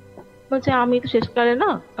 বলছে আমি তো শেষকালে না,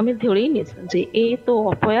 আমি ধরেই নিয়েছিলাম যে এ তো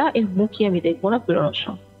অপয়া, এর মুখই আমি দেখবো না বেরোনোর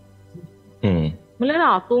সময়। বলে না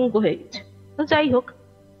আতঙ্ক হয়ে গেছে। তো যাই হোক,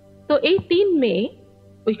 তো এই 3 মেয়ে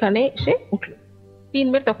ওইখানে এসে উঠলো। 3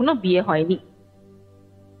 মেয়ের তখনও বিয়ে হয়নি।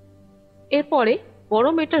 এরপরে বড়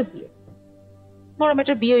মেয়েটার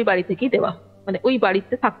বিয়ে ওই বাড়ি থেকেই দেওয়া, মানে ওই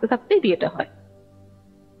বাড়িতে থাকতে থাকতেই বিয়েটা হয়।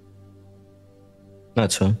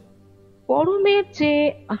 আচ্ছা। বড় মেয়ের যে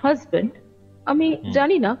হাজবেন্ড, আমি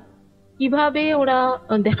জানি না কিভাবে ওরা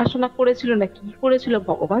দেখাশোনা করেছিল না কি করেছিল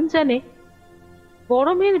ভগবান জানে, বড়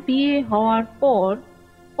মেয়ের বিয়ে হওয়ার পর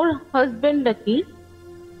ওর হাজবেন্ড নাকি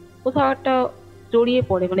কোথাও একটা জড়িয়ে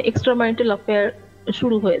পড়ে, মানে এক্সট্রা ম্যারিটাল অ্যাফেয়ার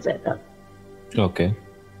শুরু হয়ে যায় তার। ওকে।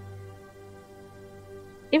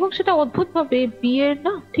 এবং সেটা অদ্ভুত ভাবে বিয়ের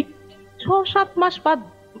না ঠিক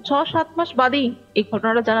 6-7 মাস বাদেই এই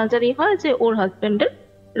ঘটনাটা জানাজানি হয় যে ওর হাজবেন্ডের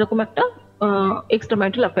এরকম একটা এক্সট্রা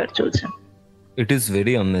ম্যারিটাল অ্যাফেয়ার চলছে। ইট ইজ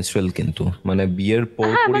ভেরি আনন্যাচারাল, কিন্তু মানে বিয়ের পর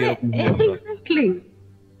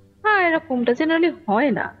হ্যাঁ এরকমটা জেনারেলি হয়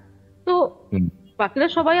না। তো বাকিরা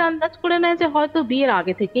সবাই আন্দাজ করে নেয় যে হয়তো বিয়ের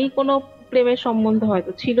আগে থেকেই কোনো প্রেমের সম্বন্ধ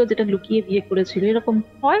হয়তো ছিল, যেটা লুকিয়ে বিয়ে করেছিল, এরকম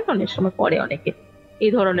হয় অনেক সময়, পরে অনেকে এই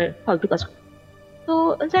ধরনের ফালতু কাজ। তো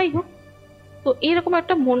যাই হোক, তো এরকম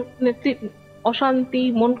একটা অশান্তি,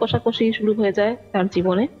 মন কষাকষি শুরু হয়ে যায় তার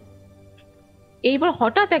জীবনে। এইবার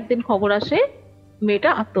হঠাৎ একদিন খবর আসে মেয়েটা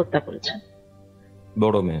আত্মহত্যা করেছে।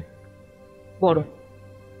 বড় মেয়ে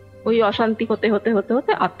ওই অশান্তি হতে হতে হতে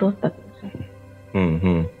হতে আত্মহত্যা করেছে।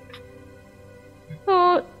 তো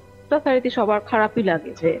যথারীতি সবার খারাপই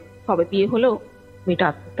লাগে যে সবে বিয়ে হলো, মেয়েটা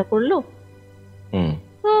আত্মহত্যা করলো।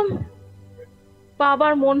 তো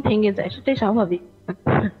বাবার মন ভেঙে যায়, সেটাই স্বাভাবিক।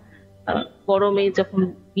 বড় মেয়ে যখন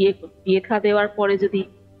বিয়ে থা দেওয়ার পরে যদি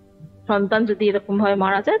সন্তান যদি এরকম ভাবে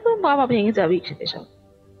মারা যায়, তো বাবা ভেঙে যাবেই, সেটাই স্বাভাবিক।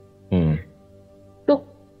 তো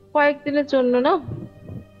কয়েকদিনের জন্য না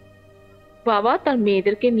বাবা তার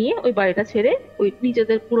মেয়েদেরকে নিয়ে ওই বাড়িটা ছেড়ে ওই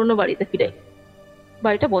নিজেদের পুরনো বাড়িতে ফিরে,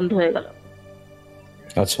 বাড়িটা বন্ধ হয়ে গেল।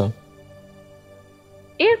 আচ্ছা।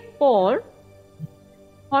 এরপর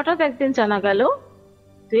হঠাৎ একদিন জানা গেল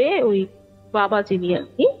যে ওই বাবা যিনি আর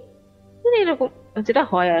কি, এরকম যেটা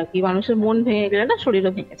হয় আর কি, মানুষের মন ভেঙে গেলে না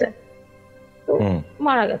শরীরও ভেঙে যায়, তো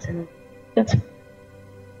মারা গেছেন। ঠিক আছে,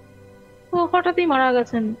 তো হঠাৎই মারা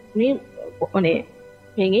গেছেন উনি, মানে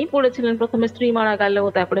ভেঙেই পড়েছিলেন। প্রথমে স্ত্রী মারা গেল,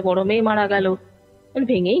 তারপরে বড় মেয়ে মারা গেল,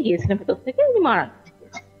 ভেঙেই গিয়েছিলেন ভেতর থেকে, উনি মারা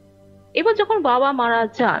গেছেন। এবার যখন বাবা মারা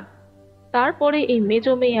যান, তারপরে এই মেজ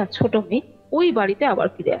মেয়ে আর ছোট মেয়ে ওই বাড়িতে আবার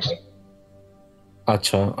ফিরে আসে।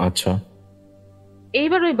 আচ্ছা আচ্ছা।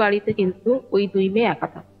 এইবার ওই বাড়িতে কিন্তু ওই দুই মেয়ে একা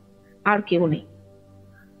থাকে, আর কেউ নেই।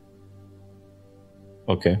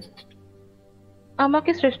 ওকে।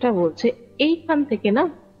 আমাকে শ্রেষ্ঠা বলছে এইখান থেকে না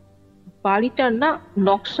বাড়িটার না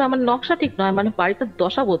নকশা, মানে নকশা ঠিক নয়, মানে বাড়িটার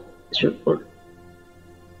দশা বদলাতে শুরু করলো।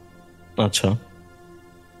 আচ্ছা।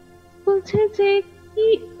 বলছে যে কি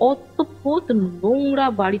অদ্ভুত নোংরা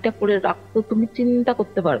বাড়িটা করে রাখতো, তুমি চিন্তা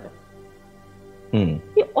করতে পারবে,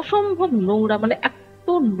 কি অসম্ভব নোংরা, মানে এত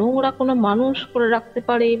নোংরা কোনো মানুষ করে রাখতে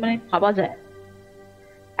পারে, মানে ভাবা যায়।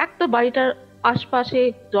 এক তো বাড়িটার আশপাশে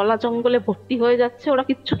জলা জঙ্গলে ভর্তি হয়ে যাচ্ছে, ওরা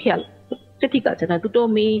কিচ্ছু খেয়াল করছে, ঠিক আছে না, দুটো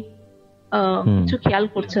মেয়ে কিছু খেয়াল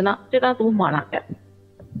করছে না, সেটা তুমি মানা গেল।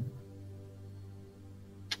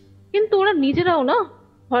 কিন্তু ওরা নিজেরাও না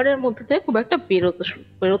ঘরের মধ্যে থেকে খুব একটা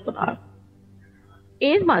বেরোতো না।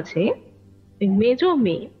 এর মাঝে মেজ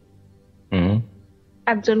মেয়ে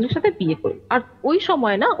একজনের সাথে বিয়ে করি, আর ওই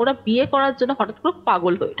সময় না ওরা বিয়ে করার জন্য হঠাৎ করে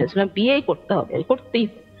পাগল হয়ে উঠেছিল, বিয়েই করতে হবে, করতেই,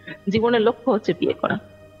 জীবনের লক্ষ্য হচ্ছে বিয়ে করা।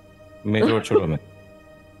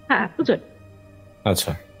 হ্যাঁ, দুজন।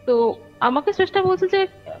 আচ্ছা। তো আমাকে চেষ্টা বলছে যে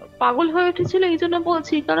পাগল হয়ে উঠেছিল এই জন্য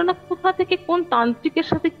বলছি, কারণ কোথা থেকে কোন তান্ত্রিকের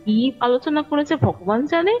সাথে কি আলোচনা করেছে ভগবান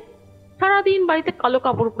জানে। সারাদিন বাড়িতে কালো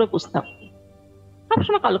কাপড় পরে বসতাম,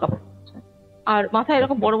 সবসময় কালো কাপড়, আর মাথায়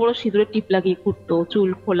এরকম বড় বড় সিঁদুরের টিপ লাগিয়ে ঘুরতো, চুল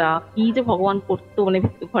খোলা, কি যে ভগবান করতো, মানে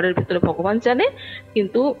ঘরের ভেতরে ভগবান জানে,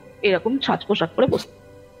 কিন্তু এরকম সাজ পোশাক করে বসতো।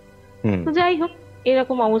 তো যাই হোক,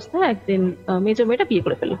 এরকম অবস্থায় একদিন মেজ মেয়েটা বিয়ে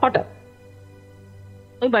করে ফেললো হঠাৎ,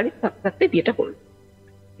 ওই বাড়িতে থাকতে থাকতে বিয়েটা করলো।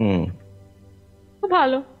 খুব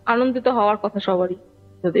ভালো, আনন্দিত হওয়ার কথা সবারই,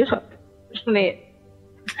 যদিও সব শুনে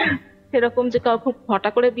সেরকম যে কাউ খুব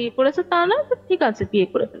হঠাৎ করে বিয়ে করেছে তা না, ঠিক আছে বিয়ে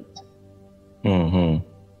করে ফেলেছে।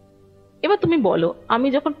 এবার তুমি বলো, আমি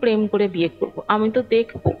যখন প্রেম করে বিয়ে করব, আমি তো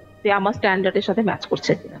দেখবো যে আমার স্ট্যান্ডার্ডের সাথে ম্যাচ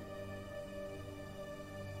করছে কিনা।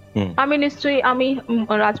 আমি নিশ্চয়ই, আমি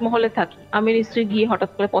রাজমহলে থাকি, আমি নিশ্চয়ই গিয়ে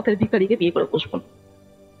হঠাৎ করে পথের ভিখারিকে বিয়ে করে বসবো না।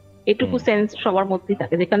 এটুকু সেন্স সবার মধ্যেই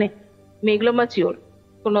থাকে, যেখানে মেঘলো ম্যাচিওর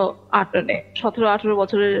কোনো 17-18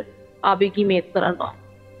 বছরের আবেগী মেয়ে তারা নয়।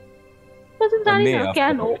 জানি না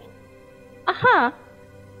কেন, হ্যাঁ,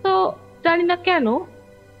 তো জানি না কেন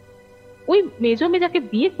ওই মেজ মেয়ে যাকে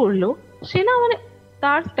বিয়ে করলো সে না, মানে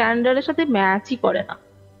তার স্ট্যান্ডার্ডের সাথে ম্যাচই করে না।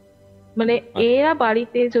 মানে এরা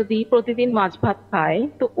বাড়িতে যদি প্রতিদিন মাছ ভাত খায়,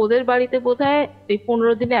 তো ওদের বাড়িতে বোধহয়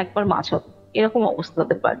 15 দিনে একবার মাছ হবে, এরকম অবস্থা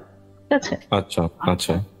ওদের বাড়ি। ঠিক আছে। আচ্ছা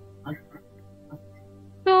আচ্ছা।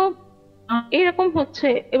 তো এরকম হচ্ছে।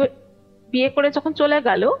 এবার বিয়ে করে যখন চলে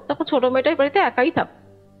গেল, তখন ছোট মেয়েটাই বাড়িতে একাই থাক।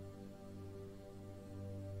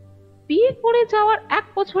 বিয়ে করে যাওয়ার 1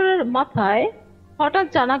 বছরের মাথায় হঠাৎ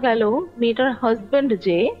জানা গেল মেয়েটার হাজবেন্ড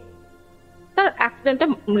যে তার অ্যাক্সিডেন্টে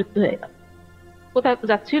মৃত্যু হয়ে গেল। কোথায়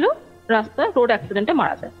যাচ্ছিল, রাস্তায় রোড অ্যাক্সিডেন্টে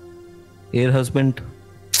মারা যায়। এর হাজবেন্ড?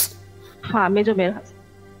 হ্যাঁ, মেজ মেয়ের হাজবেন্ড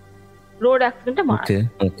রোড অ্যাক্সিডেন্টে মারা যায়।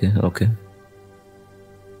 ওকে ওকে।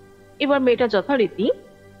 এবার মেয়েটা যথারীতি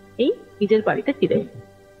এই নিজের বাড়িতে ফিরে,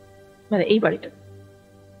 মানে এই বাড়িটা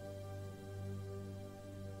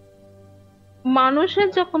মানুষের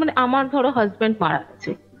যখন, মানে আমার ধরো হাজবেন্ড মারা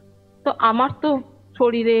গেছে, তো আমার তো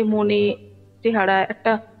শরীরে মনে চেহারা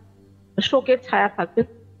একটা শোকের ছায়া থাকবে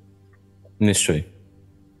নিশ্চয়ই।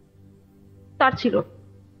 তার ছিল,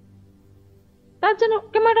 তার যেন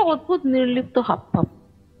কেমন একটা অদ্ভুত নির্লিপ্ত হাব ভাব,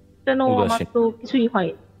 যেন আমার তো কিছুই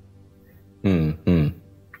হয়।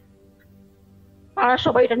 পাড়ার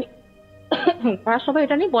সবাই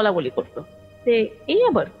এটা নিয়ে বলা বলি করতো যে এই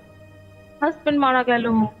আবার হাজবেন্ড মারা গেল,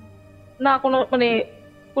 না কোনো মানে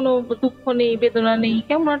কোনো দুঃখ নেই, বেদনা নেই,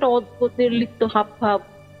 কেমন একটা অদ্ভুত নির্লিপ্ত হাব ভাব,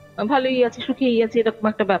 ভালোই আছে, সুখেই আছে, এরকম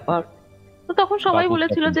একটা ব্যাপার। তো তখন সবাই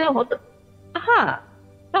বলেছিল যে হ্যাঁ,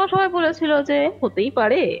 তখন সবাই বলেছিল যে হতেই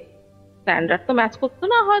পারে, স্ট্যান্ডার্ড তো ম্যাচ করতো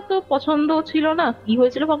না, হয়তো পছন্দ ছিল না, কি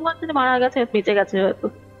হয়েছিল ভগবান জানে, মারা গেছে, বেঁচে গেছে, হয়তো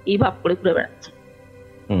এই ভাব করে ঘুরে বেড়াচ্ছে।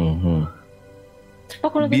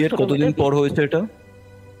 তখন বিয়ের কতদিন পর হয়েছে এটা?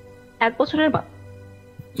 1 বছরের বাদ।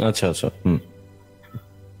 আচ্ছা আচ্ছা।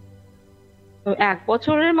 1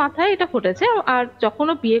 বছরের মাথায় এটা ঘটেছে। আর যখন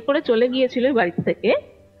ও বিয়ে করে চলে গিয়েছিল বাড়িতে থেকে,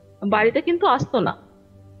 বাড়িতে কিন্তু আসতো না,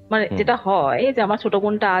 মানে যেটা হয় যে আমার ছোট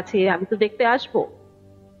বোনটা আছে, আমি তো দেখতে আসবো,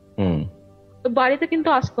 তো বাড়িতে কিন্তু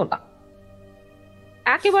আসতো না।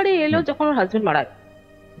 একেবারে এলো যখন ওর হাজবেন্ড মারা গেল।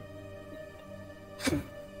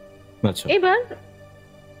 আচ্ছা। এবার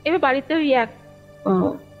এবার বাড়িতে ওই এক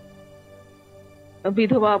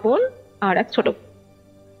বিধবা বোন আর এক ছোট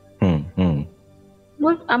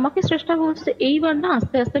আমাকে শ্রেষ্ঠা বলছে এইবার না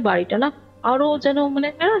আস্তে আস্তে বাড়িটা না আরো যেন মানে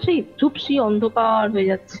সেই ঝুপসি অন্ধকার হয়ে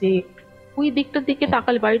যাচ্ছে। ওই দিকটার দিকে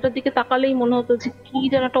তাকালে, বাড়িটার দিকে তাকালেই মনে হতো যে কি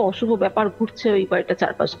যেন একটা অশুভ ব্যাপার ঘুরছে ওই বাড়িটা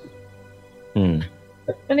চারপাশে।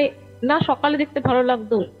 মানে না সকালে দেখতে ভালো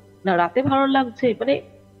লাগতো না রাতে ভালো লাগছে, মানে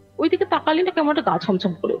ওই দিকে তাকালেই না কেমন একটা গা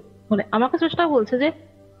ছমছম করে। মানে আমাকে চেষ্টা বলছে যে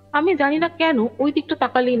আমি জানি না কেন ওই দিকটা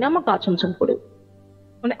তাকালেই না আমার গা ছমছম করে,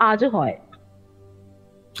 মানে আজও হয়।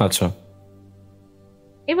 আচ্ছা।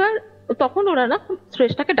 এবার তখন ওরা না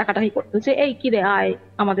শ্রেষ্ঠাকে ডাকাডাকি করতো যে এই কি রে আয়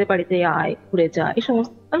আমাদের বাড়িতে আয় ঘুরে যা, এই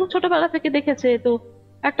সমস্ত ছোটবেলা থেকে দেখেছে তো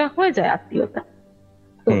একটা হয়ে যায় আত্মীয়তা,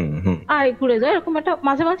 তো আয় ঘুরে যায় এরকম একটা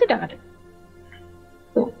মাঝে মাঝে ডাকাডাকি।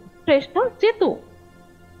 তো শ্রেষ্ঠা যেত,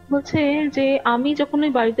 বলছে যে আমি যখন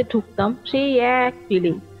ওই বাড়িতে ঢুকতাম সেই এক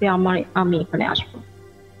ফিলিং যে আমি এখানে আসবো,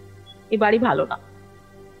 এই বাড়ি ভালো না,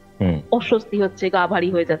 অস্বস্তি হচ্ছে, গা ভারী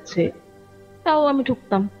হয়ে যাচ্ছে, তাও আমি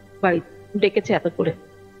ঢুকতাম বাড়ি, ডেকেছে এত করে।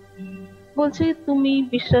 বলছে তুমি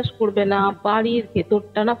বিশ্বাস করবে না বাড়ির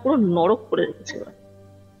ভেতরটা না পুরো নরক করে রেখেছে।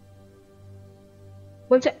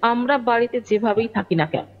 বলছে আমরা বাড়িতে যেভাবেই থাকি না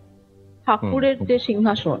কেন ঠাকুরের যে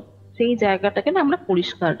সিংহাসন সেই জায়গাটাকে না আমরা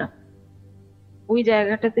পরিষ্কার রাখি। ওই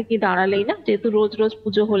জায়গাটাতে কি দাঁড়ালেই না, যেহেতু রোজ রোজ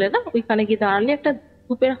পুজো হলে না ওইখানে গিয়ে দাঁড়ালে একটা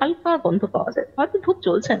ধূপের হালকা গন্ধ পাওয়া যায়, হয়তো ধূপ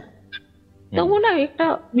চলছে না তবু না একটা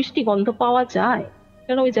মিষ্টি গন্ধ পাওয়া যায়,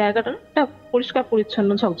 কেন ওই জায়গাটা একটা পরিষ্কার পরিচ্ছন্ন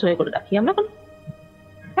ঝকঝকে করে রাখি আমরা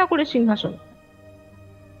ঠাকুরের সিংহাসন।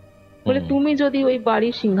 বলে তুমি যদি ওই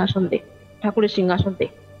বাড়ির সিংহাসন দেখ, ঠাকুরের সিংহাসন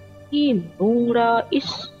দেখ কি নোংরা, ইস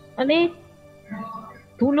মানে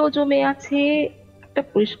ধুলো জমে আছে, একটা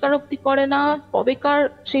পরিষ্কার অব্দি করে না, কবেকার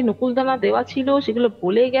সেই নকুলদানা দেওয়া ছিল সেগুলো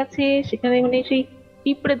বলে গেছে, সেখানে মানে সেই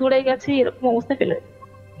পিঁপড়ে ধরে গেছে, এরকম অবস্থা ফেলে।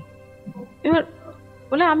 এবার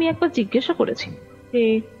বলে আমি একবার জিজ্ঞাসা করেছি যে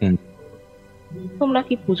তোমরা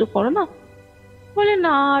কি পুজো করো না? বলে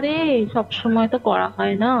না রে সব সময় তো করা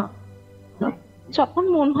হয় না, যখন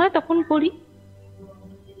মন হয় তখন করি।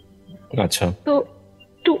 আচ্ছা। তো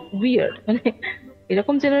একটু উইয়ার্ড, মানে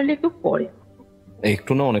এরকম জেনারেলি একটু করে,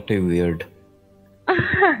 একটু না অনেকটাই উইয়ার্ড।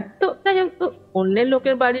 তো তাই হোক, তো অন্যের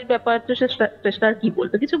লোকের বাড়ির ব্যাপার তো চেষ্টা কি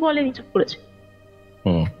বলতো, কিছু বলেনি, চুপ করেছে।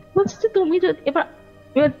 বলছে যে তুমি যদি এবার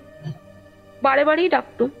বারে বারেই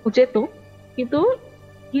ডাকতো, যেত, কিন্তু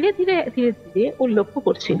ধীরে ধীরে ধীরে ধীরে ও লক্ষ্য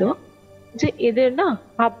করছিল যে এদের না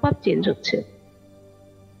ভাব ভাব চেঞ্জ হচ্ছে।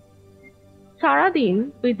 সারাদিন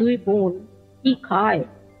ওই দুই বোন কি খায়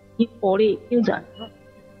কি করে কেউ জানে না,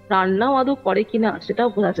 রান্নাও আদৌ করে কিনা সেটাও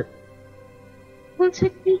বোঝা যেত। বলছে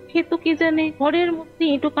কি খেতো কে জানে, ঘরের মধ্যে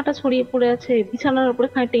এঁটো কাটা ছড়িয়ে পড়ে আছে, বিছানার উপরে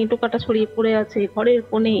খাইতে এঁটো কাটা ছড়িয়ে পড়ে আছে, ঘরের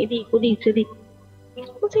কোণে এদিক ওদিক সেদিক।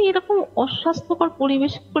 বলছে এরকম অস্বাস্থ্যকর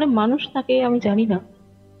পরিবেশ করে মানুষ থাকে আমি জানি না,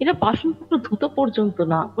 এটা বাসনপত্র ধুতো পর্যন্ত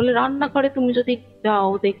না। বলে রান্নাঘরে তুমি যদি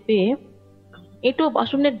যাও দেখবে এটো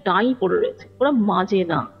বাসনের ডাই পড়ে রয়েছে, ওরা মাজে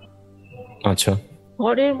না। আচ্ছা।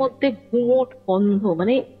 ঘরের মধ্যে গুমোট গন্ধ,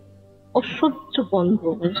 মানে অসহ্য গন্ধ,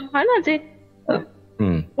 মানে হয় না যে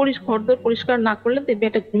ঘরদোর পরিষ্কার না করলে দেখবে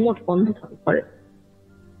একটা গুমোট গন্ধ থাকে ঘরে।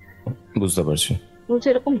 বুঝতে পারছি। বলছে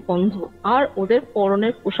এরকম গন্ধ। আর ওদের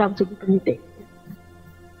পরনের পোশাক যদি তুমি দেখবে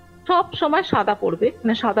সব সময় সাদা পরবে,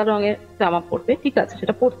 মানে সাদা রঙের জামা পরবে, ঠিক আছে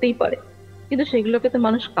সেটা পরতেই পারে, কিন্তু সেগুলোকে তো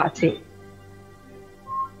মানুষ কাচে।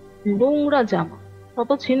 নোংরা জামা, কত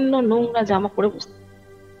ছিন্ন নোংরা জামা পরে বসতে।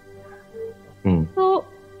 তো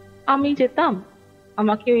আমি যেতাম,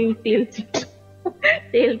 আমাকে ওই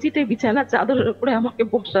তেল চিটে বিছানা চাদরের উপরে আমাকে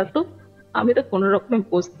বসাতো, আমি তো কোনো রকমে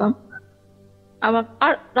বসতাম। আমার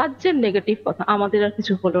আর রাজ্যের নেগেটিভ কথা, আমাদের আর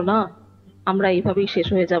কিছু হলো না, আমরা এইভাবেই শেষ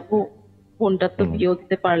হয়ে যাব, বোনটার তো বিয়েও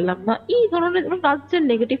দিতে পারলাম না, এই ধরনের রাজ্যের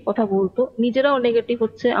নেগেটিভ কথা বলতো। নিজেরাও নেগেটিভ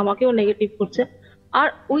হচ্ছে, আমাকেও নেগেটিভ করছে। আর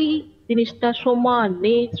ওই জিনিসটা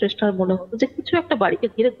সমানে শ্রেষ্ঠার মনে হতো যে কিছু একটা বাড়িকে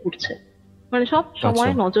ঘিরে ঘুরছে, মানে সব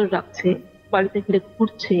সময় নজর রাখছে, বাড়িতে ঘিরে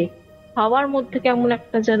ঘুরছে। খাওয়ার মধ্যে কেমন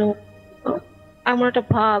একটা যেন এমন একটা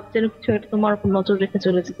ভাব যেন কিছু একটা তোমার উপর নজর রেখে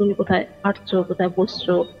চলেছে, তুমি কোথায় হাঁটছো কোথায়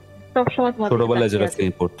বসছো সবসময় তোমার ছোটবেলায় যেটা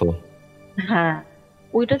ফিল করতো, হ্যাঁ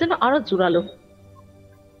ওইটা যেন আরো জোরালো।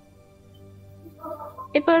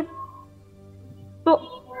 এবার তো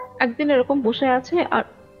একদিন এরকম বসে আছে, আর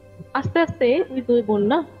আস্তে আস্তে ওই দুই বোন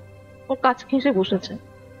না ওর কাছ ঘেঁষে বসেছে,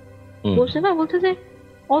 বসে না বলছে যে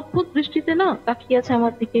অদ্ভুত দৃষ্টিতে না তাকিয়ে আছে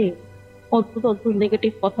আমার দিকে, অদ্ভুত অদ্ভুত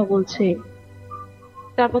নেগেটিভ কথা বলছে।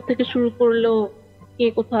 তারপর থেকে শুরু করলো কে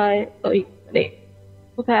কোথায় ওই মানে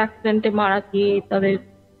কোথায় অ্যাক্সিডেন্টে মারা গিয়ে তাদের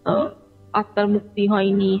আত্মার মুক্তি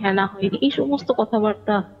হয়নি, হেনা হয়নি, এই সমস্ত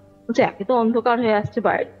কথাবার্তা বলছে। একে তো অন্ধকার হয়ে আসছে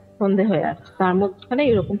বাইরে, সন্ধে হয়ে আসছে, তার মধ্যখানে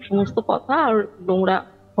এরকম সমস্ত কথা আর নোংরা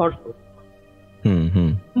ভরপুর। হুম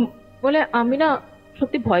হুম বলে আমি না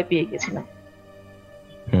সত্যি ভয় পেয়ে গেছিলাম।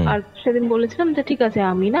 আর সেদিন বলেছিলাম যে ঠিক আছে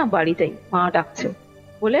আমি না বাড়ি যাই, মা ডাকছে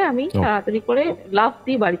বলে আমি তাড়াতাড়ি করে লাফ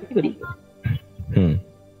দিয়ে বাড়ি থেকে বেরিয়ে গেছি।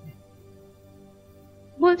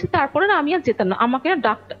 বলছি তারপরে না আমি আর যেতাম না, আমাকে না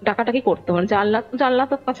ডাকাটাকি করতো, মানে জানলা জানলা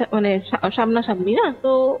তো কাছে মানে সামনাসামনি না,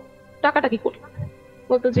 তো ডাকাটাকি করতো,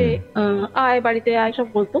 বলতো যে আয় বাড়িতে আয় সব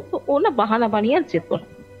বলতো। তো ও না বাহানা বানিয়ে আর যেত না।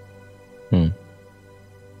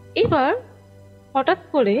 এবার হঠাৎ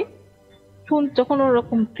করে যখন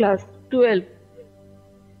ওরকম ক্লাস 12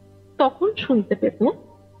 তখন শুনতে পেত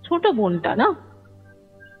ছোট বোনটা না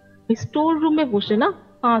স্টোর রুমে বসে না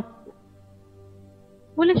কাঁদছে।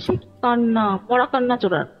 বলে সে কান্না, পড়া কান্না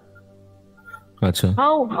চোরার, আচ্ছা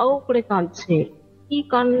হাউ হাউ করে কাঁদছে, কি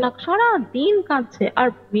কান্না, সারা দিন কাঁদছে। আর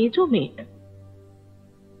মেজো মেয়েটা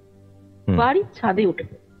বাড়ির ছাদে উঠে,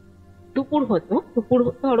 দুপুর হতো, দুপুর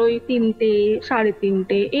ধরো ওই 3টে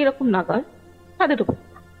 3:30 এরকম নাগাদ ছাদে ঢুকে,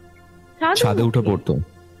 ছাদে উঠে পড়তো।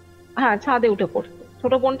 হ্যাঁ ছাদে উঠে পড়তো।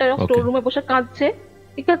 ছোট বোনটা স্টোর রুমে বসে কাঁদছে,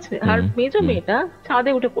 ঠিক আছে, আর মেজো মেয়েটা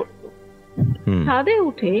ছাদে উঠে পড়তো। ছাদে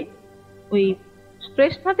উঠে ওই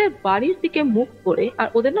শ্রেষ্ঠাদের বাড়ির দিকে মুখ করে, আর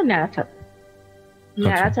ওদের না ন্যাড়া ছাদ,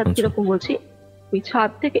 ন্যাড়া ছাদ কিরকম বলছি, ওই ছাদ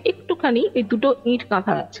থেকে একটুখানি ওই 2টো ইট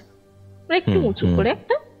কাঁথা আছে, একটু উঁচু করে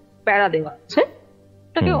একটা প্যাড়া দেওয়া আছে,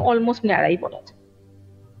 ওটাকে অলমোস্ট ন্যাড়াই বলা যায়।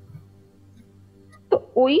 তো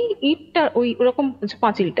ওই ইটটা ওই ওরকম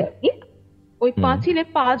পাঁচিলটা আর কি, ওই পাঁচিলে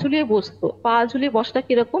পা ঝুলিয়ে বসতো। পা ঝুলিয়ে বসটা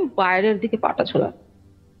কিরকম, বাইরের দিকে পাটা ছোড়া।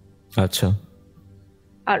 আচ্ছা।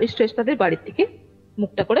 আর শ্রেষ্ঠাদের বাড়ির দিকে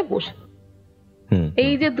মুখটা করে বসে,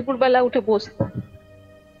 এই যে দুপুরবেলা উঠে বসতো,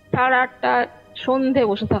 8:30 সন্ধে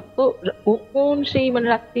বসে থাকতো, কোন সেই মানে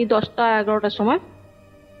রাত্রি 10টা 11টার সময়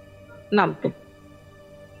নামতো।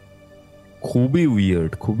 খুবই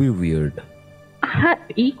উইয়ার্ড, খুবই উইয়ার্ড। হ্যাঁ,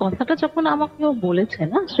 এই কথাটা যখন আমাকে ও বলেছে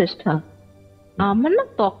না শ্রেষ্ঠা, আমার না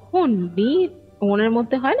তখন মনের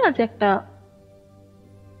মধ্যে হয় না যে একটা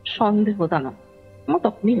সন্দেহ দানা, আমার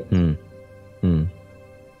তখনই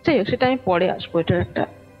যাই হোক, সেটা আমি পরে আসবো, এটার একটা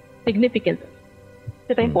সিগনিফিকেন্স,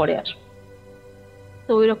 সেটা আমি পরে আসবো।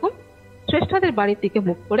 তো ওই রকম শ্রেষ্ঠাদের বাড়ির দিকে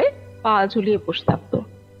মুখ করে পা ঝুলিয়ে বসে থাকতো।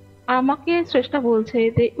 আর আমাকে শ্রেষ্ঠা বলছে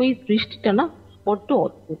যে ওই দৃষ্টিটা না বড্ড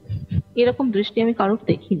অদ্ভুত, এরকম দৃষ্টি আমি কারোর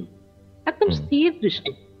দেখিনি, একদম স্থির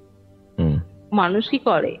দৃষ্টি। মানুষ কি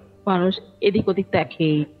করে, মানুষ এদিক ওদিক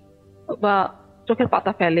দেখে বা চোখের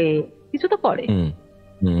পাতা ফেলে, কিছু তো করে,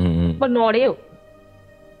 বা নড়েও,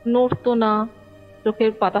 নড়তো না,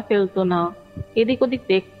 চোখের পাতা ফেলতো না, এদিক ওদিক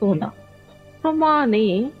দেখতো না, সমানে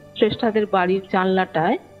শ্রেষ্ঠাদের বাড়ির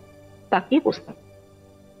জানলাটায় তাকিয়ে বসতাম।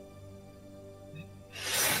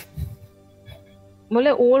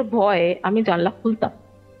 বলে ওর ভয়ে আমি জানলা খুলতাম,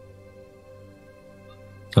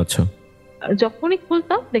 আচ্ছা, যখনই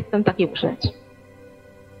খুলতাম দেখতাম তাকিয়ে বসে আছে।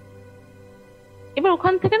 এবার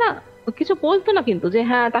ওখান থেকে না কিছু বলতো না কিন্তু, যে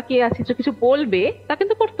হ্যাঁ তাকিয়ে আছিস, কিছু বলবে তা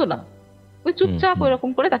কিন্তু করতো না, ওই চুপচাপ ওইরকম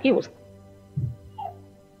করে তাকিয়ে বসতো।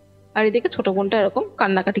 আর এদিকে ছোট বোনটা এরকম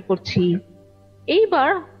কান্নাকাটি করছি। এইবার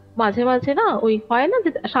মাঝে মাঝে না ওই হয় না যে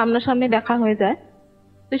সামনাসামনি দেখা হয়ে যায়,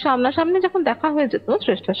 তো সামনাসামনি যখন দেখা হয়ে যেত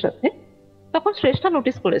শ্রেষ্ঠার সাথে, তখন শ্রেষ্ঠা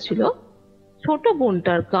নোটিস করেছিল ছোট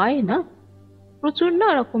বোনটার গায়ে না প্রচুর না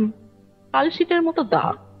এরকম কালশিটের মতো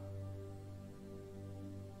দাগ।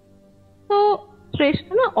 তো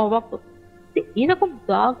শ্রেষ্ঠা না অবাক হতো এরকম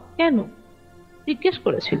দাগ কেন, জিজ্ঞেস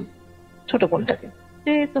করেছিল ছোট বোনটাকে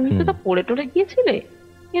যে তুমি তো তা পড়ে টরে গিয়েছিলে,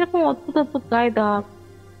 এরকম অদ্ভুত অদ্ভুত গায়ে দাগ।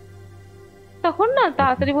 তখন না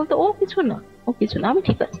তাড়াতাড়ি বলতো ও কিছু না, ও কিছু না, আমি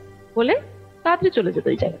ঠিক আছে বলে তাড়াতাড়ি চলে যেত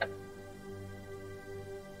ওই জায়গাটা।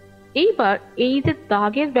 এইবার এই যে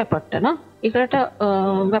দাগের ব্যাপারটা না, এটা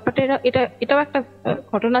ব্যাপারটা এটাও একটা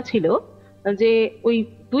ঘটনা ছিল, যে ওই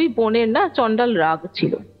 2 বোনের না চন্ডাল রাগ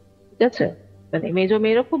ছিল, ঠিক আছে, মানে মেজো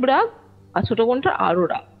মেয়েরও খুব রাগ আর ছোট বোনটার আরো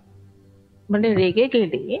রাগ। মানে রেগে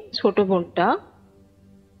গেলে ছোট বোনটা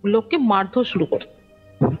লোককে মারধর শুরু করত।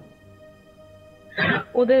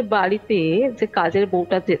 ওদের বাড়িতে যে কাজের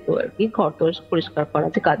বউটা যেত আর কি, ঘর দোর পরিষ্কার করা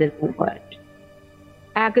যে কাজের বউ হয়,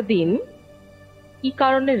 একদিন কি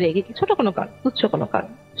কারণে রেগে গিয়ে, ছোট কোনো কারণ, তুচ্ছ কোনো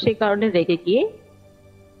কারণ, সেই কারণে রেগে গিয়ে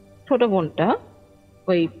ছোট বোনটা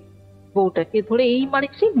ওই বউটাকে ধরে এই মারে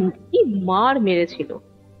কি মার মেরেছিল।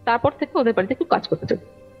 তারপর থেকে ওদের বাড়িতে একটু কাজ করতে যেত।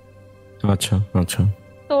 আচ্ছা আচ্ছা।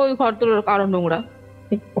 তো ওই ঘর তোর কারণ নোংরা।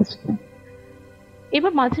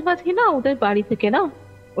 এবার মাঝে মাঝে না ওদের বাড়ি থেকে না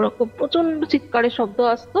ওরকম প্রচন্ড চিৎকারের শব্দ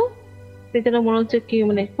আসতো, সেই জন্য মনে হচ্ছে কি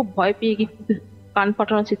মানে খুব ভয় পেয়ে গিয়ে কান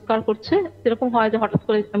ফাটানো চিৎকার করছে, যেরকম হয় যে হঠাৎ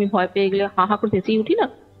করে আমি ভয় পেয়ে গেলে হা হা করে চেঁচিয়ে উঠি না,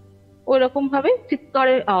 ওই রকম ভাবে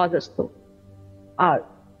চিৎকারের আওয়াজ আসতো। আর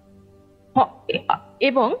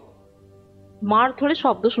এবং মার ধরে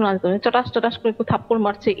শব্দ শোনা যেত, চটাস চটাস করে একটু থাপ্পড়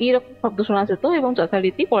মারছে এইরকম শব্দ শোনা যেত। এবং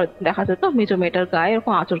যথারীতি পরে দেখা যেত মেজো মেয়েটার গায়ে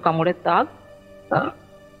এরকম আঁচড় কামড়ের দাগ,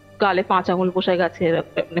 গালে 5 আঙুল বসে গেছে,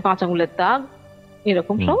 মানে 5 আঙুলের দাগ,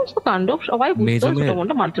 এরকম সমস্ত কাণ্ড। সবাই বুঝতো ছোট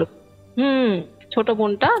বোনটা মারধর, ছোট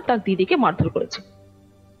বোনটা তার দিদিকে মারধর করেছে।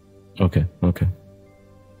 ওকে ওকে।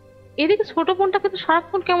 এদিকে ছোট বোনটা কিন্তু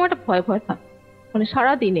সারাক্ষণ কেমন একটা ভয় ভয় থাকে, মানে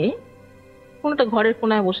সারাদিনে কোনটা ঘরের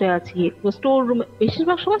কোনায় বসে আছি, স্টোর রুমে,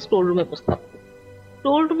 বেশিরভাগ সময় স্টোর রুমে বসে থাকতো।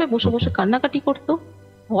 স্টোর রুমে বসে বসে কান্নাকাটি করতো,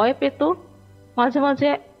 ভয় পেত, মাঝে মাঝে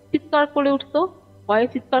চিৎকার করে উঠতো। ভয়ে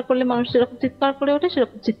চিৎকার করলে মানুষ যেরকম চিৎকার করে ওঠে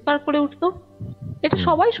সেরকম চিৎকার করে উঠতো। এটা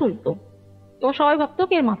সবাই শুনতো এবং সবাই ভাবতো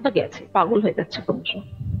কি এর মাথা গেছে, পাগল হয়ে যাচ্ছে ক্রমশ।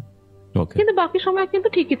 কিন্তু বাকি সময় কিন্তু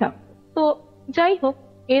ঠিকই থাকতো। তো যাই হোক,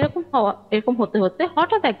 এরকম হতে হতে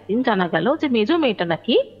হঠাৎ একদিন জানা গেল যে মেজো মেয়েটা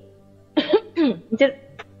নাকি যে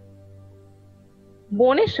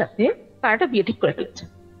বোনের সাথে তার একটা বিয়ে ঠিক করে ফেলেছে।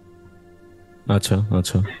 আচ্ছা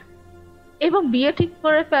আচ্ছা। এবং বিয়ে ঠিক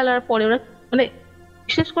করে ফেলার পরে ওরা মানে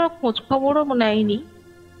বিশেষ করে খোঁজ খবরও নেয়নি,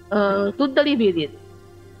 দুধ দাঁড়িয়ে বিয়ে দিয়ে,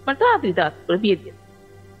 মানে তাড়াতাড়ি করে বিয়ে দিয়ে।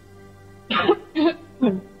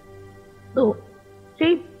 তো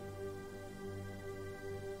সেই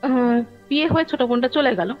বিয়ে হয়ে ছোট বোনটা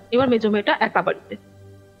চলে গেল, এবার মেজো মেয়েটা একা বাড়িতে।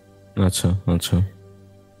 আচ্ছা আচ্ছা।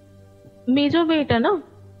 মেজো মেয়েটা না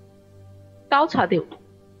তাও ছাদে ওঠে,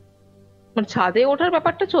 মানে ছাদে ওঠার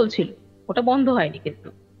ব্যাপারটা চলছিল, ওটা বন্ধ হয়নি, কিন্তু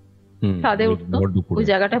ছাদে উঠতো, ওই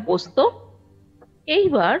জায়গাটায় বসতো।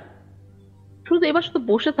 এবার শুধু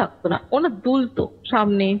বসে থাকতো না, ও না দুলতো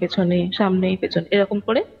সামনে পেছনে সামনে পেছনে এরকম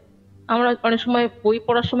করে। আমরা অনেক সময় বই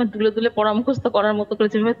পড়ার সময় দুলে দুলে পড়া মুখস্থ করার মতো করে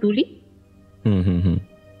যেভাবে তুলি,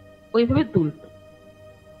 ওইভাবে তুলতো।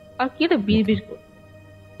 আর কি এটা বিড়বিড় করতো,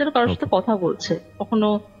 যেন কারোর সাথে কথা বলছে, কখনো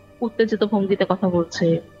উত্তেজিত ভঙ্গিতে কথা বলছে,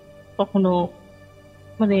 কখনো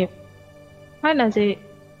মানে হয় না যে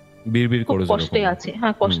কষ্টে আছে,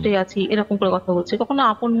 হ্যাঁ কষ্টে আছি এরকম করে কথা বলছে, কখনো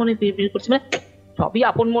আপন মনে বিড়বিড় করছে, মানে সবই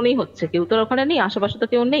আপন মনেই হচ্ছে, কেউ তো ওখানে নেই, আশেপাশে তো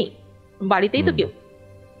কেউ নেই, বাড়িতেই তো কেউ,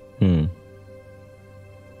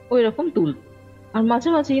 ওই রকম তুল। আর মাঝে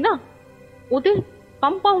মাঝেই না ওদের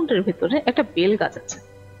কম্পাউন্ডের ভেতরে একটা বেল গাছ আছে।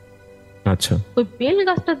 আচ্ছা, ওই বেল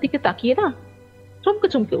গাছটার দিকে তাকিয়ে না চমকে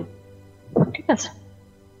চমকে উঠল, ঠিক আছে।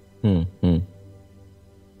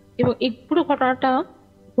 এবং এই পুরো ঘটনাটা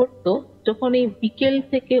ঘটতো যখন এই বিকেল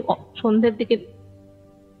থেকে সন্ধ্যের দিকে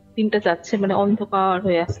দিনটা যাচ্ছে, মানে অন্ধকার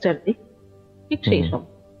হয়ে আসছে আর কি, ঠিক সেই সময়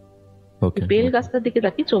বেল গাছটার দিকে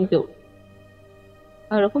তাকিয়ে চমকে উঠল,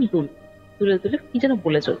 আর ওরকম তুলে তুলে কি যেন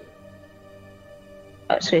বলে চল।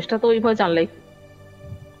 শেষটা তো ওই ভয় জানলাই,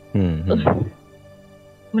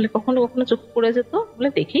 বলে কখনো কখনো চোখ পড়ে যেত, বলে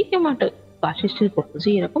দেখেই কেমন একটা গা শিরশির করতো যে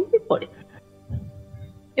এরকম কি করে।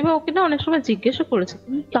 এবার ওকে না অনেক সময় জিজ্ঞেসও করেছে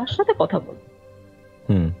তুমি কার সাথে কথা বল,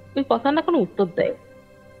 ওই কথা না কোনো উত্তর দেয়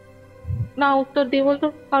না, উত্তর দিয়ে বলতো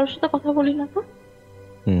কারোর সাথে কথা বলি না তো,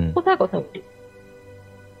 কোথায় কথা বলি।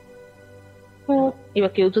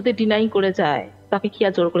 এবার কেউ যদি ডিনাই করে যায় তাকে কি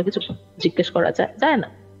আর জোর করে কিছু জিজ্ঞেস করা যায় না,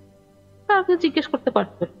 কাউকে জিজ্ঞেস করতে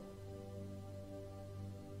পারতো।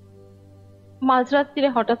 মাঝরাত্রিরে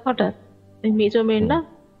হঠাৎ হঠাৎ ওই মেজো মেয়ের না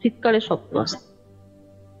চিৎকারের শব্দ আসে,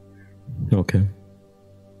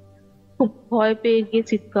 খুব ভয় পেয়ে গিয়ে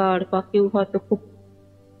চিৎকার, বা কেউ হয়তো খুব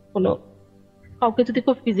কাউকে যদি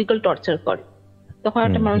খুব ফিজিক্যাল টর্চার করে, তখন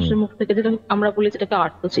একটা মানুষের মুখ থেকে যেটা আমরা বলি যেটাকে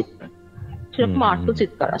আর্তচিৎকার, সেরকম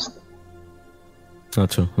আর্তচিৎকার আসতো।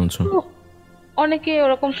 আচ্ছা আচ্ছা। অনেকে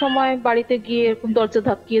ওরকম সময় বাড়িতে গিয়ে এরকম দরজা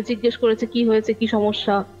ধাক্কিয়ে জিজ্ঞেস করেছে কি হয়েছে, কি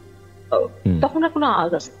সমস্যা, তখন আর কোনো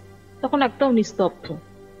আওয়াজ আসে, তখন একদম নিস্তব্ধ,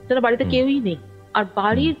 যেন বাড়িতে কেউই নেই। আর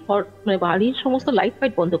বাড়ির সমস্ত লাইট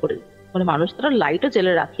ফাইট বন্ধ করে, মানে মানুষ তারা লাইটও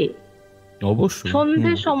জ্বেলে রাখে, অবশ্যই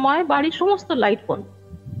সন্ধ্যের সময় বাড়ির সমস্ত লাইট বন্ধ।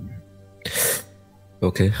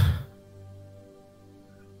 ওকে।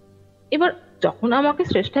 এবার যখন আমাকে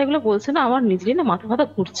শ্রেষ্ঠা এগুলো বলছে না, আমার নিজেরই না মাথা ফাথা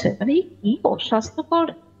ঘুরছে, মানে কি অস্বাস্থ্যকর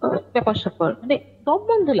ব্যাপার স্যাপার, মানে দম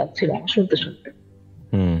বন্ধ লাগছিল আমার শুনতে শুনতে।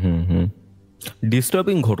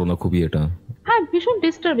 ডিস্টার্বিং ঘটনা খুবই এটা। হ্যাঁ, ভীষণ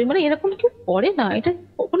ডিস্টার্বিং, মানে এরকম কেউ করে না, এটা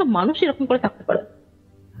কোনো মানুষ এরকম করে থাকতে পারে।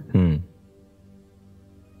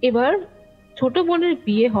 এবার ছোট বোনের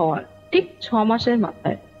বিয়ে হওয়ার ঠিক 6 মাসের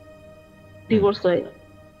মাথায় ডিভোর্স হয়ে গেল।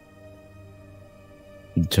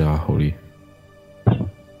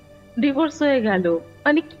 ডিভোর্স হয়ে গেল,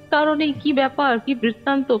 মানে কি কারণে, কি ব্যাপার, কি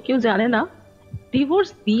বৃত্তান্ত কেউ জানে না। ডিভোর্স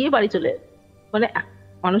দিয়ে বাড়ি চলে, মানে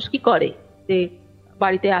মানুষ কি করে যে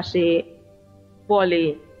বাড়িতে আসে, বলে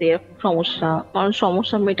যে সমস্যা, মানুষ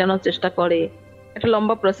সমস্যা মেটানোর চেষ্টা করে, একটা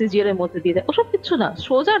লম্বা প্রসিজিয়ারের মধ্যে দিয়ে দেয়, ওসব কিছু না,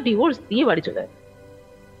 সোজা ডিভোর্স দিয়ে বাড়ি চলে যায়।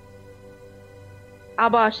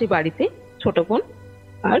 আবার আসে বাড়িতে ছোট বোন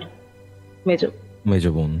আর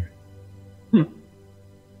মেজো বোন।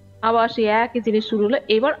 আবার সেই একই জিনিস শুরু হলো।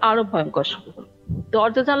 এবার আরো ভয়ঙ্কর শুরু হলো।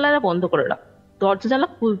 দরজা জানলা বন্ধ করে রাখ, দরজা জানলা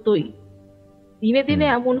খুলতোই। দিনে দিনে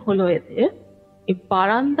এমন হলো এদের, এই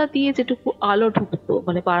বারান্দা দিয়ে যেটুকু আলো ঢুকতো,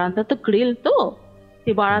 মানে বারান্দা তো গ্রিল, তো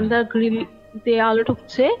সেই বারান্দার গ্রিল দিয়ে আলো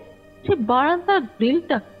ঢুকছে, সেই বারান্দার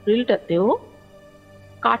গ্রিলটাতেও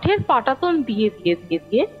কাঠের পাটাতন দিয়ে দিয়ে দিয়ে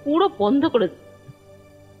দিয়ে পুরো বন্ধ করে দিত।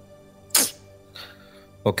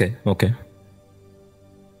 ওকে ওকে।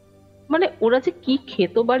 মানে ওরা যে কি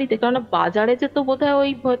খেত বাড়িতে, কারণ বাজারে যেত বোধহয়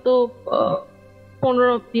ওই হয়তো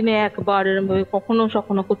 15 দিনে একবার, এরম ভাবে কখনো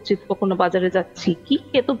সখনো করছি, কখনো বাজারে যাচ্ছি, কি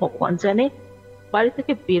খেত ভগবান জানে। বাড়ি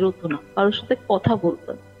থেকে বেরোতো না, কারোর সাথে কথা বলতো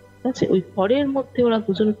না, ঠিক আছে? ওই ঘরের মধ্যে ওরা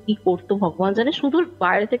দুজন কি করতো ভগবান জানে। শুধু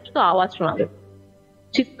বাইরে থেকে একটু আওয়াজ শোনা যেত,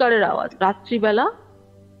 চিৎকারের আওয়াজ। রাত্রিবেলা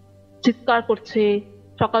চিৎকার করছে,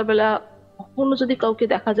 সকালবেলা কখনো যদি কাউকে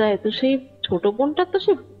দেখা যায়, তো সেই ছোট বোনটার তো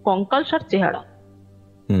সে কঙ্কালসার চেহারা।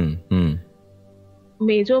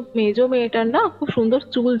 মেজো মেয়েটার না খুব সুন্দর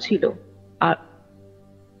চুল ছিল, আর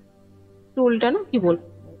চুলটা না কি বল,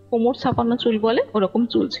 কোমর ছাপানো চুল বলে, ওরকম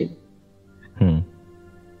চুল ছিল।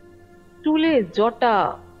 চুলে জটা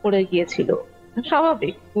পড়ে গিয়েছিল,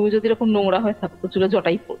 স্বাভাবিক, তুমি যদি এরকম নোংরা হয়ে থাকতো চুলে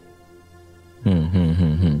জটাই পড়ে।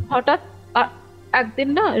 হঠাৎ একদিন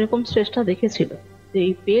না এরকম শ্রেষ্ঠা দেখেছিল যে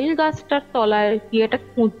এই বেল গাছটার তলায় কি একটা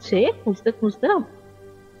খুঁজছে, খুঁজতে খুঁজতে না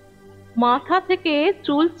মাথা থেকে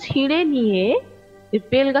চুল ছিঁড়ে নিয়ে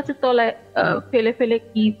বেল গাছের তলায় ফেলে ফেলে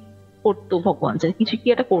কি করতো ভগবান জানে, কিছু কি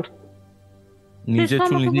একটা করতো। নিজের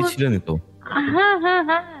চুল নিজে ছিঁড়ে নিত? হ্যাঁ হ্যাঁ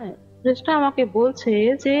হ্যাঁ, শ্রেষ্ঠা আমাকে বলছে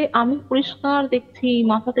যে আমি পরিষ্কার দেখছি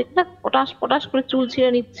মাথা থেকে না পটাশ পটাশ করে চুল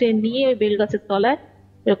ছিঁড়ে নিচ্ছে, নিয়ে ওই বেল গাছের তলায়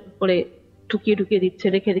এরকম করে ঢুকিয়ে ঢুকিয়ে দিচ্ছে,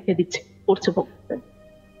 রেখে রেখে দিচ্ছে, করছে ভগবান।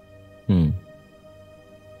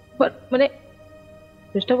 মানে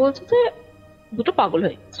চেষ্টা বলছে যে দুটো পাগল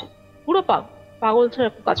হয়ে গেছে, পুরো পাগল ছাড়া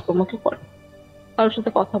কাজকর্ম কি করে, কারোর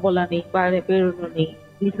সাথে কথা বলা নেই, বাইরে বেরোনো নেই,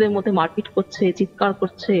 নিজেদের মধ্যে মারপিট করছে, চিৎকার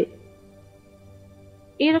করছে,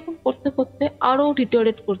 এরকম করতে করতে আরো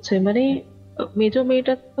ডিটোরেট করছে। মানে মেজো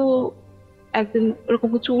মেয়েটার তো একদিন এরকম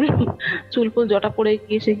চুল ফুল জটা পড়ে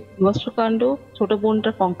গিয়ে সেই বিভৎসকাণ্ড, ছোট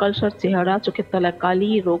বোনটার কঙ্কালসার চেহারা, চোখের তলায়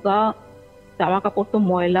কালি, রোগা, জামা কাপড় তো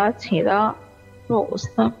ময়লা ছেঁড়া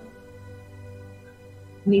অবস্থা।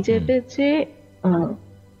 নিজেদের যে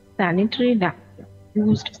স্যানিটারি ন্যাপকিন,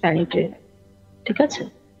 ইউজড স্যানিটারি, ঠিক আছে,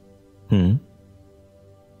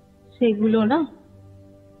 সেগুলো না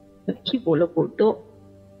কি বলতো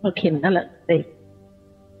ঘেন্না লাগছে।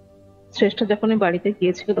 শ্রেষ্ঠ যখন বাড়িতে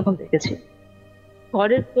গিয়েছিল তখন দেখেছি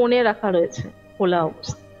ঘরের কোণে রাখা রয়েছে খোলা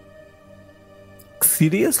অবস্থা।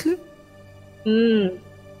 সিরিয়াসলি?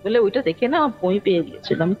 বলে ওইটা দেখে না বই পেয়ে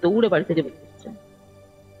গিয়েছিল, আমি দৌড়ে বাড়ি থেকে বেরিয়ে এসেছি।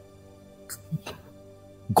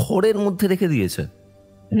 ঘরের মধ্যে রেখে দিয়েছে?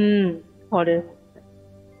 ঘরের মধ্যে,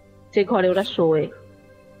 যে ঘরে ওরা শোয়,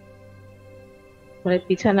 মানে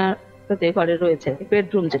বিছানা যে ঘরে রয়েছে,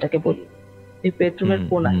 বেডরুম যেটাকে বলি, এই বেডরুমের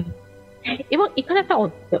কোণায়। এবং এখানে একটা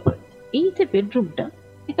অদ্ভুত ব্যাপার, এই যে বেডরুমটা,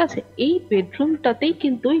 ঠিক আছে, এই বেডরুমটাতেই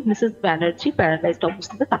কিন্তু মিসেস ব্যানার্জি প্যারালাইজড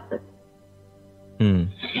অবস্থাতে থাকতেন।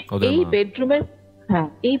 এই বেডরুমের, হ্যাঁ,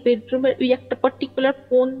 এই বেডরুমের ওই একটা পার্টিকুলার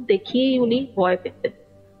কোণ দেখিয়েই উনি ভয় পেতেন,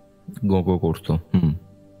 গো করতো।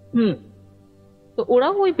 তো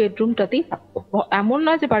ওরাও ওই বেডরুমটাতেই থাকতো। এমন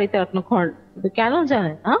নয় যে বাড়িতে আর কোনো ঘর, কেন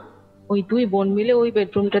জানে না, ওই দুই বোন মিলে ওই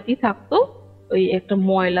বেডরুমটাতেই থাকতো। ওই একটা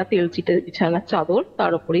ময়লা তেল চিটে বিছানার চাদর,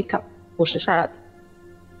 তার উপরেই থাকতো বসে সারাদিন,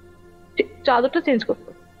 চাদরটা চেঞ্জ করতো।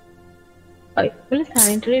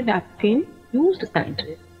 স্যানিটারি ন্যাপকিন, ইউজড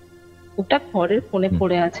স্যানিটারি, ওটা ঘরের কোণে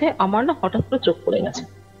পড়ে আছে। আমার না হঠাৎ করে চোখ পড়ে গেছে,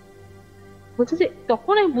 বলছে যে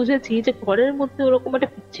তখন আমি বুঝেছি যে ঘরের মধ্যে ওরকম একটা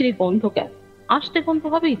বিচ্ছিরি গন্ধ, কেন আসতে গন্ধ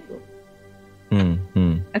হবেই তো,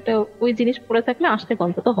 একটা ওই জিনিস পড়ে থাকলে আসতে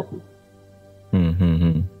গন্ধ তো হবে।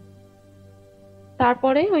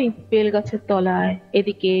 তারপরে ওই বেল গাছের তলায়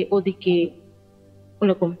এদিকে ওদিকে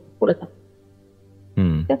ওরকম পড়ে থাকে,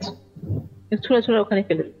 ঠিক আছে, ছুঁড়ে ছুঁড়ে ওখানে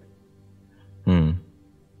ফেলে দিত।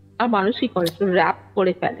 আর মানুষ কি করে, র্যাপ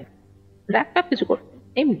করে ফেলে, র্যাপ কিছু করতে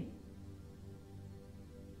এমনি।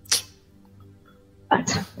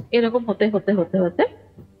 আচ্ছা, এরকম হতে হতে হতে হতে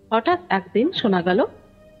হঠাৎ একদিন শোনা গেল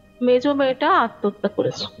মেজো মেয়েটা আত্মহত্যা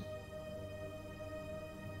করেছে।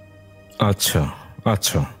 আচ্ছা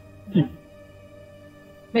আচ্ছা,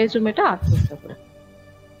 মেজো মেয়েটা আত্মহত্যা করে,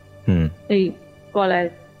 এই গলায়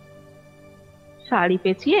শাড়ি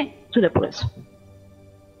পেঁচিয়ে ঝুলে পড়েছে।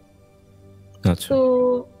 তো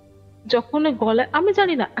যখন গলায়, আমি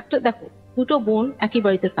জানি না, একটা দেখো, দুটো বোন একই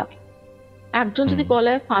বাড়িতে থাকে, একজন যদি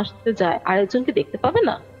গলায় ফাঁসতে যায় আরেকজনকে দেখতে পাবে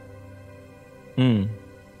না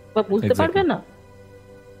বা বুঝতে পারবে না,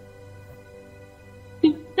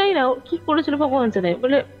 জানি না কি করেছিল ভগবান জানে।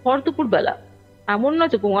 বলে ভর দুপুর বেলা এমন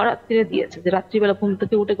নয় যে গোয়া রাত্রিরে দিয়েছে, যে রাত্রিবেলা ঘুম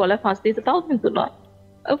থেকে উঠে গলায় ফাঁস দিয়েছে, তাও কিন্তু নয়,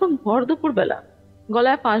 এখন ভর দুপুর বেলা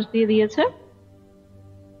গলায় ফাঁস দিয়ে দিয়েছে।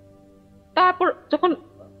 তারপর যখন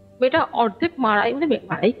মেয়েটা অর্ধেক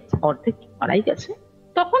মারাই গেছে,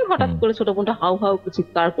 তখন হঠাৎ করে ছোট বোনটা হাউ হাউ করে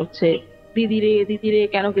চিৎকার করছে, দিদি রে দিদি রে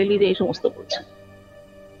কেন গেলি রে, এই সমস্ত করছে।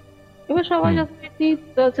 এবার সবাই যথারীতি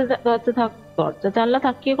দরজা জানলা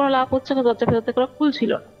থাকিয়ে কোনো লাভ হচ্ছে না, দরজা ফেরতে করা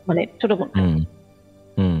খুলছিল না, মানে ছোট বোন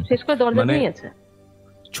শেষ করে দরজা ভেঙেছে।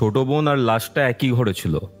 ছোট বোন আর লাশটা একই ঘরে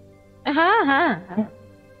ছিল? হ্যাঁ হ্যাঁ হ্যাঁ।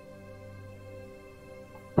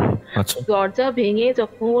 দরজা ভেঙে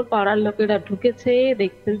যখন পাড়ার লোকেরা ঢুকেছে,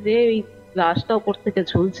 দেখছে যে ওই লাশটা উপর থেকে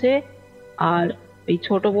ঝুলছে, আর এই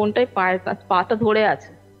ছোট বোনটাই পায়ের কাছে পাটা ধরে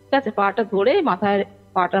আছে, ঠিক আছে, পাটা ধরে মাথায়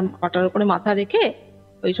পাটার উপরে মাথা রেখে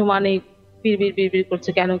ওই সমানে বিড়বিড় বিড়বিড় করছে,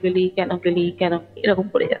 কেন গেলি কেন গেলি কেন, এরকম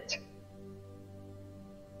করে যাচ্ছে।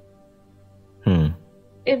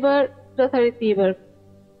 এবার যথারীতি এবার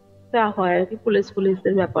যা হয় আর কি,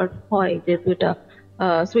 পুলিশদের ব্যাপার হয়, যেহেতু এটা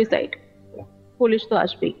সুইসাইড, পুলিশ তো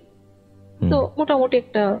আসবেই। তো মোটামুটি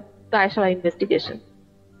একটা দায়সারা ইনভেস্টিগেশন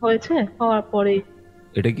হয়েছে, হওয়ার পরে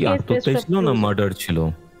এটা কি আত্মহত্যা ছিল না মার্ডার ছিল?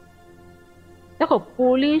 দেখো,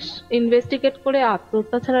 পুলিশ ইনভেস্টিগেট করে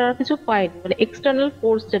আত্মহত্যা ছাড়া আর কিছু পায়নি, মানে এক্সটার্নাল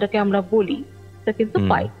ফোর্স যেটাকে আমরা বলি, সেটা কিন্তু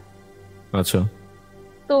পাই। আচ্ছা,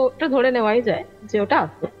 তো এটা ধরে নেওয়াই যায় যে ওটা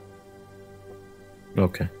আত্মহত্যা।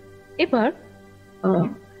 ওকে। এবার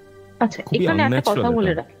আচ্ছা, এখানে একটা কথা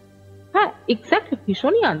বলে রাখি। হ্যাঁ, এক্স্যাক্টলি,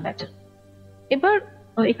 ভীষণই আনন্যাচারাল। এবার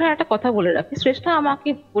এখানে একটা কথা বলে রাখি, শ্রেষ্ঠা আমাকে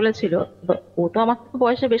বলেছিল, ও তো আমার থেকে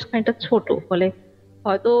বয়সে বেশ খানিকটা ছোট, ফলে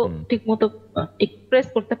হয়তো ঠিক মতো এক্সপ্রেস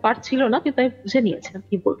করতে পারছিল না, কিন্তু আমি বুঝে নিয়েছিলাম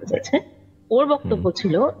কি বলতে চাইছে। ওর বক্তব্য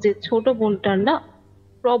ছিল যে ছোট বোনটার না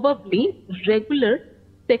প্রবাবলি রেগুলার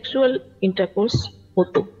সেক্সুয়াল ইন্টারকোর্স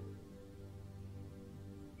হতো।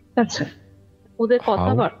 আচ্ছা, ওদের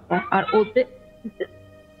কথাবার্তা আর ওদের,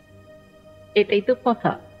 এটাই তো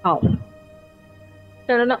কথা,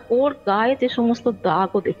 কেননা ওর গায়ে যে সমস্ত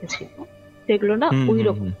দাগও দেখেছিল সেগুলো না ওই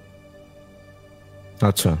রকম।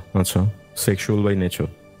 আচ্ছা আচ্ছা, সেক্সুয়াল বাই নেচার।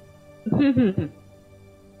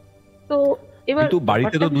 তো এবার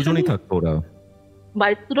বাড়িতে তো দুজনেই থাকতো ওরা,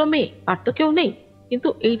 বাড়িতে দুটো মেয়ে, আর তো কেউ নেই। কিন্তু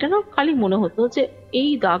এইটা না খালি মনে হতো যে এই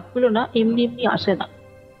দাগগুলো না এমনি এমনি আসে না,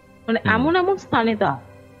 মানে এমন এমন স্থানে দাগ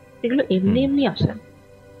সেগুলো এমনি এমনি আসে না।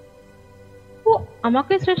 তো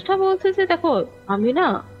আমাকে শ্রেষ্ঠা বলছে যে দেখো,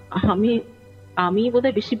 আমি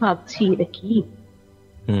বোধহয় বেশি ভাবছি এটা কি,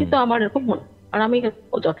 কিন্তু আমার এরকম মনে, আর আমি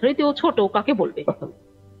যথারীতি ও ছোট, কাকে বলবে কথা,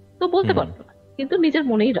 তো বলতে পারতো না, কিন্তু নিজের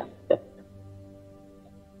মনেই রাখতো।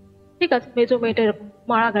 ঠিক আছে, মেজো মেয়েটা এরকম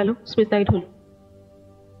মারা গেল, সুইসাইড হলো।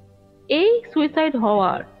 এই সুইসাইড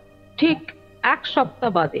হওয়ার ঠিক 1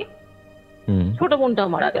 সপ্তাহ বাদে ছোট বোনটাও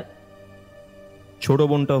মারা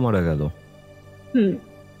গেল।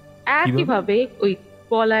 একইভাবে ওই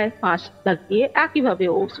গলায় ফাঁস লাগিয়ে একইভাবে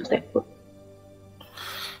ও সুইসাইড করল।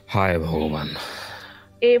 হায় ভগবান।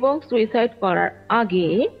 এবং সুইসাইড করার আগে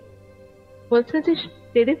বলছে যে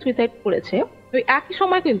যেদিন সুইসাইড করেছে ওই একই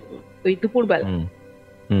সময়, কিন্তু ওই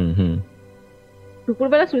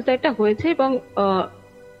দুপুরবেলা সুইসাইডটা হয়েছে, এবং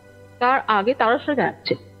তার আগে তারও স্বরে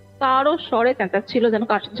জানাচ্ছে, তারও স্বরে চেঁচাচ্ছিল যেন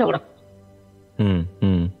কার সাথে ঝগড়া।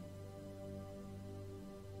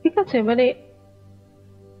 ঠিক আছে, মানে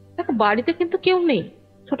দেখো বাড়িতে কিন্তু কেউ নেই,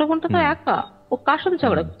 ছোট বোনটা তো একা, ও কার সাথে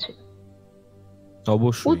ঝগড়া করছে?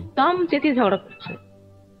 অবশ্যই উদ্দাম চেঁচিয়ে ঝগড়া করছে,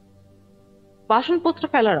 বাসনপত্র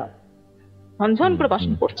ফেলারা ঝনঝন করে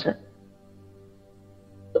বাসন পড়ছে।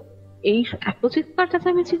 এই এত চিৎকার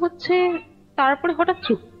চেঁচামেচি হচ্ছে, তারপরে হঠাৎ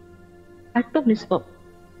চুপ, একদম নিস্তব্ধ।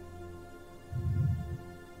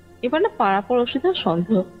 এবার না পাড়া পড়শিদের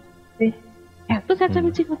সন্দেহ, এত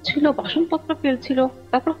চেঁচামেচি হচ্ছিল, বাসনপত্র ফেলছিল,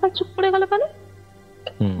 তারপর হঠাৎ চুপ করে গেল কেন?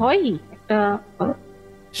 হয় একটা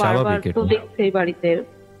বারবার তো দেখছে বাড়িতে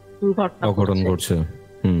দুর্ঘটনা ঘটছে।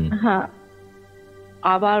 হ্যাঁ,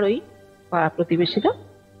 আবার ওই পাড়া প্রতিবেশীরা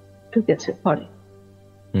ঢুকেছে ঘরে,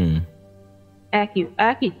 একই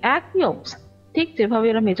একই একই অবস্থা, ঠিক যেভাবে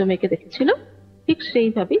ওরা মেজো মেয়েকে দেখেছিল ঠিক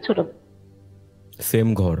সেইভাবেই ছোট, সেম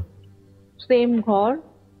ঘর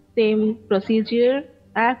সেম প্রসিজিয়ার,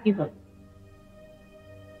 একইভাবে।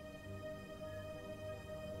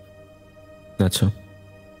 আচ্ছা,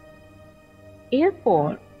 এরপর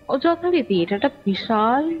ও যথারীতি এটা একটা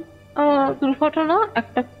বিশাল দুর্ঘটনা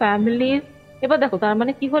একটা ফ্যামিলির। এবার দেখো তার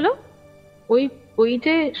মানে কি হলো, ওই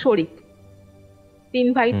যে শরিক 3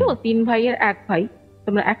 ভাই, তো 3 ভাইয়ের 1 ভাই,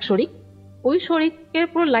 তোমরা 1 শরিক, ওই শরিকের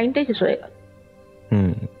পুরো লাইনটাই শেষ হয়ে গেল।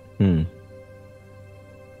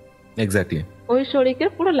 এক্স্যাক্টলি, ওই শরিকের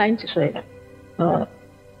পুরো লাইন শেষ হয়ে গেল।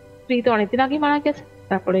 স্ত্রী তো অনেকদিন আগে মারা গেছে,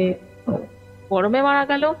 তারপরে বড় মেয়ে মারা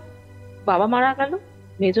গেল, বাবা মারা গেল,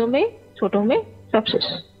 মেজো মেয়ে, ছোট মেয়ে, সব শেষ,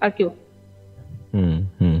 আর কেউ।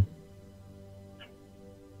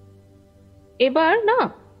 এবার না,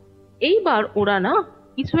 এইবার ওরা না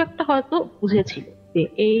কিছু একটা হয়তো বুঝেছিল যে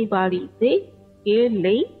এই বাড়িতে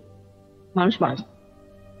গেলেই মানুষ মারা যায়।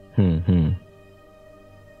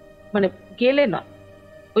 মানে গেলে না,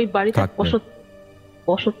 ওই বাড়িতে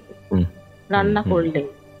বসত রান্না করলেই,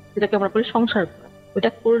 যেটাকে আমরা বলি সংসার করা, ওইটা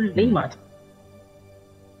করলেই মারা যায়।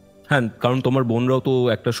 হ্যাঁ, কারণ তোমার বোনরাও তো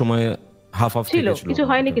একটা সময় হাফ ছিল, কিছু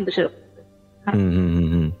হয়নি কিন্তু সেরকম।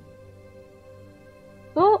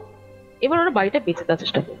 তো এবার ওরা বাড়িটা বেঁচে দেওয়ার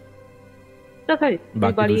চেষ্টা করে,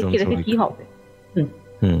 বাড়ি রেখে কি হবে।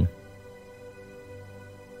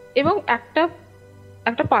 এবং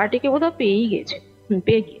একটা পার্টিকে বোধহয় পেয়ে গিয়েছে,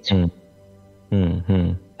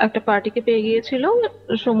 একটা পার্টিকে পেয়ে গিয়েছিল,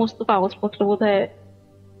 সমস্ত কাগজপত্র বোধহয়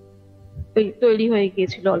তৈরি হয়ে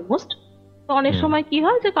গিয়েছিল অলমোস্ট। তো অনেক সময় কি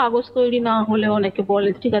হয় যে কাগজ তৈরি না হলে অনেকে বলে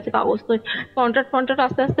ঠিক আছে কাগজ তৈরি, কন্ট্রাক্ট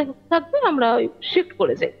আস্তে আস্তে থাকবে, আমরা শিফট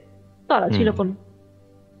করে যাই। তারা ছিল কোন,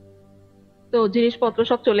 তো জিনিসপত্র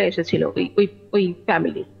সব চলে এসেছিল ওই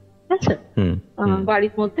ফ্যামিলি, ঠিক আছে,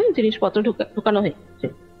 বাড়ির মধ্যে জিনিসপত্র ঢুকানো হয়েছে।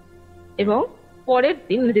 এবং পরের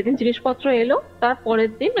দিন, যেদিন জিনিসপত্র এলো তার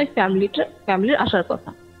পরের দিন ওই ফ্যামিলির আসার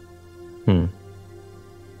কথা।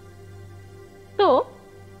 তো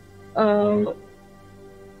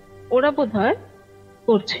ওরা বোধহয়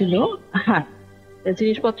করছিল, হ্যাঁ,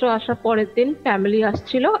 জিনিসপত্র আসার পরের দিন ফ্যামিলি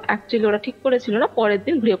আসছিল, অ্যাকচুয়ালি ওরা ঠিক করেছিল না পরের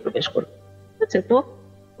দিন গৃহপ্রবেশ করবে, ঠিক আছে। তো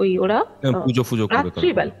ওই ওরা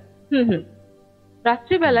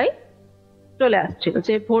রাত্রিবেলায় চলে আসছিল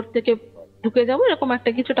যে ভোর থেকে ঢুকে যাবো, এরকম একটা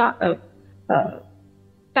কিছুটা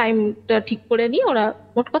টাইমটা ঠিক করে নিয়ে ওরা,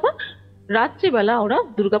 মোট কথা রাত্রিবেলা ওরা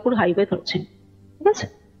দুর্গাপুর হাইওয়ে ধরছে, ঠিক আছে।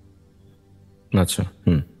 আচ্ছা,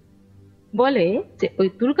 বলে যে ওই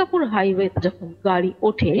দুর্গাপুর হাইওয়ে যখন গাড়ি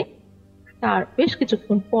ওঠে তার বেশ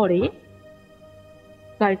কিছুক্ষণ পরে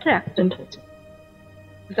গাড়িটার অ্যাক্সিডেন্ট হয়েছে।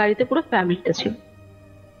 গাড়িতে পুরো ফ্যামিলিটা ছিল,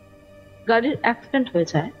 গাড়ির অ্যাক্সিডেন্ট হয়ে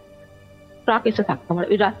যায়, ট্রাক এসে ধাক্কা মারে।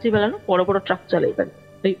 ওই রাত্রিবেলা না বড় বড় ট্রাক চলে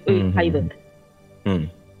ওই হাইওয়েতে,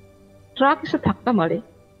 ট্রাক এসে ধাক্কা মারে,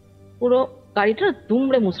 পুরো গাড়িটা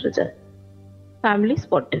দুমড়ে মুচড়ে যায়, ফ্যামিলি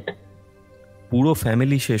স্পট ডেড। পুরো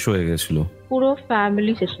ফ্যামিলি শেষ হয়ে গেছিল, পুরো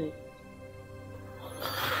ফ্যামিলি শেষ হয়ে গেছে।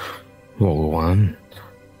 ভগবান।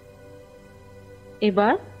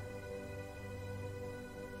 এবার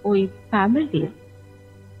ওই ফ্যামিলি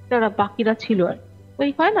যারা বাকিরা ছিল, আর ওই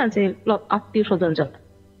হয় না যে আত্মীয় স্বজন যারা,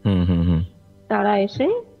 তারা এসে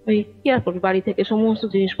ওই কি আর করবে, বাড়ি থেকে সমস্ত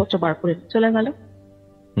জিনিসপত্র বার করে চলে গেল,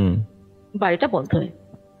 বাড়িটা বন্ধ হয়ে।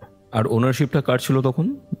 আর ওনারশিপটা কার ছিল তখন?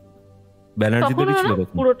 ব্যানার্জিদেরই ছিল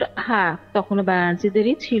তখন? পুরোটা, হ্যাঁ, তখনও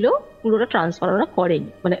ব্যানার্জিদেরই ছিল, পুরোটা ট্রান্সফার ওরা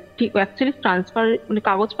করেনি। মানে ঠিক অ্যাকচুয়ালি ট্রান্সফার, মানে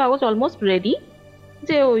কাগজ অলমোস্ট রেডি,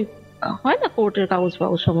 যে ওই হয় না কোর্টের কাগজ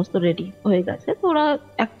সমস্ত রেডি হয়ে গেছে। তো ওরা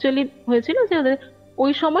অ্যাকচুয়ালি হয়েছিল যে ওদের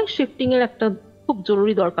ওই সময় শিফটিং এর একটা খুব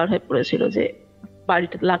জরুরি দরকার হয়ে পড়েছিল, যে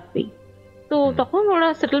বাড়িটা লাগবেই। তো তখন ওরা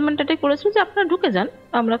সেটেলমেন্টটাই করেছিল যে আপনারা ঢুকে যান,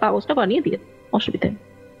 আমরা কাগজটা বানিয়ে দিয়ে, অসুবিধা নেই।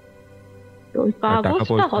 তো ওই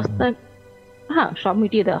কাগজটা হ্যাঁ সব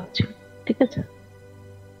মিটিয়ে দেওয়া হচ্ছিল, ঠিক আছে,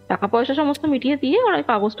 টাকা পয়সা সমস্ত মিটিয়ে দিয়ে ওরা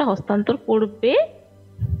কাগজটা হস্তান্তর করবে।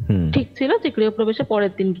 ঠিক ছিল যে গৃহপ্রবেশের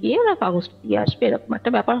পরের দিন গিয়ে ওরা কাগজটা দিয়ে আসবে, এরকম একটা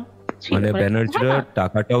ব্যাপার ছিল। মানে ব্যানার্জিরা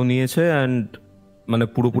টাকাটাও নিয়েছে এন্ড মানে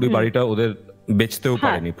পুরোপুরি বাড়িটা ওদের বেচতেও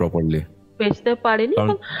পারেনি, প্রপারলি বেচতেও পারেনি,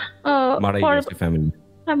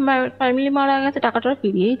 ফ্যামিলি মারা গেছে, টাকাটা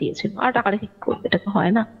ফিরিয়েই দিয়েছিল। আর টাকাটা কি করবে, এটা তো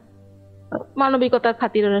হয় না, মানবিকতার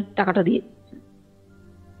খাতিরে টাকাটা দিয়ে।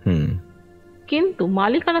 কিন্তু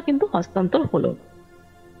মালিকানা কিন্তু হস্তান্তর হলো,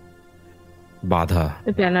 বাধা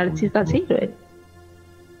ব্যানার্জির কাছেই রয়েছে।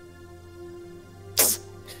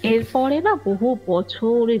 এরপরে না বহু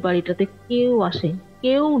বছর ওই বাড়িটাতে কেউ আসে,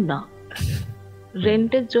 কেউ না,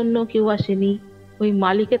 রেন্টের জন্য কেউ আসেনি, ওই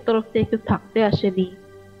মালিকের তরফ থেকে কেউ থাকতে আসেনি।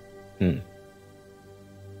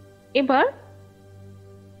 এবার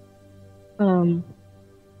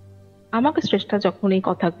আমাকে শ্রেষ্ঠা যখন এই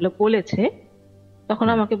কথাগুলো বলেছে, তখন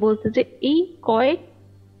আমাকে বলতে যে এই কয়েক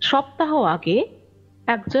সপ্তাহ আগে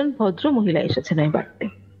একজন ভদ্র মহিলা এসেছেন এই বাড়িতে,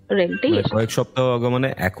 রেন্টেই এসেছেন। কয়েক সপ্তাহ আগে মানে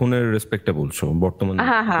এখনের রেসপেক্টে বলছো? বর্তমানে?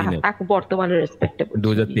 হ্যাঁ, বর্তমানের রেসপেক্টে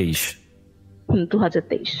 2023।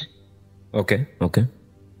 2023। ওকে ওকে।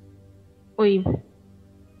 ওই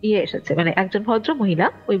এসেছে, মানে একজন ভদ্র মহিলা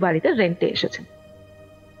ওই বাড়িতে রেন্টে এসেছেন।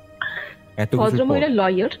 ভদ্র মহিলা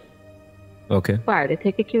লয়ার। ওকে। বাইরে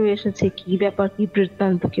থেকে কেউ এসেছে, কি ব্যাপার কি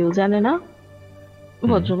বৃত্তান্ত কেউ জানে না,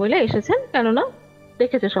 ভদ্র মহিলা এসেছেন, কেননা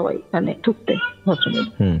দেখেছে সবাই এখানে ঢুকতে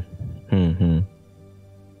ভদ্রমহিলা।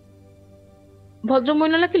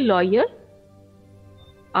 ভদ্রমহিলা নাকি লয়ার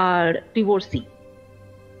আর ডিভোর্সি।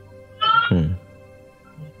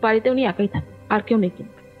 বাড়িতে উনি একাই থাকেন, আর কেউ নেই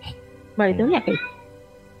কিন্তু বাড়িতে, উনি একাই।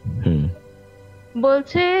 হুম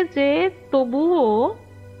বলছে যে তবুও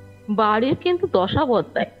বাড়ির কিন্তু দশা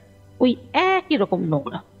বদলায়, ওই একই রকম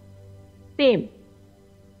নোংরা, সেম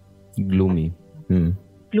গ্লুমি। হুম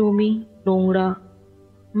গ্লুমি, নোংরা,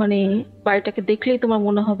 মানে বাড়িটাকে দেখলেই তোমার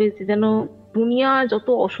মনে হবে যে যেন দুনিয়া যত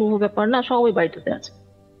অশুভ ব্যাপার না সব ওই বাড়িটাতে আছে।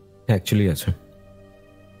 অ্যাকচুয়ালি আছে।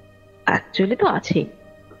 অ্যাকচুয়ালি তো আছেই,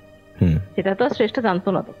 হুম সেটা তো আর শ্রেষ্ঠ জানতো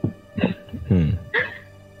না তো। হুম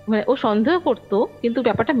মানে ও সন্দেহ করতো কিন্তু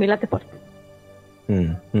ব্যাপারটা মেলাতে পারতো। হুম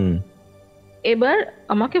হুম এবার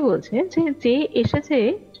আমাকে বলছে যে যে এসেছে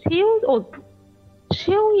সেও অদ্ভুত,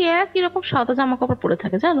 সেও একই রকম সাদা জামা কাপড় পরে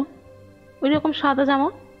থাকে জানো, ওই রকম সাদা জামা,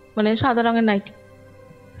 মানে সাদা রঙের নাইটি,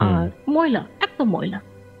 আর ময়লা, একদম ময়লা,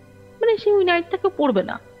 মানে সে ওই নাইটটাকে পরবে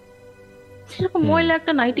না, সেরকম ময়লা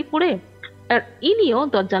একটা নাইটি পরে। আর ইনিও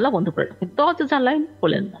দরজা বন্ধ করে রাখেন, দরজা জানলা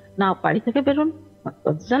খোলেন না, না বাড়ি থেকে বেরোন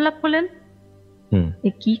দরজা জানলা খোলেন,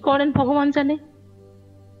 কি করেন ভগবান জানে।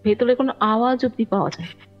 ভেতরে কোনো আওয়াজ অব্দি পাওয়া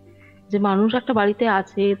যায়, যে মানুষ একটা বাড়িতে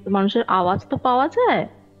আছে, মানুষের আওয়াজ তো পাওয়া যায়,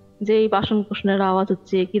 যে এই বাসন কোসনের আওয়াজ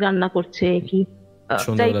হচ্ছে, কি রান্না করছে, কি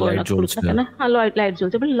যাই করে না করুক না কেন, লাইট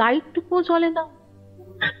জ্বলছে, বলে লাইটটুকুও জ্বলে না।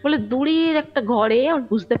 বলে দূরের একটা ঘরে আমি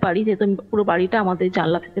বুঝতে পারি, যেহেতু পুরো বাড়িটা আমাদের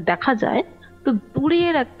জানলা থেকে দেখা যায়, তো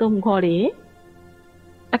দূরের একদম ঘরে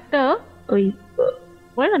একটা ওই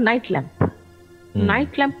বলে না নাইট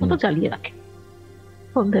ল্যাম্প মতো জ্বালিয়ে রাখে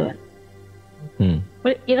সন্ধ্যেবেলা।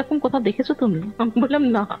 বলে এরকম কোথাও দেখেছো তুমি? আমি বললাম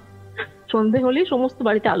না, সন্ধে হলেই সমস্ত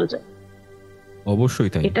বাড়িতে আলো যায়। অবশ্যই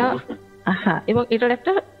তাই। এটা হ্যাঁ, এবং এটার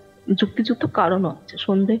একটা যুক্তিযুক্ত কারণও আছে,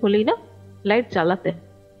 সন্ধে হলেই না লাইট জ্বালাতেন,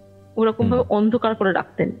 ওরকম ভাবে অন্ধকার করে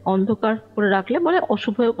রাখতেন, অন্ধকার করে রাখলে বলে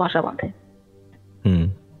অশুভ বাসা বাঁধে,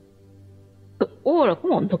 তো ও ওরকম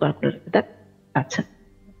অন্ধকার করে রাখতে। দেখ আচ্ছা,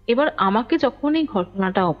 এবার আমাকে যখন এই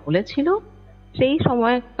ঘটনাটা বলেছিল, সেই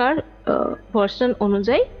সময়কার ভার্সন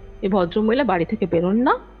অনুযায়ী এই ভদ্রমহিলা বাড়ি থেকে বেরোন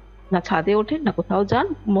না, না ছাদে ওঠেন, না কোথাও যান,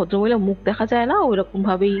 ভদ্রমহিলা মুখ দেখা যায় না, ওইরকম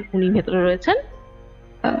ভাবেই উনি ভেতরে রয়েছেন,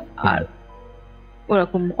 আর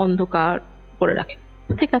ওরকম অন্ধকার করে রাখেন।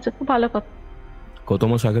 ঠিক আছে, খুব ভালো কথা। কত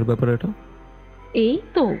মাস আগের ব্যাপার এটা? এই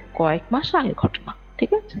তো কয়েক মাস আগের ঘটনা,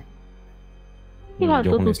 ঠিক আছে,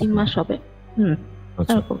 হয়তো 2-3 মাস হবে।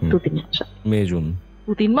 এরকম 2-3 মাস, মে জুন,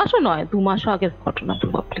 2-3 মাসও নয়, 2 মাস আগের ঘটনা তো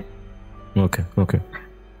ভাবলে। ওকে ওকে।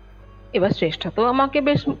 এবার শ্রেষ্ঠা তো আমাকে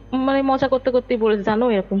বেশ মানে মজা করতে করতেই বলেছে, জানো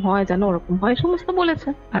এরকম হয়, জানো ওরকম হয়, সমস্ত বলেছে।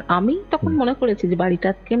 আর আমি তখন মনে করেছি যে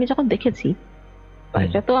বাড়িটাকে আমি যখন দেখেছি,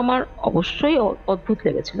 বাড়িটা তো আমার অবশ্যই অদ্ভুত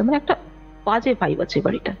লেগেছিল, মানে একটা বাজে ভাইব আছে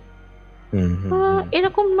বাড়িটা।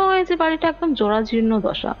 এরকম নয় যে বাড়িটা একদম জরাজীর্ণ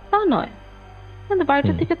দশা, তা নয়, কিন্তু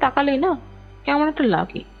বাড়িটার দিকে তাকালেই না কেমন একটা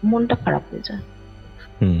লাগে, মনটা খারাপ হয়ে যায়।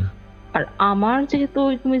 আর আমার যেহেতু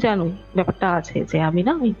তুমি জানোই ব্যাপারটা আছে, যে আমি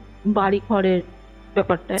না ওই বাড়ি ঘরের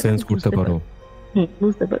ব্যাপারটা সেন্স করতে পারো।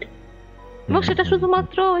 বুঝতে পারি, এবং সেটা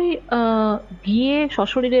শুধুমাত্র ওই গিয়ে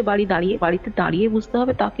সশরীরে বাড়িতে দাঁড়িয়ে বুঝতে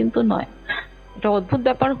হবে তা কিন্তু নয়। এটা অদ্ভুত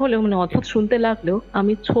ব্যাপার হলেও, মানে অদ্ভুত শুনতে লাগলেও,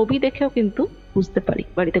 আমি ছবি দেখেও কিন্তু বুঝতে পারি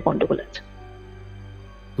বাড়িতে গন্ডগোল আছে।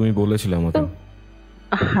 তুমি বলেছিলে আমাকে,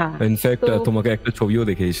 হ্যাঁ, ইনফ্যাক্ট তোমাকে একটা ছবিও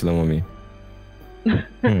দেখিয়েছিলাম আমি।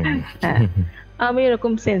 হ্যাঁ, আমি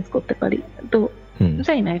এরকম সেন্স করতে পারি। তো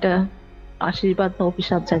জানি না এটা আশীর্বাদ না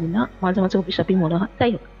অভিশাপ, জানি না, মাঝে মাঝে অভিশাপই মনে হয়।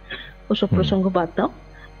 যাই হোক, ওসব প্রসঙ্গ বাদ দাও।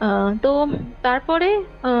 তো তারপরে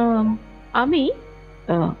আমি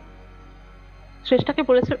শ্রেষ্ঠাকে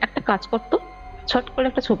বলেছিলাম একটা কাজ করতো, ছট করে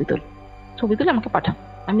একটা ছবি তুলে আমাকে পাঠা,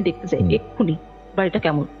 আমি দেখতে চাই এক্ষুনি বাড়িটা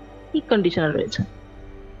কেমন, কি কন্ডিশনে রয়েছে।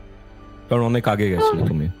 কারণ অনেক আগে গেছিলে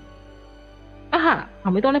তুমি। হ্যাঁ,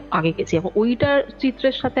 আমি তো অনেক আগে গেছি, এখন ওইটার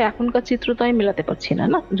চিত্রের সাথে এখনকার চিত্র তো আমি মেলাতে পারছি না।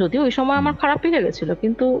 যদিও ওই সময় আমার খারাপই লেগেছিল,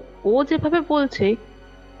 কিন্তু ও যেভাবে বলছে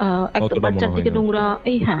একদম বাচ্চার দিকে নোংরা,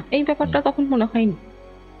 এই ব্যাপারটা তখন মনে হয়নি।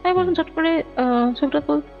 তাই বলুন ঝট করে ছবিটা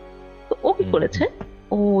তুলতে। তো ও কি করেছে,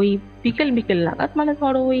 ওই বিকেল নাগাদ, মানে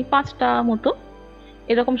ধরো ওই 5টা মতো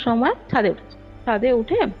এরকম সময় ছাদে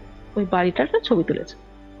উঠে ওই বাড়িটার ছবি তুলেছে।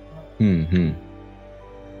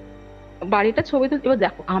 বাড়িটা ছবি তুলতে, এবার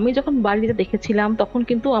দেখো আমি যখন বাড়িটা দেখেছিলাম তখন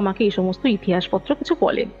কিন্তু আমাকে এই সমস্ত ইতিহাসপত্র কিছু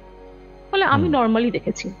বলে আমি নর্মালি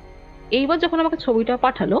দেখেছি। এইবার যখন আমাকে ছবিটা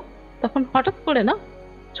পাঠালো, তখন হঠাৎ করে না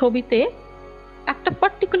ছবিতে একটা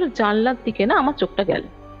পার্টিকুলার জানলার দিকে না আমার চোখটা গেল।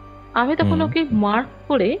 আমি তখন ওকে মার্ক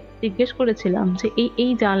করে জিজ্ঞেস করেছিলাম যে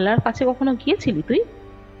এই জানলার কাছে কখনো গিয়েছিলি তুই,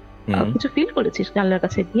 কিছু ফিল করেছিস জানলার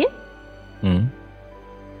কাছে গিয়ে?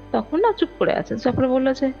 তখন না চুপ করে আছে, তারপরে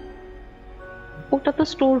বললো যে ওটা তো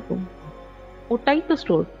স্টোর রুম, ওটাই তো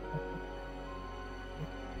স্টোর।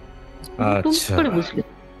 তুমি কি করে বুঝলি?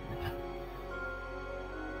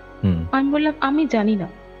 আমি বললাম আমি জানি না,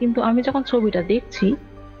 কিন্তু আমি যখন ছবিটা দেখছি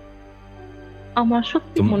আমার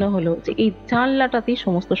সত্যি মনে হলো যে এই জানলাটাতেই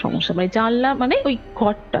সমস্ত সমস্যা, মানে জানলা মানে ওই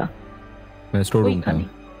ঘরটা ওইখানে।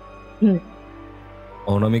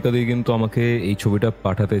 অনামিকা দিয়ে কিন্তু আমাকে এই ছবিটা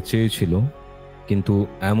পাঠাতে চেয়েছিল, কিন্তু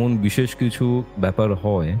এমন বিশেষ কিছু ব্যাপার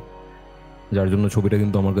হয় যার জন্য ছবিটা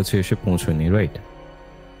কিন্তু আমার কাছে এসে পৌঁছয়নি। Right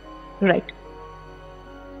right.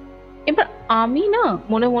 এবার আমি না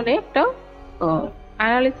মনে মনে একটা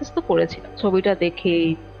অ্যানালিসিস তো করেছিলাম ছবিটা দেখে,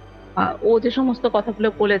 ও যে সমস্ত কথাগুলো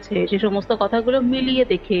বলেছে সে সমস্ত কথাগুলো মিলিয়ে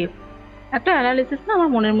দেখে একটা অ্যানালিসিস না আমার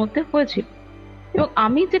মনের মধ্যে হয়েছিল, এবং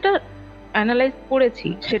আমি যেটা অ্যানালাইজ করেছি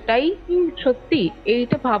সেটাই সত্যি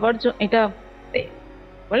এইটা ভাবার জন্য, এটা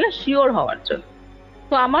বলে শিওর হওয়ার জন্য।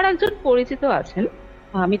 তো আমার একজন পরিচিত আছেন,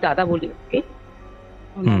 আমি দাদা বলি ওকে,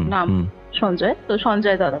 ওনার নাম সঞ্জয়, তো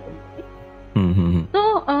সঞ্জয় দাদা বলি। তো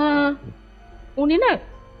উনি না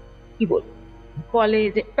কি বলে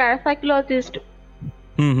যে প্যারাসাইকোলজিস্ট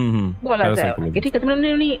বলা যায় ওনাকে, ঠিক আছে। মানে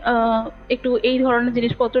উনি একটু এই ধরনের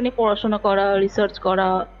জিনিসপত্র নিয়ে পড়াশোনা করা, রিসার্চ করা,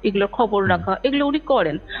 এগুলোর খবর রাখা, এগুলো উনি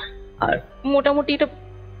করেন। আর মোটামুটি এটা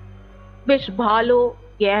বেশ ভালো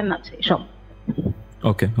জ্ঞান আছে সব।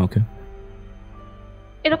 ওকে ওকে।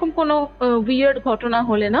 এরকম কোনো উইয়ার্ড ঘটনা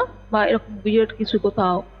হলে না, বা এরকম উইয়ার্ড কিছু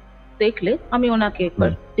কোথাও দেখলে আমি ওনাকে একবার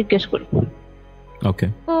জিজ্ঞেস করি। ওকে।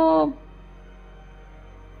 তো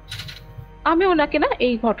আমি ওনাকে না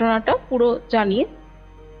এই ঘটনাটা পুরো জানিয়ে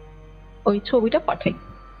ওই ছবিটা পাঠাই।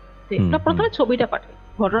 প্রথমে ছবিটা পাঠাই,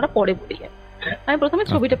 ঘটনাটা পরে বলি। আমি প্রথমে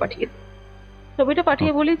ছবিটা পাঠিয়ে দিই। ছবিটা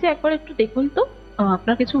পাঠিয়ে বলি যে একবার একটু দেখুন তো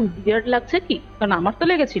আপনার কিছু উইয়ার্ড লাগছে কি, কারণ আমার তো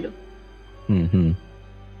লেগেছিল।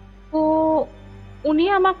 তো উনি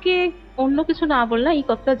আমাকে অন্য কিছু না বললে এই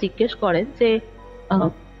কথাটা জিজ্ঞেস করেন যে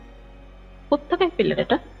কোত্থেকে পেলেন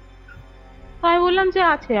এটা। আমি বললাম যে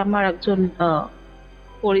আছে আমার একজন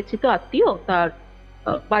পরিচিত আত্মীয়, তার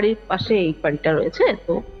বাড়ির পাশে এই বাড়িটা রয়েছে,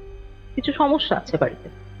 তো কিছু সমস্যা আছে বাড়িতে।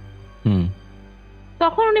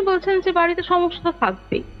 তখন উনি বলছেন যে বাড়িতে সমস্যা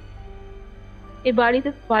থাকবেই, এই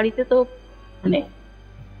বাড়িতে তো মানে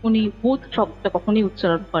উনি ভূত শব্দটা কখনই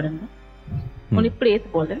উচ্চারণ করেন না, উনি প্রেত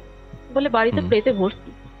বলেন, বলে বাড়িতে প্রেতে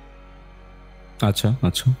ভর্তি। আচ্ছা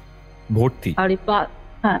আচ্ছা, ভর্তি। আর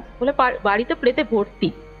হ্যাঁ, বলে বাড়িতে প্রেতে ভর্তি,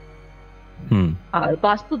 আর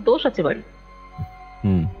বাস্তু দোষ আছে বাড়ি।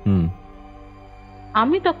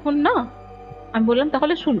 আমি তখন না আমি বললাম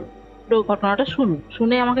তাহলে শুনুন, পুরো ঘটনাটা শুনুন,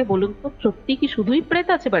 শুনে আমাকে বলুন তো সত্যি কি শুধুই প্রেত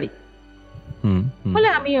আছে বাড়ি। বলে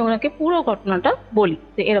আমি ওনাকে পুরো ঘটনাটা বলি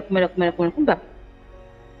যে এরকম এরকম এরকম এরকম ব্যাপার।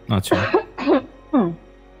 আচ্ছা।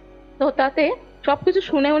 তো তাতে সবকিছু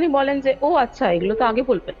শুনে উনি বলেন যে ও আচ্ছা, এগুলো তো আগে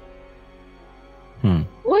বলবেন।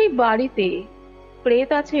 ওই বাড়িতে প্রেত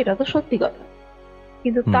আছে এটা তো সত্যি কথা,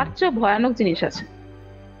 কিন্তু তার চেয়ে ভয়ানক জিনিস আছে,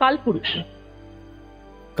 কালপুরুষ।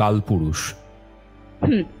 কালপুরুষ?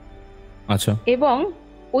 আচ্ছা। এবং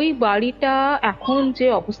ওই বাড়িটা এখন যে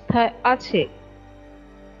অবস্থায় আছে,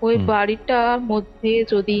 ওই বাড়িটার মধ্যে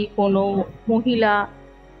যদি কোনো মহিলা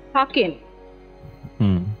থাকেন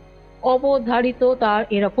অবধারিত তার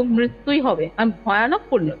এরকম মৃত্যুই হবে, আর ভয়ানক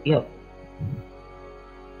পরিণতি হবে।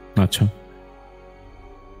 আচ্ছা।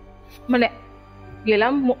 মানে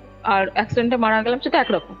গেলাম আর অ্যাক্সিডেন্টে মারা গেলাম সেটা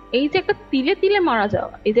একরকম, এই যে একটা তিলে তিলে মারা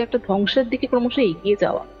যাওয়া, এই যে একটা ধ্বংসের দিকে ক্রমশ এগিয়ে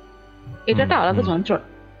যাওয়া, এটা একটা আলাদা যন্ত্রণা।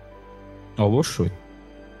 অবশ্যই।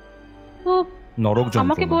 তো নরক যন্ত্রণা।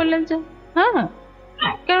 আমাকে বললেন যে হ্যাঁ,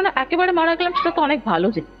 কেননা একেবারে মারা গেলাম সেটা তো অনেক ভালো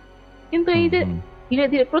জিনিস, কিন্তু এই যে ধীরে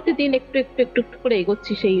ধীরে প্রতিদিন একটু একটু একটু একটু করে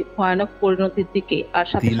এগোচ্ছি সেই ভয়ানক পরিণতির দিকে, আর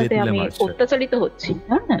সাথে সাথে আমি অত্যাচারিত হচ্ছি,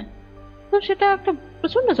 হ্যাঁ, তো সেটা একটা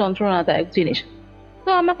প্রচন্ড যন্ত্রণাদায়ক জিনিস। তো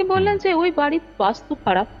আমাকে বললেন যে ওই বাড়ির বাস্তু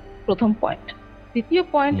খারাপ, প্রথম পয়েন্ট। দ্বিতীয়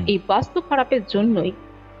পয়েন্ট, এই বাস্তু খারাপের জন্যই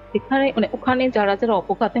এখানে মানে ওখানে যারা যারা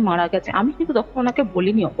অপঘাতে মারা গেছে, আমি কিন্তু তখন ওনাকে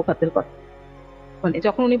বলিনি অপঘাতের কথা, মানে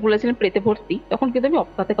যখন উনি বলেছিলেন প্রেতে ভর্তি তখন কিন্তু আমি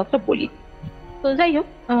অপঘাতের কথাটা বলি। তো যাই হোক,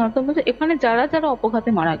 তো বলছে এখানে যারা যারা অপঘাতে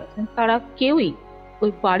মারা গেছেন তারা কেউই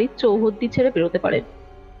ওই বাড়ির চৌহদ্দি ছেড়ে বেরোতে পারেন,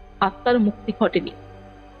 আত্মার মুক্তি ঘটেনি,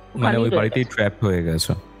 মানে ওই বাড়িতেই ট্র্যাপড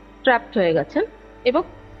হয়ে গেছেন। এবং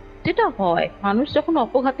যেটা হয়, মানুষ যখন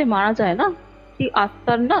অপঘাতে মারা যায় না, সেই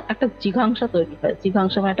আত্মার না একটা জিঘাংসা তৈরি হয়,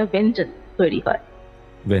 জিঘাংসা মানে একটা ভেঞ্জেন্স তৈরি হয়,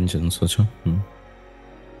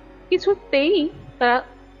 কিছুতেই তারা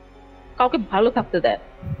কাউকে ভালো থাকতে দেয়,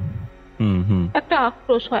 একটা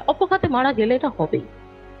আক্রোশ হয়, অপঘাতে মারা গেলে এটা হবেই।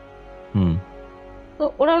 তো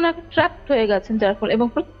ওরা ওনাকে ট্র্যাপড হয়ে গেছেন যার ফলে, এবং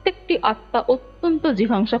প্রত্যেকটি আত্মা অত্যন্ত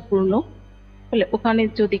জিঘাংসাপূর্ণ, ফলে ওখানে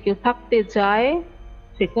যদি কেউ থাকতে যায়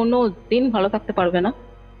সে কোনো দিন ভালো থাকতে পারবে না,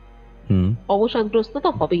 অবসাদগ্রস্ত তো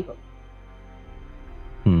হবেই হবে।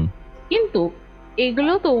 কিন্তু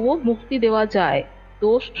এগুলো তো মুক্তি দেওয়া যায়,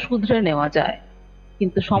 দোষ শুধরে নেওয়া যায়,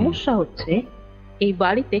 কিন্তু সমস্যা হচ্ছে এই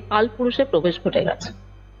বাড়িতে কালপুরুষের প্রবেশ ঘটে গেছে।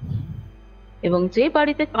 এবং যে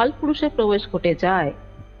বাড়িতে কালপুরুষের প্রবেশ ঘটে যায়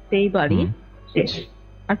সেই বাড়ি শেষ,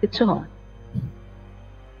 আর কিছু হয়।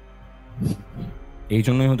 এই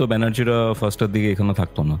জন্যই হয়তো ব্যানার্জিরা ফার্স্টের দিকে এখানে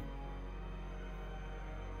থাকতো না।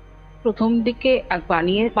 প্রথম দিকে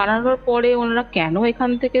বানানোর পরে ওনারা কেন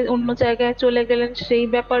এখান থেকে অন্য জায়গায় চলে গেলেন সেই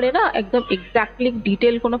ব্যাপারে না একদম এক্স্যাক্টলি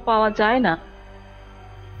ডিটেল কোনো পাওয়া যায় না।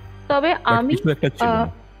 তবে আমি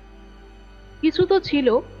কিছু তো ছিল,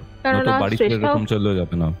 কেননা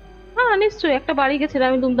হ্যাঁ নিশ্চয়ই একটা বাড়ি গেছিলাম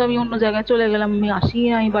আমি, আমি অন্য জায়গায় চলে গেলাম, আমি আসি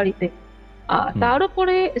নাই বাড়িতে। তার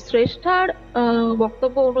উপরে শ্রেষ্ঠার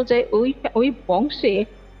বক্তব্য অনুযায়ী ওই বংশে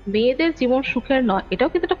মেয়েদের জীবন সুখের নয়, এটাও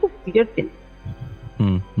কিন্তু একটা খুব বিরাট দিন।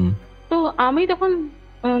 তো আমি তখন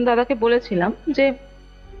দাদাকে বলেছিলাম যে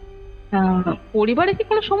পরিবারে কি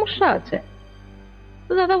কোনো সমস্যা আছে?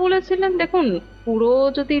 তো দাদা বলেছিলেন দেখুন পুরো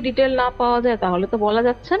যদি ডিটেল না পাওয়া যায় তাহলে তো বলা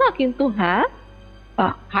যাচ্ছে না, কিন্তু হ্যাঁ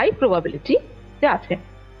হাই প্রবাবিলিটি যে আছে,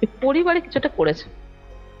 পরিবারে কিছুটা করেছে,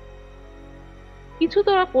 কিছু তো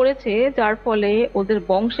ওরা করেছে যার ফলে ওদের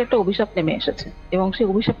বংশে একটা অভিশাপ নেমে এসেছে, এবং সেই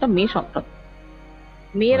অভিশাপটা মেয়ে সন্তান।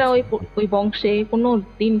 মেয়েরা ওই বংশে কোনো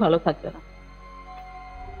দিন ভালো থাকবে না,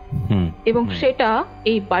 এবং সেটা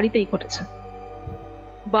এই বাড়িতেই ঘটেছে।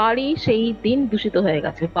 বাড়ি সেই দিন দূষিত হয়ে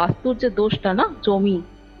গেছে, বাস্তুর যে দোষটা না,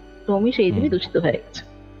 জমি সেই দিনই দূষিত হয়ে গেছে।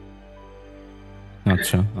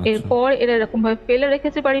 এরপর এরা এরকম ভাবে ফেলে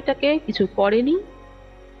রেখেছে বাড়িটাকে, কিছু করেনি,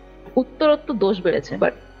 উত্তরোত্তর দোষ বেড়েছে।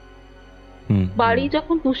 বাট বাড়ি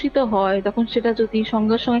যখন দূষিত হয় তখন সেটা যদি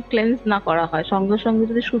সঙ্গে সঙ্গে ক্লেন্স না করা হয়, সঙ্গে সঙ্গে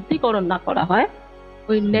যদি শুদ্ধিকরণ না করা হয়,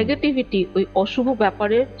 ওই নেগেটিভিটি, ওই অশুভ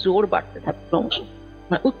ব্যাপারের জোর বাড়তে থাকে ক্রমশ,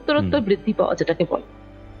 মানে উত্তরোত্তর বৃদ্ধি পাওয়া যেটাকে বলে।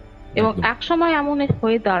 এবং এক সময় এমন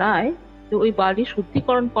হয়ে দাঁড়ায় যে ওই বাড়ি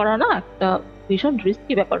শুদ্ধিকরণ করা না একটা ভীষণ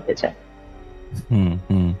রিস্কি ব্যাপার হয়ে যায়।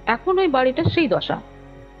 এখন ওই বাড়িটা সেই দশা,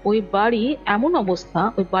 ওই বাড়ি এমন অবস্থা,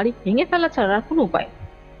 ওই বাড়ি ভেঙে ফেলা ছাড়া আর কোনো উপায়,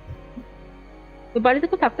 ওই বাড়িতে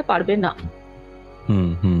কেউ থাকতে পারবে না।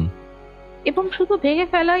 এবং শুধু ভেঙে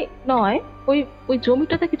ফেলাই নয়, ওই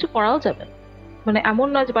জমিটাতে কিছু করাও যাবে না। মানে এমন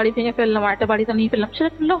নয় যে বাড়ি ভেঙে ফেললাম আর একটা বাড়িতে নিয়ে ফেললাম,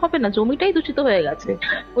 সেটা ফেললেও হবে না, জমিটাই দূষিত হয়ে গেছে,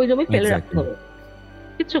 ওই জমি ফেলে রাখতে হবে,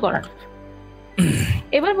 কিচ্ছু করার।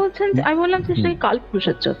 এবার বলছেন, আমি বললাম যে সেই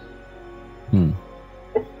কালপুরুষের জন্য।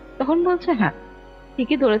 তখন বলছে হ্যাঁ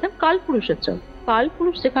ঠিকই ধরেছেন, কালপুরুষের জন্য।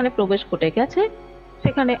 কালপুরুষ যেখানে প্রবেশ ঘটে গেছে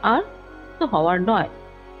সেখানে আর তো হওয়ার নয়,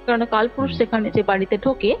 কারণ কালপুরুষ সেখানে যে বাড়িতে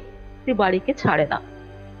ঢোকে সেই বাড়িকে ছাড়ে না।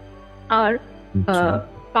 আর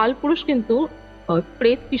কালপুরুষ কিন্তু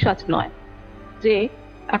প্রেত পিশাচ নয় যে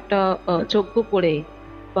একটা যজ্ঞ করে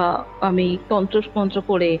বা আমি তন্ত্র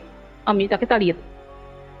করে আমি তাকে তাড়িয়ে দেব,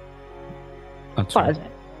 করা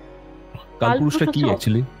যায়।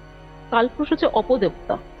 কালপুরুষ হচ্ছে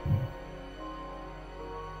অপদেবতা,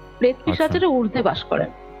 প্রেত পিশাচের ঊর্ধ্বে বাস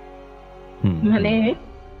করেন। মানে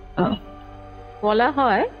বলা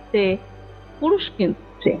হয় যে পুরুষ কিন্তু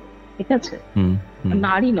ঠিক আছে,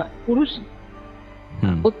 নারী নয়, পুরুষ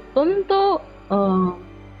অত্যন্ত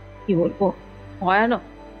কি বলবো ভয়ানক,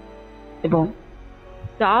 এবং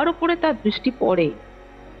যার উপরে তার দৃষ্টি পড়ে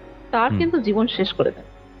তার কিন্তু জীবন শেষ করে দেয়।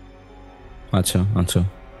 আচ্ছা আচ্ছা।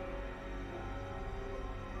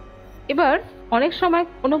 এবার অনেক সময়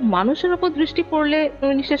কোনো মানুষের উপর দৃষ্টি পড়লে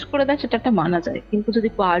উনি শেষ করে দেন, সেটা একটা মানা যায়, কিন্তু যদি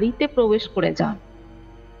বাড়িতে প্রবেশ করে যান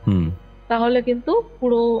তাহলে কিন্তু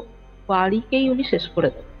পুরো বাড়িকেই উনি শেষ করে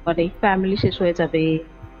দেন, মানে ফ্যামিলি শেষ হয়ে যাবে,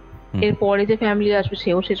 এরপরে যে ফ্যামিলি আসবে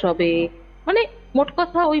সেও শেষ হবে, মানে মোট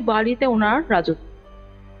কথা ওই বাড়িতে ওনার রাজত্ব,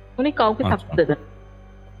 উনি কাউকে থাকতে দেবেন।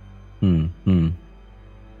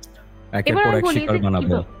 এবার আমি বলি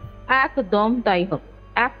একদম তাই হবে,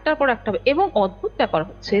 একটার পর একটা। এবং অদ্ভুত ব্যাপার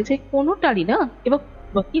হচ্ছে যে কোনোটারই না, এবং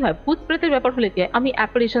কি হয় ভূত প্রেতের ব্যাপার হলে কি আমি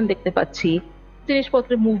অ্যাপারেশন দেখতে পাচ্ছি,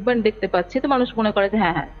 জিনিসপত্রের মুভমেন্ট দেখতে পাচ্ছি, তো মানুষ মনে করে যে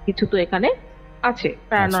হ্যাঁ হ্যাঁ কিছু তো এখানে আছে,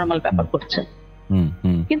 প্যারানর্মাল ব্যাপার করছে।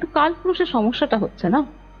 কিন্তু কালপুরুষের সমস্যাটা হচ্ছে না,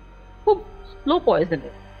 খুব স্লো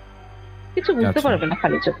পয়জনের, কিছু বুঝতে পারবে না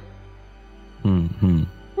খালি চোখ।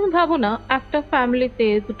 তুমি ভাবো না একটা ফ্যামিলিতে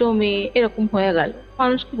দুটো মেয়ে এরকম হয়ে গেল,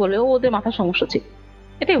 মানুষ কি বলে ওদের মাথার সমস্যা ছিল,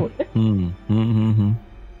 এটাই বলবে।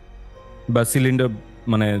 বা সিলিন্ডার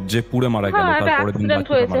মানে যে পুড়ে মারা গেল, তারপরে অ্যাক্সিডেন্ট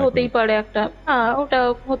হয়েছে, হতেই পারে একটা, ওটা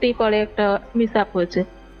হতেই পারে একটা মিসহ্যাপ হয়েছে।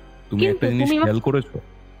 তুমি একটা জিনিস খেয়াল করেছো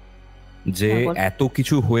যে এত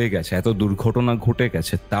কিছু হয়ে গেছে, এত দুর্ঘটনা ঘটে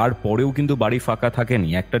গেছে, তারপরেও কিন্তু বাড়ি ফাঁকা থাকেনি,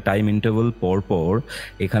 একটা টাইম ইন্টারভাল পর পর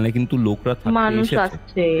এখানে কিন্তু লোকরা মানুষ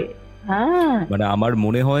আসছে। মানে আমার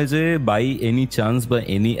মনে হয় যে বাই এনি চান্স বা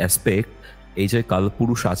এনি অ্যাসপেক্ট এই যে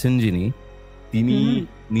কালপুরুষ আছেন যিনি, তিনি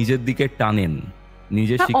নিজের দিকে টানেন,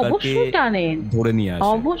 নিজের শিকারকে ধরে নিয়ে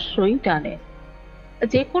আসেন, অবশ্যই টানেন।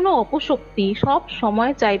 যে কোনো অপশক্তি সব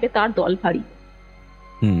সময় চাইবে তার দল ভারী,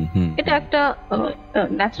 এটা একটা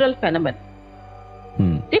ন্যাচারাল ফেনোমেনন।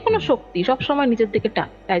 যে কোনো শক্তি সবসময় নিজের দিকে টান,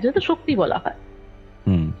 তাই জন্য তো শক্তি বলা হয়।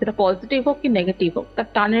 সেটা পজিটিভ হোক কি নেগেটিভ হোক, তার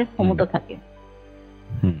টানের ক্ষমতা থাকে।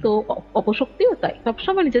 তো অপশক্তিও তাই,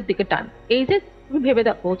 সবসময় নিজের দিকে টান। এই যে তুমি ভেবে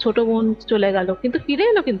দেখো, ছোট বোন চলে গেল কিন্তু ফিরে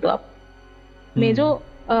এলো, কিন্তু মেজো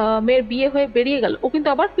মেয়ের বিয়ে হয়ে বেরিয়ে গেল, ও কিন্তু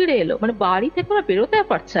আবার ফিরে এলো, মানে বাড়ি থেকে ওরা বেরোতে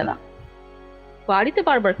পারছে না, বাড়িতে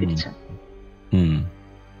বারবার ফিরছে।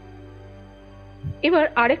 এবার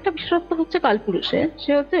আরেকটা বিশেষত্ব হচ্ছে কালপুরুষে,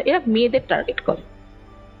 সে হচ্ছে এরা মেয়েদের টার্গেট করে,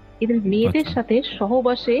 এদের মেয়েদের সাথে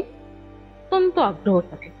সহবাসে অত্যন্ত আগ্রহ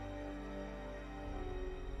থাকে।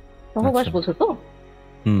 সহবাস বোঝো তো?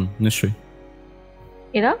 নিশ্চয়ই।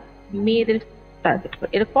 এরা মেয়েদের টার্গেট করে,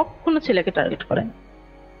 এরা কখনো ছেলেকে টার্গেট করে না,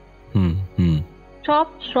 সব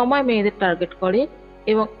সময় মেয়েদের টার্গেট করে,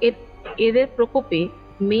 এবং এদের প্রকোপে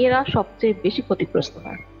মেয়েরা সবচেয়ে বেশি ক্ষতিগ্রস্ত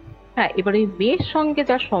হয়। হ্যাঁ, এবার এই মেয়ের সঙ্গে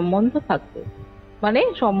যার সম্বন্ধ থাকবে, মানে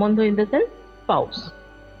সম্বন্ধ ইন দ্য সেন্স স্পাউস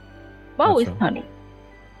বা ওই স্থানে,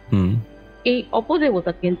 এই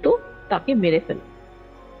অপদেবতা কিন্তু তাকে মেরে ফেলে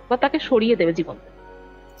বা তাকে সরিয়ে দেবে জীবন থেকে।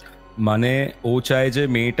 মানে ও চায় যে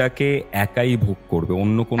মেয়েটাকে একাই ভোগ করবে,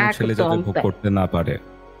 অন্য কোনো ছেলে যাতে ভোগ করতে না পারে।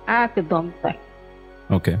 একদম তাই,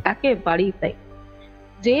 ওকে, একেবারেই তাই।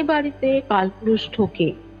 যে বাড়িতে কালপুরুষ ঢোকে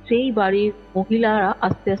সেই বাড়ির মহিলারা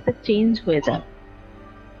আস্তে আস্তে চেঞ্জ হয়ে যায়,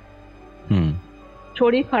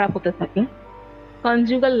 শরীর খারাপ হতে থাকে,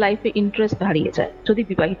 কনজুগাল লাইফে ইন্টারেস্ট হারিয়ে যায়, যদি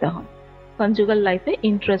বিবাহিতা হন কনজুগাল লাইফে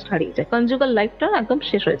ইন্টারেস্ট হারিয়ে যায়, কনজুগাল লাইফটা একদম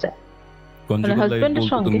শেষ হয়ে যায়, মানে হাজবেন্ডের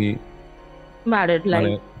সঙ্গে ম্যারিড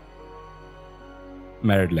লাইফ,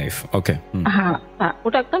 ম্যারিড লাইফ, ওকে, হ্যাঁ হ্যাঁ,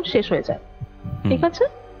 ওটা একদম শেষ হয়ে যায়। ঠিক আছে,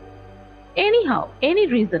 এনি হাউ এনি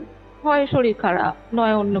রিজন, হয় শরীর খারাপ,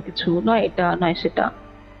 নয় অন্য কিছু, নয় এটা নয় সেটা,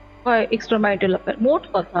 হয় এক্সট্রা ম্যারিটাল অ্যাফেয়ার, মোট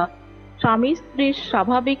কথা স্বামী স্ত্রীর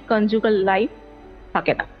স্বাভাবিক কনজুগাল লাইফ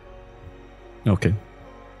থাকে না। ওকে,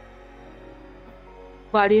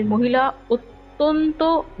 বাড়ির মহিলা অত্যন্ত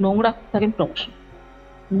নোংরা থাকেন, ক্রমশ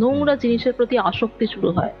নোংরা জিনিসের প্রতি আসক্তি শুরু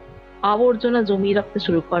হয়, আবর্জনা জমিয়ে রাখতে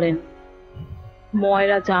শুরু করেন,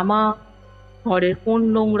 ময়লা জামা, ঘরের কোণ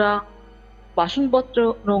নোংরা, বাসনপত্র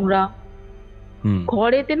নোংরা,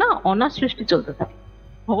 ঘরেতে না অনার সৃষ্টি চলতে থাকে।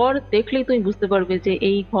 ঘর দেখলেই তুমি বুঝতে পারবে যে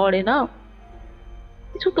এই ঘরে না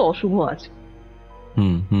কিছু তো অশুভ আছে।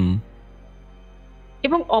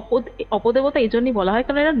 এবং অপদেবতা এই জন্যই বলা হয়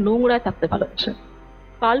কারণ এরা নোংরায় থাকতে ভালোবাসে।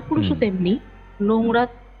 কালপুরুষও তেমনি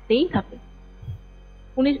নোংরাতেই থাকে,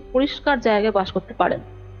 উনি পরিষ্কার জায়গায় বাস করতে পারেন।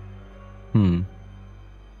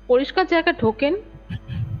 পরিষ্কার জায়গায় ঢোকেন,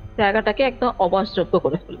 জায়গাটাকে একদম অবাসযোগ্য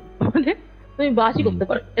করে ফেলেন, মানে তুমি বাসই করতে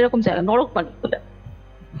পারো এরকম জায়গা, নরক বানিয়ে ফেলে।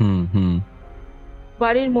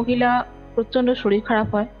 বাড়ির মহিলা প্রচন্ড শরীর খারাপ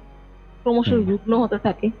হয়, ক্রমশ রুগ্ন হতে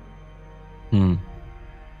থাকে,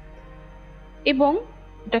 এবং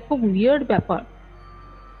এটা খুব উইয়ার্ড ব্যাপার,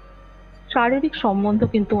 শারীরিক সম্বন্ধ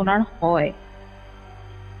কিন্তু ওনার হয়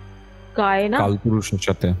গায়ে না, কালপুরুষের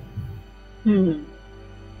সাথে।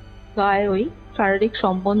 গায়ে ওই শারীরিক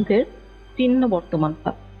সম্বন্ধের চিহ্ন বর্তমান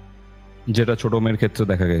থাকে, যেটা ছোট মেয়ের ক্ষেত্রে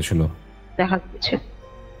দেখা গেছিল, দেখা গেছে।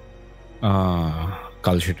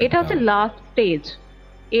 এটা হচ্ছে লাস্ট স্টেজ,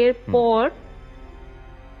 এরপর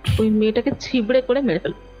ওই মেয়েটাকে ছিবড়ে করে মেরে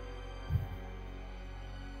ফেলবে,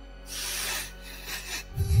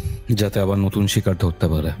 যাতে আবার নতুন শিকার ধরতে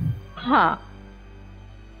পারে। হ্যাঁ,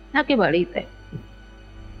 একেবারেই তাই।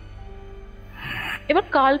 এবার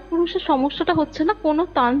কালপুরুষের সমস্যাটা হচ্ছে না কোনো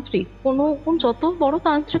তান্ত্রিক, কোন যত বড়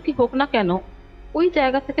তান্ত্রিকই হোক না কেন ওই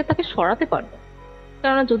জায়গা থেকে তাকে সরাতে পারবে,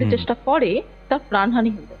 কেননা যদি চেষ্টা করে তার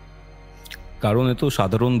প্রাণহানি হবে। কারণ এ তো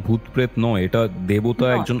সাধারণ ভূত প্রেত নয়, এটা দেবতা,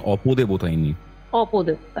 একজন অপদেবতা, ইনি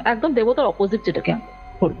অপদেবতা, একদম দেবতার অপোজিট, যেটাকে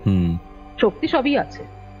শক্তি সবই আছে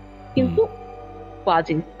কিন্তু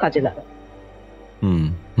বাজে কাজে লাগায়।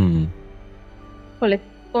 ফলে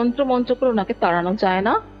তন্ত্র মন্ত্র করে ওনাকে তাড়ানো যায়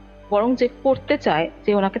না, বরং যে করতে চায়,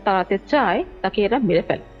 যে ওনাকে তাড়াতে চায়, তাকে এরা মেরে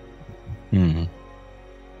ফেলে।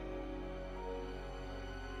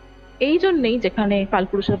 এই জন্যই যেখানে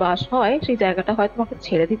কালপুরুষের বাস হয় সেই জায়গাটা হয় তোমাকে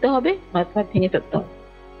ছেড়ে দিতে হবে, নয় তোমাকে ভেঙে ফেলতে হবে,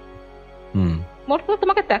 মোট কথা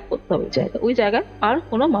তোমাকে ত্যাগ করতে হবে ওই জায়গায়, আর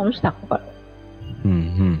কোনো মানুষ থাকতে পারবে।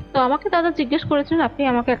 তো আমাকে দাদা জিজ্ঞেস করেছিলেন, আপনি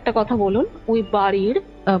আমাকে একটা কথা বলুন, ওই বাড়ির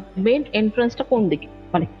মেন এন্ট্রান্সটা কোন দিকে,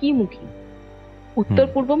 মানে কি মুখী, উত্তর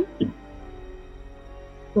পূর্বমুখী?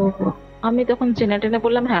 তো আমি তখন চেনে টেনে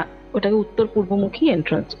বললাম, হ্যাঁ ওটাকে উত্তর পূর্বমুখী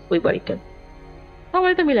এন্ট্রান্স ওই বাড়িটার।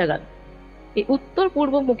 আমার তো মিলে গেল, এই উত্তর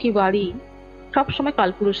পূর্বমুখী বাড়ি সবসময়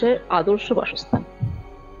কালপুরুষের আদর্শ বাসস্থান।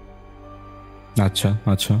 আচ্ছা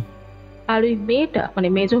আচ্ছা। আর ওই মেয়েটা, মানে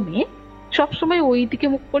মেজো মেয়ে, সবসময় ওই দিকে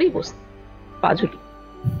মুখ করেই বসত, পাঝুলি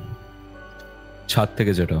ছাদ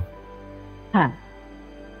থেকে, যেটা হ্যাঁ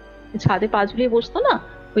ছাদে পা ঝুলিয়ে বসতো না,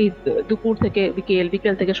 ওই দুপুর থেকে বিকেল,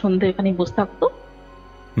 বিকেল থেকে সন্ধ্যে এখানে বসে থাকতো,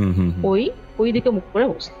 ওই ওই দিকে মুখ করে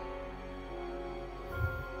বসে।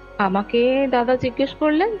 আমাকে দাদা জিজ্ঞেস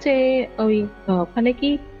করলেন যে ওই ওখানে কি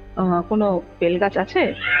কোনো বেল গাছ আছে?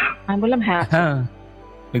 আমি বললাম হ্যাঁ আছে।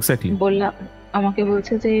 এক্স্যাক্টলি বললাম, আমাকে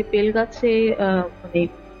বলছে যে বেল গাছে মানে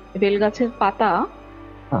বেল গাছের পাতা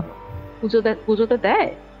পুজোতে দেয়,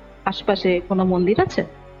 আশেপাশে কোনো মন্দির আছে?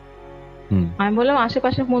 আমি বললাম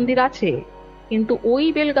আশেপাশে মন্দির আছে, কিন্তু ওই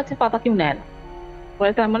বেল গাছের পাতা কেউ নেয় না,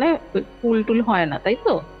 বলে তার মানে ফুল টুল হয় না, তাই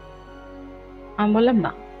তো? আমি বললাম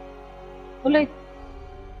না। বলে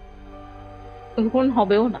ওখানে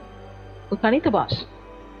হবেও না, ওখানেই তো বাস।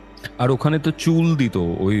 আর ওখানে তো চুল দিত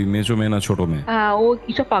ওই মেজো মেয়ে না ছোট মেয়ে? হ্যাঁ, ও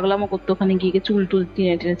কিসব পাগলামো করতো ওখানে গিয়ে, চুল টুল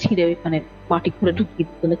টেনে টেনে ছিঁড়ে ওইখানে মাটি খুঁড়ে ঢুকিয়ে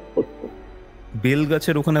দিত না, কি করতো। বেল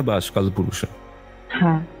গাছের ওখানে বাস কালপুরুষে।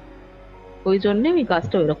 হ্যাঁ, ওই জন্য ওই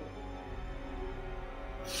গাছটা ওইরকম।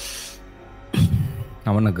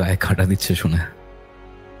 আমার না গায়ে কাটা দিচ্ছে শুনে।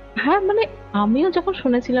 হ্যাঁ, মানে আমিও যখন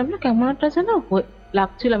শুনেছিলাম না, কেমন একটা যেন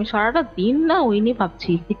লাগছিল। আমি সারাটা দিন না ওই নিয়ে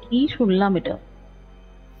ভাবছি যে কি শুনলাম এটা।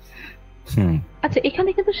 আচ্ছা, এখানে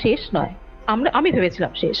কিন্তু শেষ নয়। আমি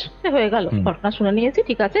ভেবেছিলাম শেষ হয়ে গেল, ঘটনা শুনে নিয়েছি,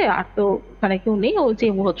 ঠিক আছে, আর তো ওখানে কেউ নেই, ও যে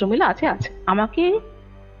ভদ্রমহিলা আছে আছে। আমাকে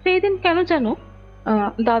সেই দিন কেন যেন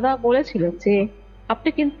দাদা বলেছিলেন যে আপনি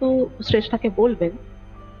কিন্তু শ্রেষ্ঠাকে বলবেন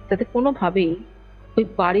যাতে কোনোভাবেই ওই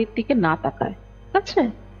বাড়ির দিকে না তাকায়, ঠিক আছে,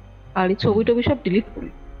 আর এই ছবি টবি সব ডিলিট করি।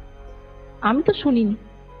 আমি তো শুনিনি,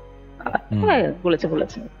 হ্যাঁ বলেছে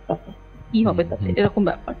বলেছে, কি হবে তাতে, এরকম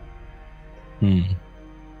ব্যাপার।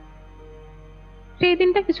 সেই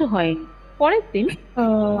দিনটা কিছু হয়নি। পরের দিন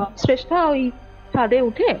শ্রেষ্ঠা ওই ছাদে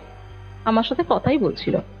উঠে আমার সাথে কথাই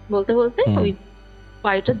বলছিল, বলতে বলতে ওই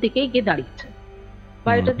বাড়িটার দিকেই গিয়ে দাঁড়িয়েছে,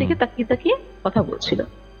 বাড়িটার দিকে তাকিয়ে তাকিয়ে কথা বলছিল।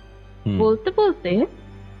 বলতে বলতে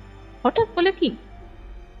হঠাৎ বলে কি,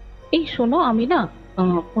 এই শোনো, আমি না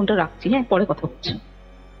ফোনটা রাখছি, হ্যাঁ পরে কথা বলছি।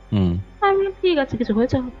 আমি বললাম ঠিক আছে, কিছু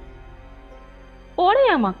হয়েছে? পরে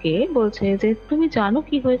আমাকে বলছে যে তুমি জানো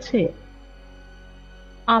কি হয়েছে?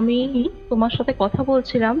 আমি তোমার সাথে কথা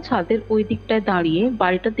বলছিলাম ছাদের ওই দিকটায় দাঁড়িয়ে,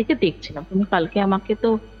 বাড়িটার দিকে দেখছিলাম। তুমি কালকে আমাকে তো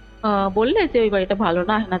বললে যে ওই বাড়িটা ভালো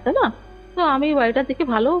না, হ্যাঁ না, তো আমি বাড়িটার দিকে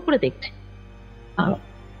ভালো করে দেখছি।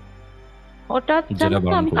 হঠাৎ জানো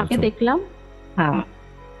তো আমি কাকে দেখলাম? হ্যাঁ,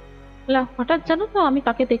 হঠাৎ জানো তো আমি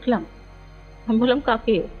কাকে দেখলাম? আমি বললাম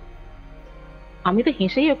কাকে? আমি তো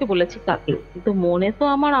হেসেই ওকে বলেছি কাকে, কিন্তু মনে তো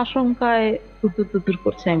আমার আশঙ্কায় দুদুর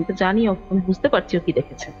করছে। আমি তো জানি, আমি বুঝতে পারছি ও কি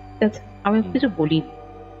দেখেছে, ঠিক আছে, আমি কিছু বলি,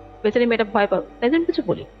 বেচারি মেয়েটা ভয় পাবে, তাই জন্য কিছু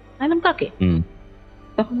বলি। আমি কাকে?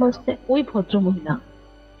 তখন বলছে ওই ভদ্র মহিলা।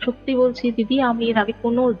 সত্যি বলছি দিদি, আমি এর আগে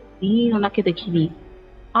কোনো দিন ওনাকে দেখিনি,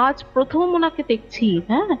 আজ প্রথম ওনাকে দেখছি।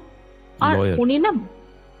 হ্যাঁ, আর উনি না,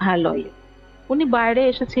 হ্যাঁ লয়ার, উনি বাইরে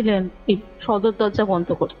এসেছিলেন এই সদর দরজা বন্ধ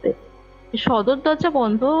করতে। সদর দরজা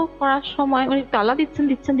বন্ধ করার সময় উনি তালা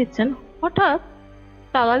দিচ্ছেন, হঠাৎ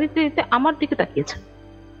তালা দিতে দিতে আমার দিকে তাকিয়েছেন।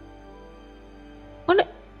 মানে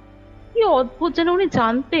কি অদ্ভুত, যেন উনি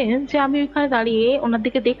জানতেন যে আমি ওইখানে দাঁড়িয়ে ওনার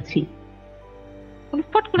দিকে দেখছি। উনি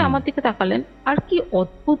ফট করে আমার দিকে তাকালেন, আর কি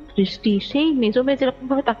অদ্ভুত দৃষ্টি, সেই মেজো মেয়ে যেরকম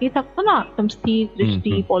ভাবে তাকিয়ে থাকতো না, একদম স্থির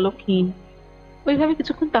দৃষ্টি, পলকহীন, ওইভাবে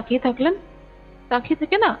কিছুক্ষণ তাকিয়ে থাকলেন। তাকিয়ে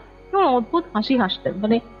থেকে না কেমন অদ্ভুত হাসি হাসলেন,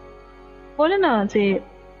 মানে বলে না যে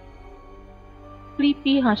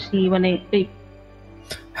ক্রিপি হাসি, মানে এই,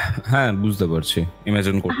 হ্যাঁ বুঝতে পারছি,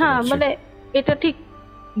 ইমাজিন করতে পারছি। হ্যাঁ, মানে এটা ঠিক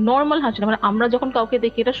নর্মাল হাসি না, মানে আমরা যখন কাউকে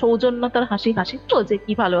দেখি এটা সৌজন্যতার হাসি তো, যে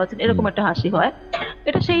কি ভালো আছেন এরকম একটা হাসি হয়,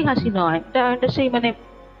 এটা সেই হাসি নয়, এটা সেই মানে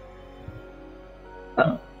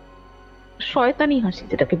শয়তানি হাসি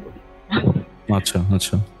যেটাকে বলি। আচ্ছা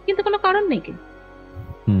আচ্ছা, কিন্তু কোনো কারণ নেই, কি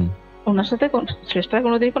ওনার সাথে শ্রেষ্ঠার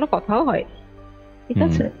কোনোদিন কোনো কথাও হয়, ঠিক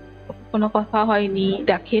আছে, কোনো কথা হয়নি,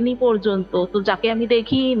 দেখেনি পর্যন্ত, তো যাকে আমি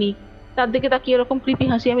দেখিনি তার দিকে তাকিয়ে এরকম কৃপি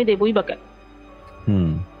হাসি আমি দেবই বা কেন?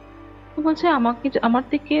 বলছে আমাকে, আমার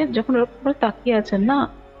দিকে যখন এরকম করে তাকিয়ে আছেন না,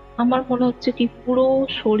 আমার মনে হচ্ছে কি পুরো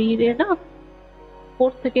শরীরে না,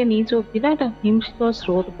 উপর থেকে নিচ অব্দি না একটা হিমশীতল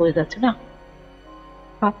স্রোত বয়ে যাচ্ছে না,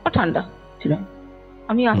 হাত পা ঠান্ডা ছিল।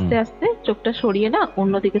 আমি আস্তে আস্তে চোখটা সরিয়ে না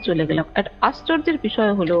অন্যদিকে চলে গেলাম। আর আশ্চর্যের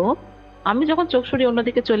বিষয় হলো, আমি যখন চোখ সরিয়ে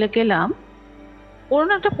অন্যদিকে চলে গেলাম, ওর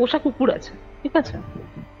না একটা পোষা কুকুর আছে, ঠিক আছে,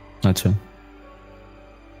 আচ্ছা,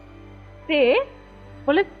 সে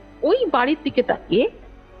বলে ওই বাড়ির দিকে তাকিয়ে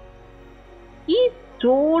কি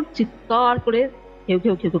জোর চিৎকার করে ঘেউ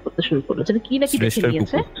ঘেউ ঘেউ করতে শুরু করলো, যেন কি নাকি দেখে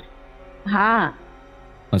নিয়েছে। হ্যাঁ,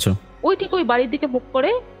 আচ্ছা, ওই ঠিক ওই বাড়ির দিকে মুখ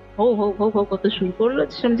করে হো হো হো হো করতে শুরু করলো,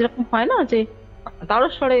 যেরকম হয় না যে তারও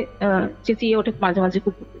স্বরে চেঁচিয়ে ওঠে মাঝে মাঝে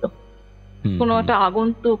কুকুরগুলো। কোনো একটা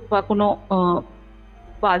আগন্তুক বা কোনো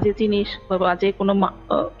বাজে জিনিস বা বাজে কোনো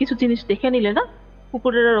কিছু জিনিস দেখে নিলে না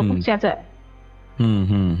কুকুরের ওরকম চেঁচায়।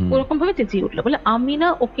 ওরকম ভাবে চেঁচিয়ে উঠলো, বলে আমি না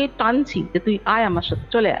ওকে টানছি যে তুই আয় আমার সাথে,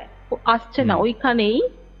 চলে আয়। ও আসছে না, ওইখানেই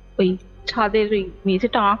ওই ছাদের ওই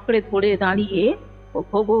মেঝেটা আঁকড়ে ধরে দাঁড়িয়ে ও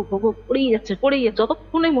ভোগো ভোগো পড়েই যাচ্ছে পড়েই যাচ্ছে।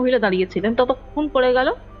 যতক্ষণ ওই মহিলা দাঁড়িয়েছিলেন ততক্ষণ পড়ে গেল,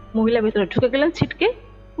 মহিলা ভেতরে ঢুকে গেলেন ছিটকে,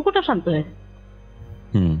 কুকুরটা শান্ত হয়ে গেল।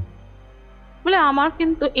 বলে আমার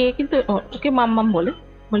কিন্তু কিন্তু ওকে মাম্মাম বলে,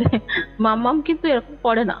 বলে মাম্মাম কিন্তু এরকম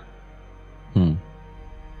করে না,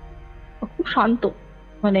 খুব শান্ত,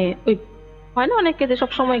 মানে ওই হয় না অনেকে যে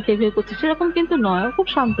সবসময় ঘেউ করছে, সেরকম কিন্তু নয়, খুব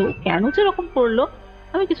শান্ত। কেন যে এরকম করলো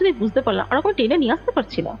আমি কিছুতেই বুঝতে পারলাম, আর ওকে টেনে নিয়ে আসতে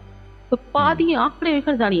পারছি না, পা দিয়ে আঁকড়ে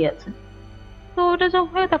ওইখানে দাঁড়িয়ে আছে। তো ওটা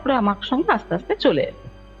যখন হয় তারপরে আমার সঙ্গে আস্তে আস্তে চলে এলো।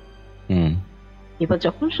 এবার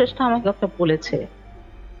যখন শেষটা আমাকে একটা বলেছে,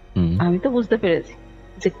 আমি তো বুঝতে পেরেছি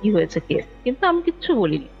যে কি হয়েছে কেস, কিন্তু আমি কিচ্ছু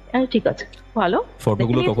বলিনি। ঠিক আছে, ভালো।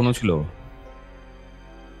 ফটোগুলো তখনও ছিল?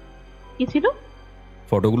 কি ছিল?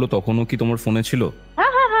 ফটোগুলো তখনও কি তোমার ফোনে ছিল?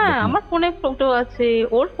 হ্যাঁ হ্যাঁ হ্যাঁ, আমার ফোনে ফটো আছে,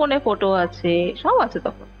 ওর ফোনে ফটো আছে, সব আছে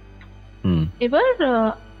তখন। এবার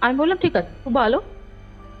আমি বললাম ঠিক আছে, খুব ভালো,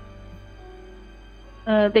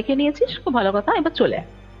 দেখে নিয়েছিস, খুব ভালো কথা, এবার চলে আয়।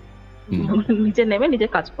 নিচে নেমে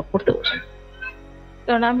নিজের কাজ করতে বসে,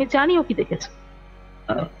 কারণ আমি জানি ও কি দেখেছে,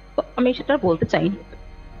 আমি সেটা বলতে চাইনি।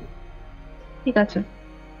 ঠিক আছে।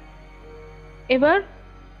 এবার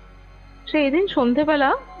সেই দিন সন্ধেবেলা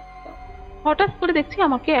হঠাৎ করে দেখছি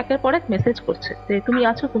আমাকে একের পর এক মেসেজ করছে যে তুমি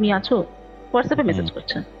আছো, তুমি আছো, হোয়াটসঅ্যাপে মেসেজ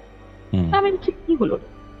করছে। আমি ঠিক কি হলো,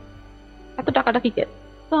 এত টাকাটা কি কে?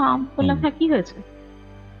 তো আমি বললাম হ্যাঁ কি হয়েছে।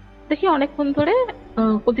 দেখি অনেকক্ষণ ধরে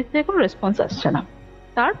ওদিক থেকে কোনো রেসপন্স আসছে না।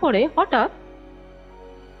 তারপরে হঠাৎ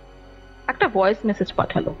একটা ভয়েস মেসেজ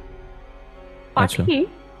পাঠালো, পাঠিয়ে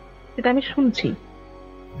সেটা আমি শুনছি।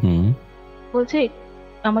 বলছে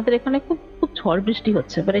আমাদের এখানে খুব খুব ঝড় বৃষ্টি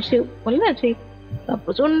হচ্ছে, এবারে সে বলি না সেই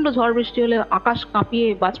প্রচন্ড ঝড় বৃষ্টি হলে আকাশ কাঁপিয়ে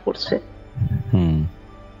বাজ পড়ছে,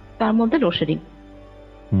 তার মধ্যে লোডশেডিং।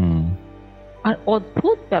 আর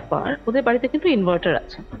অদ্ভুত ব্যাপার, ওদের বাড়িতে কিন্তু ইনভার্টার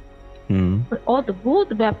আছে। অদ্ভুত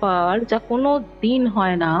ব্যাপার, যা কোনো দিন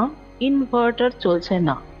হয় না, ইনভার্টার চলছে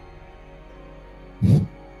না।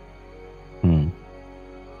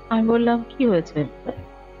 আমি বললাম কি হয়েছে,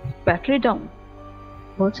 ব্যাটারি ডাউন?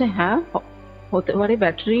 বলছে হ্যাঁ হতে পারে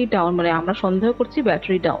ব্যাটারি ডাউন, মানে আমরা সন্দেহ করছি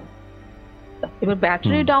ব্যাটারি ডাউন। এবার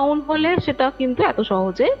ব্যাটারি ডাউন হলে সেটা কিন্তু এত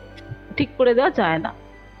সহজে ঠিক করে দেওয়া যায় না।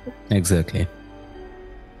 এক্স্যাক্টলি।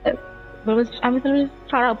 আমি তাহলে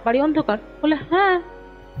সারা বাড়ি অন্ধকার? বলে হ্যাঁ,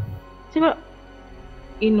 এবার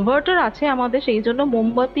ইনভার্টার আছে আমাদের, সেই জন্য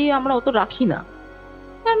মোমবাতি আমরা অত রাখি না,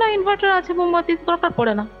 না ইনভার্টার আছে, মোমবাতি দরকার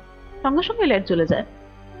পড়ে না, সঙ্গে সঙ্গে লাইট জ্বলে যায়।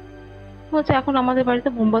 বলছে এখন আমাদের বাড়িতে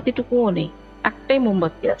মোমবাতিটুকুও নেই, একটাই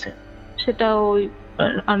মোমবাতি আছে, সেটা ওই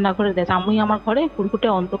রান্নাঘরে দেয়। আমি আমার ঘরে ফুরফুটে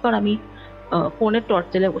অন্ধকার, আমি ফোনের টর্চ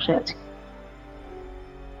জ্বেলে বসে আছি।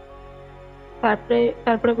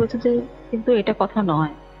 তারপরে বলছে যে কিন্তু এটা কথা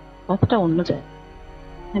নয়, কথাটা অন্য যায়।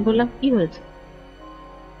 আমি বললাম কি হয়েছে?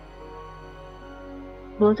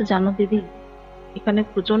 বলছে জানো দিদি, এখানে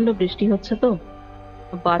প্রচন্ড বৃষ্টি হচ্ছে, তো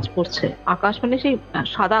বাজ পড়ছে, আকাশ মানে সেই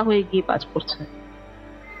সাদা হয়ে গিয়ে বাজ পড়ছে।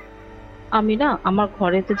 আমি না আমার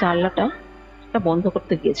ঘরের যে জানলাটা সেটা বন্ধ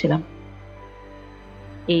করতে গিয়েছিলাম,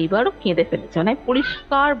 এইবারও কেঁদে ফেলেছে, মানে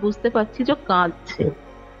পরিষ্কার বুঝতে পারছি যে কাঁদছে,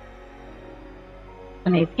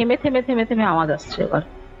 মানে থেমে থেমে থেমে থেমে আওয়াজ আসছে। এবার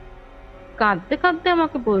কাঁদতে কাঁদতে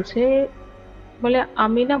আমাকে বলছে, বলে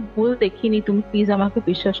আমি না ভুল দেখিনি, তুমি প্লিজ আমাকে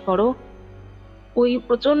বিশ্বাস করো, ওই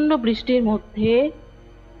প্রচন্ড বৃষ্টির মধ্যে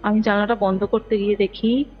আমি জানলাটা বন্ধ করতে গিয়ে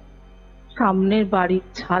দেখি সামনের বাড়ির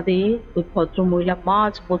ছাদে ওই ভদ্র মহিলা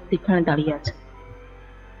মাঝ মধ্যিখানে দাঁড়িয়ে আছে।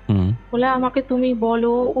 বলে আমাকে তুমি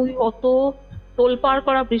বলো, ওই অত তোলপাড়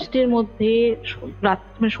করা বৃষ্টির মধ্যে রাত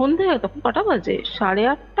মানে সন্ধে হয়, তখন কটা বাজে,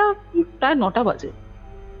 8:30 প্রায় 9টা বাজে,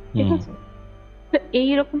 ঠিক আছে? তো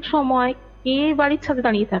এইরকম সময় কে বাড়ির ছাদে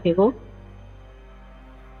দাঁড়িয়ে থাকে গো?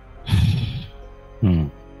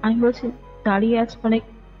 আমি বলছি দাঁড়িয়ে আছে মানে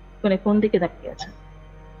মানে কোন দিকে দাঁড়িয়ে আছে?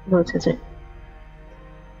 বলছে যে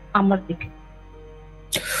আমার দিকে।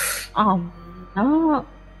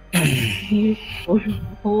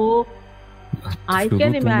 I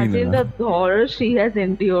can imagine the horror she has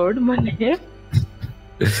endured. মানে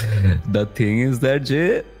the thing is that যে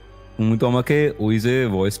তুমি তো আমাকে ওই যে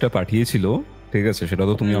ভয়েসটা পাঠিয়েছিল, ঠিক আছে, সেটা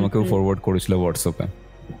তো তুমি আমাকেও ফরওয়ার্ড করেছিলে হোয়াটসঅ্যাপে,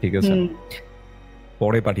 ঠিক আছে,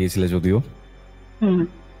 পরে পাঠিয়েছিলে যদিও।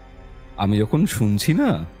 আমি যখন শুনছি না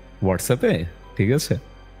হোয়াটসঅ্যাপে, ঠিক আছে,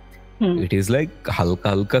 ইট ইজ লাইক হালকা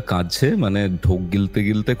হালকা কাঁদছে, মানে ঢোক গিলতে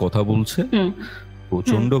গিলতে কথা বলছে,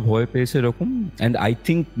 প্রচন্ড ভয় পেয়েছে এরকম। অ্যান্ড আই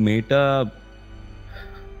থিঙ্ক মেয়েটা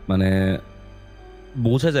মানে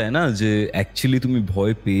বোঝা যায় না যে অ্যাকচুয়ালি তুমি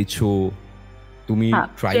ভয় পেয়েছো, তুমি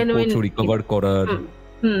ট্রাই করছো রিকভার করার,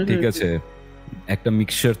 ঠিক আছে, একটা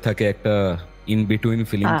মিক্সচার থাকে, একটা ইন বিটুইন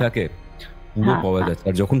ফিলিং থাকে পুরো পাওয়া যাচ্ছে।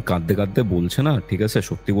 আর যখন কাঁদতে কাঁদতে বলছে না, ঠিক আছে,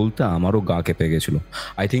 সত্যি বলতে আমারও গা কেঁপে গেছিল।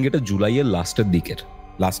 আই থিঙ্ক এটা জুলাইয়ের লাস্টের উইকের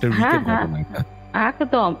ঘটনা এটা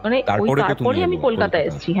একদম। মানে তারপরে আমি কলকাতায়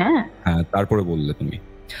এসেছি। হ্যাঁ, তারপরে বললে তুমি।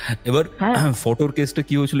 এবার ফটোর কেসটা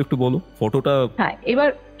কি হয়েছিল একটু বলো। ফটোটা এবার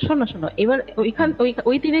শোনো, এবার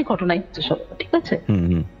ওই দিনের ঘটনাই হচ্ছে সব, ঠিক আছে।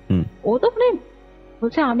 ও তো মানে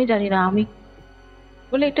বলছে আমি জানি না, আমি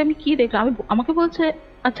বলে এটা আমি কি দেখলাম, আমাকে বলছে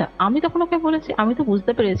আচ্ছা। আমি তখন ওকে বলেছি আমি তো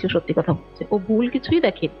বুঝতে পেরেছি সত্যি কথা বলছে, ও ভুল কিছুই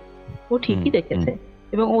দেখেনি, ও ঠিকই দেখেছে।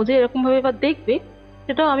 এবং ও যে এরকম ভাবে এবার দেখবে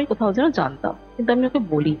সেটাও আমি কোথাও যেন জানতাম, কিন্তু আমি ওকে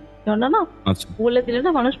বলি না, বলে দিলে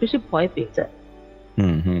না মানুষ বেশি ভয় পেয়ে যায়।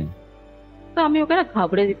 তো আমি ওকে না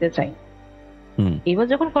ঘাবড়ে দিতে চাই। এবার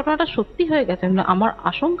যখন ঘটনাটা সত্যি হয়ে গেছে, আমার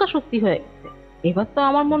আশঙ্কা সত্যি হয়ে গেছে, এবার তো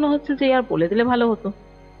আমার মনে হচ্ছে যে আর বলে দিলে ভালো হতো।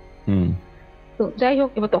 তো যাই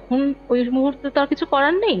হোক, এবার তখন ওই মুহূর্তে তো আর কিছু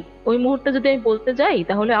করার নেই। ওই মুহূর্তে যদি আমি বলতে যাই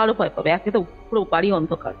তাহলে আরো ভয় পাবে, একে তো পুরো বাড়ি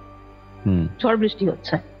অন্ধকার, ঝড় বৃষ্টি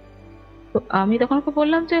হচ্ছে। তো আমি তখন ওকে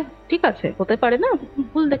বললাম যে ঠিক আছে, হতে পারে না,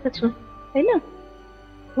 ভুল দেখেছো, তাই না,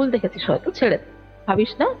 ভুল দেখেছিস হয়তো, ছেড়ে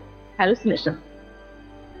ভাবিস না, হ্যালুসিনেশন।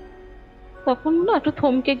 তখন না একটু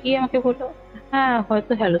থমকে গিয়ে আমাকে বললো হ্যাঁ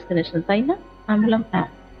হয়তো হ্যালুসিনেশন, তাই না। আমি বললাম হ্যাঁ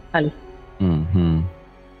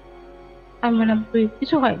আমি বললাম তুই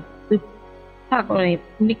কিছু হয়নি, তুই থাক,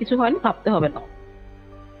 এমনি কিছু হয়নি, ভাবতে হবে না।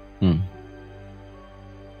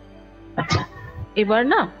 আচ্ছা, এবার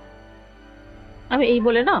না আমি এই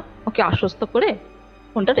বলে না ওকে আশ্বস্ত করে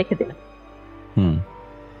ফোনটা রেখে দিলাম।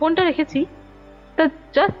 ফোনটা রেখেছি, তা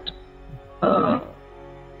জাস্ট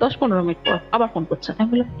 10-15 মিনিট পর আবার ফোন করছে। আমি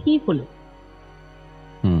বললাম কি হলো।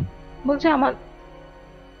 বলছে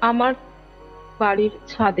আমার বাড়ির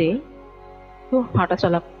ছাদে তো হাঁটা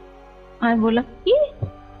চলা। আমি বললাম কি,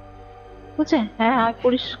 বলছে হ্যাঁ আমি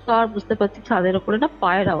পরিষ্কার বুঝতে পারছি ছাদের উপরে না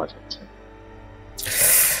পায়ের আওয়াজ হচ্ছে।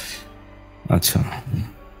 আচ্ছা,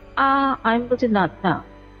 আমি বলছি না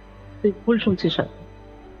তুই ভুল শুনছিস।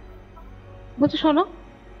 বলছে শোনো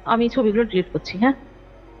আমি ছবিগুলো ডিলিট করছি। হ্যাঁ,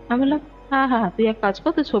 আমি বললাম হ্যাঁ তুই এক কাজ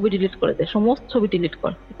কর, তুই ছবি ডিলিট করে দে, সমস্ত ছবি ডিলিট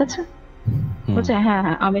কর, ঠিক আছে। বলছে হ্যাঁ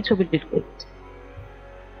আমি ছবি ডিলিট করে দিচ্ছি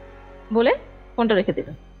বলে ফোনটা রেখে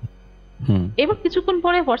দিলাম। এবার কিছুক্ষণ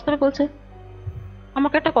পরে হোয়াটসঅ্যাপে বলছে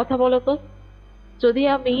আমাকে একটা কথা বলো তো, যদি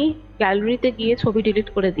আমি গ্যালারিতে গিয়ে ছবি ডিলিট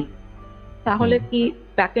করে দিই তাহলে কি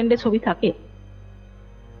ব্যাকএন্ডে ছবি থাকে।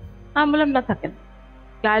 আমি বললাম না থাকে না,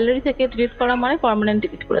 গ্যালারি থেকে ডিলিট করা মানে পার্মানেন্ট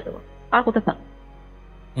ডিলিট করে দেবো, আর কোথায় থাকে।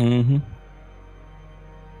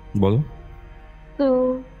 বলো। তো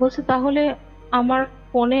বলছে তাহলে আমার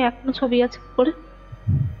ফোনে এখনো ছবি আছে করে।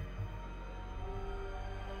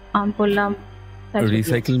 আমি বললাম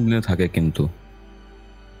রিসাইকেল বিনে থাকে কিন্তু।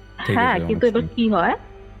 হ্যাঁ, কিন্তু এবার কি হয়,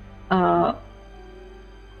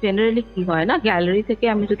 জেনারেলি কি হয় না, গ্যালারি থেকে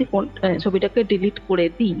আমি যদি ছবিটাকে ডিলিট করে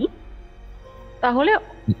দিই তাহলে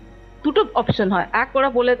দুটো অপশন হয়। এক ওরা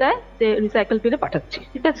বলে দেয় যে রিসাইকেল বিনে পাঠাচ্ছি,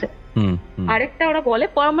 ঠিক আছে। আরেকটা ওরা বলে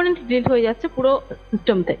পার্মানেন্ট ডিলিট হয়ে যাচ্ছে পুরো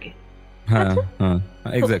সিস্টেম থেকে।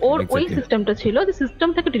 ওর ওই সিস্টেমটা ছিল যে সিস্টেম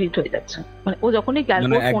থেকে ডিলিট হয়ে যাচ্ছে, মানে ও যখনই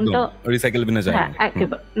গ্যালারি ফোনটা রিসাইকেল বিনে যায়, হ্যাঁ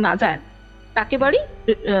একেবারে না যায়, একেবারেই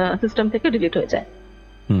সিস্টেম থেকে ডিলিট হয়ে যায়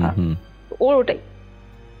ওর ওটাই।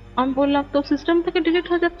 আমি বললাম তো সিস্টেম থেকে ডিলিট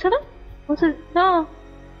হয়ে যাচ্ছে না। বলছে না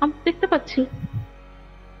আমি দেখতে পাচ্ছি।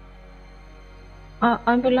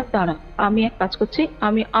 আমি বললাম দাঁড়া আমি এক কাজ করছি,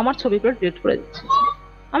 আমি আমার ছবিগুলো ডিলিট করে দিচ্ছি।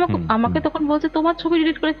 আমাকে তখন বলছে তোমার ছবি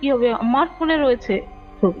ডিলিট করে কি হবে, আমার ফোনে রয়েছে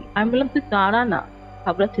ছবি। আমি বললাম তুই দাঁড়া না,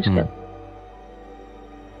 ঘাবড়াচ্ছিস কেন।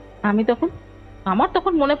 আমার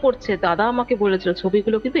তখন মনে পড়ছে দাদা আমাকে বলেছিল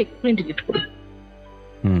ছবিগুলো কিন্তু এক্ষুনি ডিলিট করি।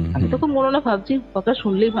 আমি তখন মনে না ভাবছি কথা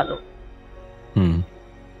শুনলেই ভালো।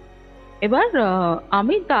 এবার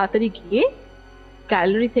আমি তাড়াতাড়ি গিয়ে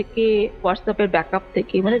গ্যালারি থেকে, হোয়াটসঅ্যাপের ব্যাকআপ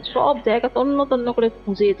থেকে, মানে সব জায়গা তন্ন তন্ন করে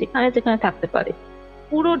খুঁজে যেখানে যেখানে থাকতে পারে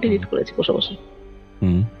পুরো ডিলিট করেছি বসে বসে।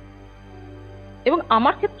 এবং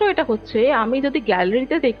আমার ক্ষেত্রে এটা হচ্ছে, আমি যদি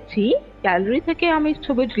গ্যালারিতে দেখছি, গ্যালারি থেকে আমি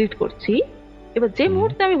ছবি ডিলিট করছি, এবার যে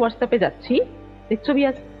মুহূর্তে আমি হোয়াটসঅ্যাপে যাচ্ছি ছবি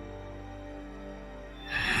আছে।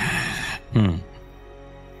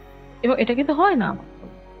 এবং এটা কিন্তু হয় না আমার,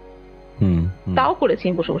 তাও করেছি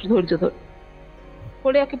আমি বসে বসে ধৈর্য ধরে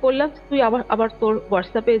করে। ওকে বললাম তুই আবার তোর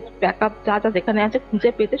হোয়াটসঅ্যাপে ব্যাকআপ যা যা যেখানে আছে খুঁজে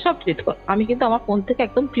পেতে সব ডিলিট কর। আমি কিন্তু আমার ফোন থেকে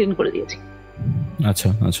একদম ক্লিন করে দিয়েছি। আচ্ছা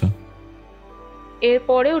আচ্ছা।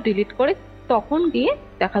 এরপরেও ডিলিট করে তখন গিয়ে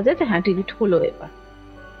দেখা যায় যে হ্যাঁ ডিলিট হলো। এবার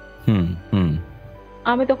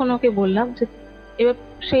আমি তখন ওকে বললাম যে এবার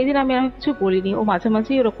সেই দিন আমি কিছু বলিনি, ও মাঝে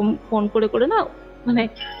মাঝে এরকম ফোন করে করে না, মানে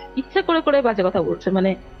ইচ্ছা করে করে বাজে কথা বলছে,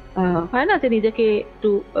 মানে হয় না যে নিজেকে একটু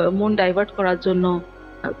মন ডাইভার্ট করার জন্য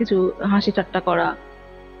কিছু হাসি ঠাট্টা করা,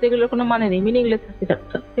 যেগুলোর কোনো মানে নেই, মিনিংলে থাকে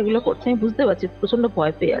ডাক্তার, সেগুলো করছে। আমি বুঝতে পারছি প্রচন্ড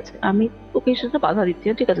ভয় পেয়ে আছে। আমি ওকে সেটা বাধা দিচ্ছি,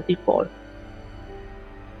 ঠিক আছে তুই পড়।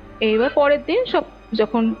 এইবার পরের দিন সব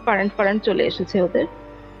যখন কারেন্ট চলে এসেছে, ওদের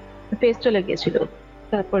ফেস চলে গিয়েছিল,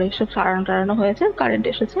 তারপরে সব সারানো হয়েছে, কারেন্ট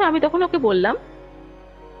এসেছে, আমি তখন ওকে বললাম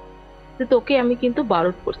যে তোকে আমি কিন্তু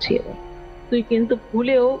বারণ করছি, এবার তুই কিন্তু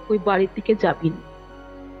ভুলেও ওই বাড়ির দিকে যাবি না।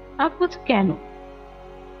 আমি বলছি কেন?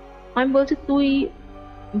 আমি বলছি তুই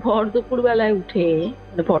ভর দুপুর বেলায় উঠে,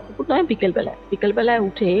 মানে ভর দুপুর নয়, বিকেল বেলায়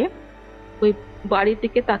উঠে ওই বাড়ির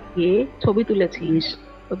দিকে তাকিয়ে ছবি তুলেছিস,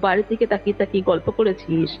 ওই বাড়ির দিকে তাকিয়ে তাকিয়ে গল্প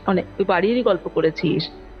করেছিস, মানে ওই বাড়িরই গল্প করেছিস।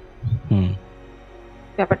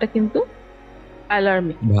 ব্যাপারটা কিন্তু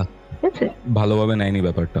অ্যালার্মিং, ঠিক আছে? ভালোভাবে নেয়নি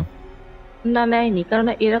ব্যাপারটা। না, নেয়নি, কারণ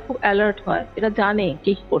এরা খুব অ্যালার্ট হয়, এরা জানে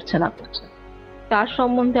কি করছে না করছে। তার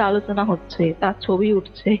সম্বন্ধে আলোচনা হচ্ছে, তার ছবি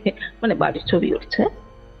উঠছে, মানে বাড়ির ছবি উঠছে।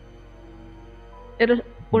 এটা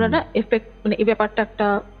ওরা না এফেক্ট, মানে এই ব্যাপারটা একটা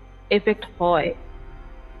এফেক্ট হয়।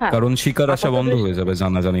 হ্যাঁ, কারণ শিকার আসা বন্ধ হয়ে যাবে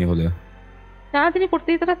জানাজানি হলে। জানাজানি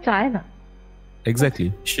করতেই তারা চায় না। এক্স্যাক্টলি,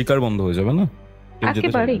 শিকার বন্ধ হয়ে যাবে না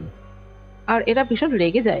একেবারেই। আর এরা ভীষণ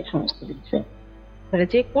রেগে যায় সমস্ত জিনিসে, মানে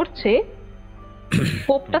যে করছে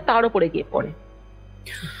ক্ষোভটা তার উপরে গিয়ে পড়ে।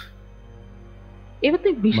 এবার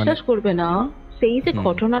তুই বিশ্বাস করবে না, সেই যে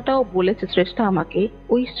ঘটনাটাও বলেছে শ্রেষ্ঠা আমাকে,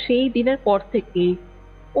 ওই সেই দিনের পর থেকে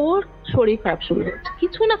ওর শরীর খারাপ শুরু হয়েছে,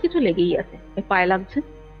 কিছু না কিছু লেগেই আছে। পায়ে লাগছে,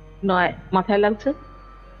 নয় মাথায় লাগছে,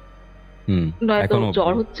 নয় তো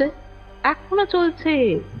জ্বর হচ্ছে, এখনো চলছে।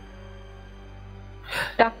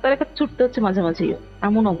 ডাক্তারের কাছে ছুটতে হচ্ছে মাঝে মাঝে,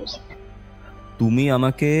 এমন অবস্থা। তুমি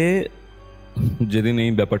আমাকে যেদিন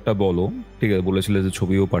এই ব্যাপারটা বলো, ঠিক আছে, বলেছিলে যে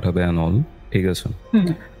ছবিও পাঠাবে অ্যানল, ঠিক আছে,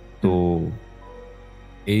 তো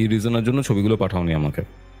এই রিজনের জন্য ছবিগুলো পাঠাওনি আমাকে?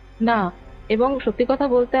 না, এবং সত্যি কথা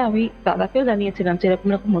বলতে আমি দাদাকেও জানিয়েছিলাম যে এরকম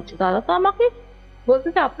এরকম হচ্ছে। দাদা তো আমাকে বলতে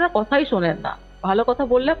যে আপনারা কথাই শোনেন না, ভালো কথা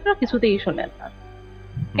বললে আপনারা কিছুতেই শোনেন না।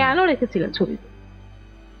 কেন রেখেছিলেন ছবি?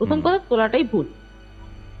 প্রথম কথা, তোলাটাই ভুল।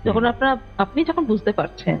 যখন আপনি যখন বুঝতে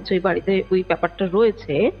পারছেন যে ওই বাড়িতে ওই ব্যাপারটা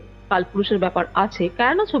রয়েছে, কালপুরুষের ব্যাপার আছে,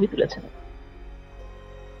 কেন ছবি তুলেছেন?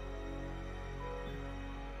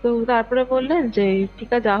 তো তারপরে বললেন যে ঠিক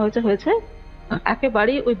আছে, যা হয়েছে হয়েছে,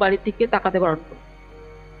 একেবারেই ওই বাড়ির দিকে তাকাতে বারণ করুন,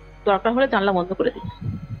 দরকার হলে জানলা বন্ধ করে দিন।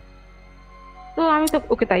 তো আমি তো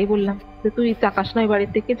ওকে তাই বললাম যে তুই তাকাস না ওই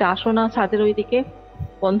বাড়ির দিকে, যাসও না ছাদের ওই দিকে,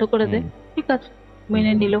 বন্ধ করে দে। ঠিক আছে,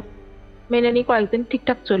 মেনে নিল। মেনে নিয়ে কয়েকদিন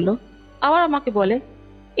ঠিকঠাক চললো। আবার আমাকে বলে,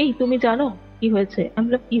 এই তুমি জানো কি হয়েছে? আমি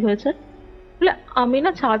বললাম কি হয়েছে? বলে আমি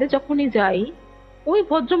না ছাদে যখনই যাই, ওই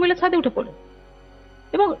ভদ্রমহিলা ছাদে উঠে পড়ে,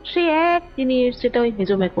 এবং সে এক জিনিস যেটা ওই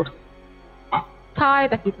মেজমে করে ঠায়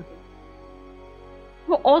তাকিয়ে থাকে।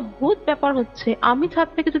 অদ্ভুত ব্যাপার হচ্ছে, আমি ছাদ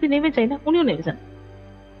থেকে যদি নেমে যাই না, উনিও নেমে যান।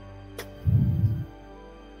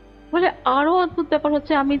 বলে আরো অদ্ভুত ব্যাপার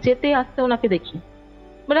হচ্ছে, আমি যেতে আসতে ওনাকে দেখি,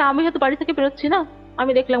 মানে আমি হয়তো বাড়ি থেকে বেরোচ্ছি না,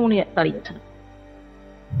 আমি দেখলাম উনি দাঁড়িয়েছেন।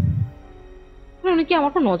 উনি কি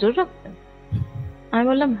আমার নজর রাখতেন? আমি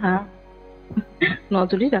বললাম হ্যাঁ,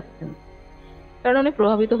 নজরই রাখতেন, কারণ উনি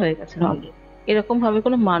প্রভাবিত হয়ে গেছেন অলরেডি। এরকম ভাবে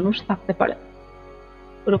কোনো মানুষ থাকতে পারে,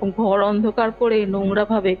 ওরকম ঘর অন্ধকার করে নোংরা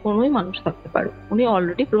ভাবে কোনোই মানুষ থাকতে পারে, উনি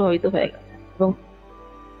অলরেডি প্রভাবিত হয়ে গেছেন। এবং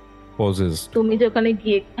তুমি যে ওখানে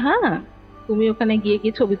গিয়ে, হ্যাঁ তুমি ওখানে গিয়ে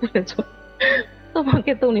গিয়ে ছবি তুলেছ,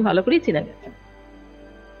 তোমাকে তো উনি ভালো করেই চিনে গেছেন।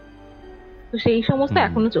 তো সেই সমস্ত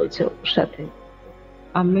এখনো চলছে ওর সাথে।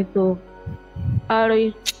 আমি তো আর ওই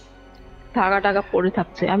টাকা পড়ে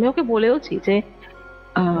থাকছে। আমি ওকে বলেওছি যে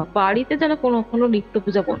বাড়িতে যেন কোনো নিত্য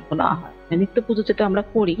পূজা বন্ধ না হয়। নিত্য পুজো যেটা আমরা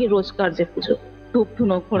করি, রোজকার যে পুজো, ধূপ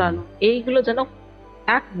ধুনো ঘোরানো, এইগুলো যেন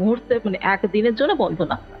এক মুহূর্তে, মানে একদিনের জন্য বন্ধ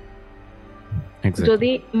না হয়। যদি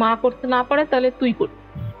মা করতে না পারে তাহলে তুই করবি,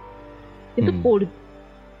 কিন্তু করবি।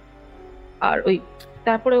 আর ওই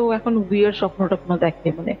তারপরে ও এখন উইয়ার স্বপ্ন দেখে,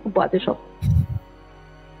 মানে খুব বাজে স্বপ্ন।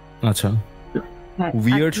 আচ্ছা,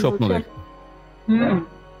 উইয়ার্ড স্বপ্ন দেখে?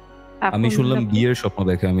 আমি শুনলাম বিয়ের স্বপ্ন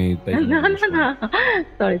দেখে। আমি না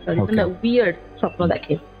সরি না, উইয়ার্ড স্বপ্ন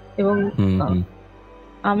দেখে। এবং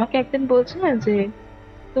আমাকে একদিন বলছে যে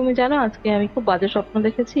তুমি জানো আজকে আমি খুব বাজে স্বপ্ন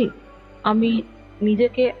দেখেছি, আমি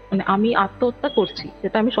নিজেকে, মানে আমি আত্মহত্যা করছি,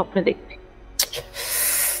 যেটা আমি স্বপ্নে দেখছি।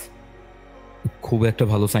 খুব একটা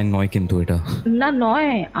ভালো সাইন নয় কিন্তু এটা। না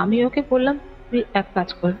নয়, আমি ওকে বললাম তুই এক কাজ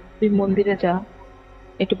কর, তুই মন্দিরে যা,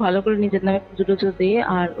 একটু ভালো করে নিজের নামে পুজো টুজো দিয়ে,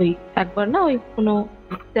 আর ওই একবার না ওই কোনো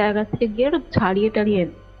জায়গা থেকে গিয়ে ছাড়িয়ে টাড়িয়ে,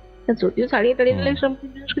 যদিও ছাড়িয়ে টাড়িয়ে দিলে সব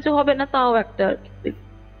কিছু হবে না, তাও একটা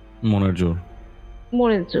মনের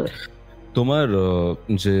জোর। তোমার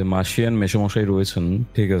যে মাসিয়ান মেসোমশাই রয়েছেন,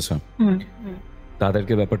 ঠিক আছে,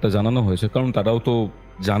 তাদেরকে ব্যাপারটা জানানো হয়েছে? কারণ তারাও তো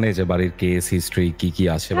জানে যে বাড়ির কেস হিস্ট্রি কি কি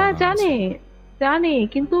আছে। হ্যাঁ জানে,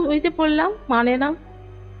 কিন্তু ওই যে বললাম মানে না।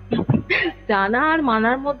 জানা আর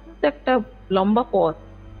মানার মধ্যে তো একটা লম্বা পথ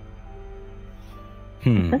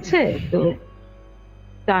আছে। তো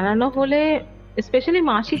জানানো হলে স্পেশালি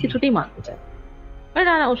মাসি কিছুতেই মানতে চায়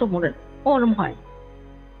না, না ওসব মনে ওরম হয়,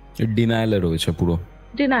 ডিনায়ালে রয়েছে পুরো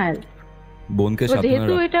ডিনায়াল। বোনকে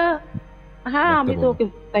যেহেতু এটা, হ্যাঁ আমি তো ওকে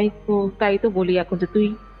তাই তো বলি এখন যে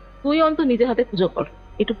তুই অন্তত নিজের হাতে পুজো কর,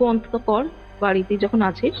 এটুকু অন্তত কর, বাড়িতে যখন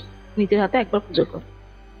আছিস নিজের হাতে একবার পুজো কর।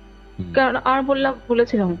 কারণ আর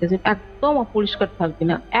বলেছিলাম ওকে যে একদম অপরিষ্কার থাকবি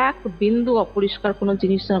না, এক বিন্দু অপরিষ্কার কোনো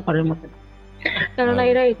জিনিস না ঘরের মধ্যে, কেননা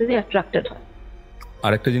এরা এতে অ্যাট্রাক্টেড হয়।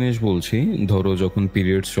 আরেকটা জিনিস বলছি, ধরো যখন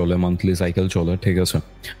পিরিয়ডস চলে, মান্থলি সাইকেল চলে, ঠিক আছে,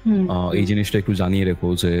 এই জিনিসটা একটু জানিয়ে রেখো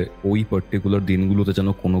যে ওই পার্টিকুলার দিনগুলোতে যেন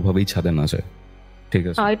কোনোভাবেই ছাদে না যায়, ঠিক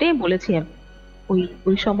আছে? এটাই বলেছি আমি,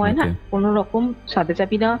 ওই সময় না কোনো রকম ছাদে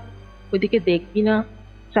যাবি না, ওইদিকে দেখবি না,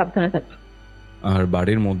 সাবধানে থাকবি। আর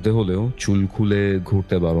বাড়ির মধ্যে হলেও চুল খুলে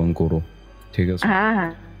ঘুরতে বারণ করো, ঠিক আছে? হ্যাঁ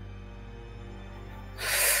হ্যাঁ।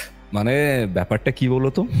 মানে ব্যাপারটা কি বলো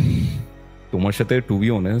তো, তোমার সাথে টু বি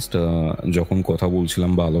অনেস্ট যখন কথা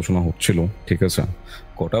বলছিলাম বা আলোচনা হচ্ছিল, ঠিক আছে,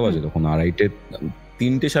 কটা বাজে তখন? 2:30,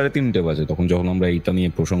 3টে, 3:30 বাজে তখন, যখন আমরা এইটা নিয়ে,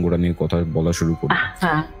 প্রসঙ্গটা নিয়ে কথা বলা শুরু করি।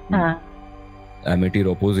 অ্যামেটির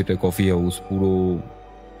অপোজিটে কফি হাউস, পুরো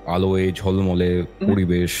আলোয় ঝলমলে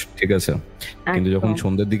পরিবেশ, ঠিক আছে, কিন্তু যখন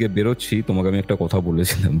সন্ধ্যের দিকে বেরোচ্ছি তোমাকে আমি একটা কথা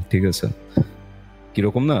বলেছিলাম, ঠিক আছে,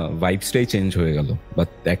 কিরকম না ভাইবসটাই চেঞ্জ হয়ে গেল, বা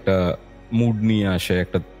একটা মুড নিয়ে আসে,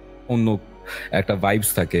 একটা অন্য একটা ভাইবস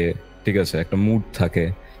থাকে, ঠিক আছে, একটা মুড থাকে,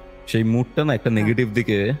 সেই মুডটা না একটা নেগেটিভ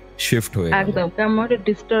দিকে শিফট হয়ে গেল, একদম কেমন একটা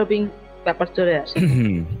ডিস্টার্বিং ব্যাপার চলে আসে।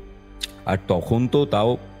 আর তখন তো তাও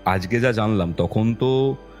আজকে যা জানলাম, তখন তো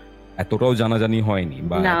এতটাও জানাজানি হয়নি,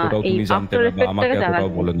 বা এতটাও তুমি জানতে না, বা আমাকে এতটাও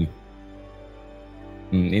বলেনি।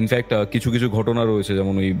 ইনফ্যাক্ট কিছু কিছু ঘটনা রয়েছে,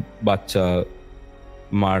 যেমন ওই বাচ্চার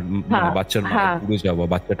মার পুড়ে যাওয়া,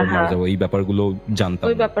 বাচ্চাটা মারা যাওয়া, এই ব্যাপারগুলো জানতাম,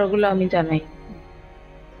 ওই ব্যাপারগুলো আমি জানাই।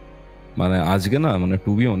 মানে আজকে না, মানে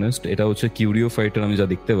টু বি অনেস্ট, এটা হচ্ছে কিউরিওফাইটের, আমি যা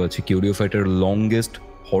দেখতে পাচ্ছি, কিউরিওফাইটের লংগেস্ট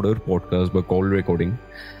হরর পডকাস্ট বা কল রেকর্ডিং,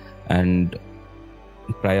 অ্যান্ড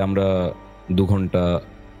প্রায় আমরা 2 ঘন্টা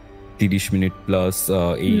 30 মিনিট প্লাস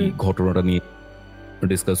এই ঘটনাটা নিয়ে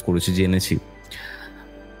ডিসকাস করেছি, জেনেছি।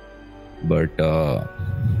 বাট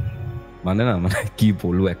মানে না, মানে কি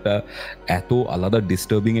বলবো, একটা এত আলাদা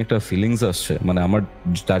ডিস্টার্বিং একটা ফিলিংস আসছে, মানে আমার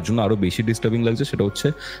তার জন্য আরো বেশি ডিস্টার্বিং লাগছে, সেটা হচ্ছে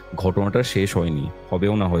ঘটনাটা শেষ হয়নি,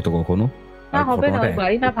 হবেও না হয়তো কখনো।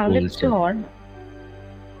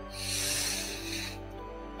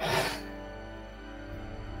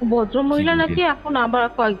 ভদ্রমহিলা নাকি এখন আবার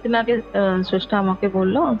কয়েকদিন আগে স্রষ্টা আমাকে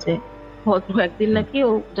বললো যে একদিন নাকি ও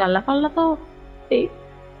জানলা ফাল্লা তো এই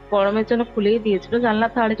গরমের জন্য খুলেই দিয়েছিল, জানলা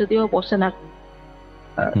ধারে যদিও বসে না,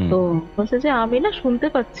 তো বলছে যে আমি না শুনতে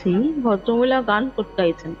পাচ্ছি ভদ্রমহিলা গান করতে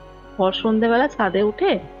গাইছেন, ভর সন্ধ্যেবেলা ছাদে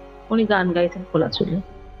উঠে উনি গান গাইছেন খোলা চুলে।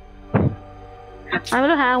 আমি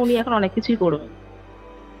বললাম হ্যাঁ, উনি এখন অনেক কিছুই করবেন,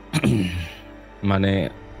 মানে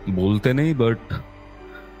বলতে নেই, বাট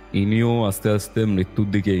ইনিও আস্তে আস্তে মৃত্যুর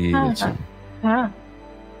দিকে এগিয়ে গেছেন। হ্যাঁ,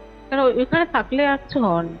 কারণ ওইখানে থাকলে আর কিছু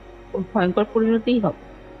হন, ভয়ঙ্কর পরিণতিই হবে।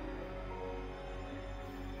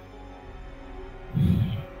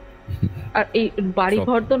 আর এই বাড়ি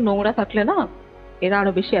ঘর তো নোংরা থাকলে না, এরা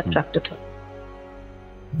আরো বেশি অ্যাট্রাক্টেড হয়।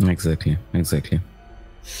 এক্স্যাক্টলি।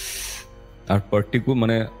 আর পার্টিকুলার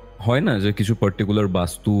মানে হয় না যে কিছু পার্টিকুলার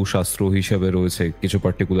বাস্তু শাস্ত্র হিসাবে রয়েছে, কিছু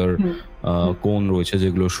পার্টিকুলার কোণ রয়েছে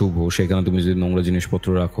যেগুলো শুভ, সেখানে তুমি যদি নোংরা জিনিসপত্র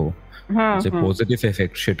রাখো, যে পজিটিভ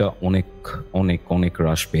এফেক্ট সেটা অনেক অনেক অনেক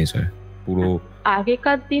হ্রাস পেয়ে যায়। পুরো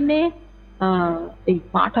আগেকার দিনে এই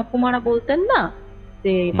মা ঠাকুমারা বলতেন না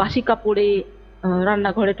যে বাসি কাপড়ে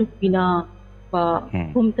রান্নাঘরে ঢুকবি না, বা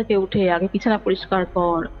ঘুম থেকে উঠে আগে বিছানা পরিষ্কার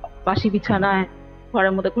কর, বাসি বিছানায়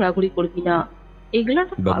ঘরের মধ্যে ঘোরাঘুরি করবি না, এগুলো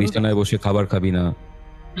বিছানায় বসে খাবার খাবি না।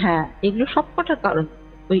 হ্যাঁ, এগুলো সবকটার কারণ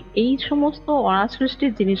ওই এই সমস্ত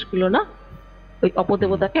অনাসৃষ্টির জিনিসগুলো না ওই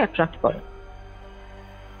অপদেবতাকে অ্যাট্রাক্ট করে।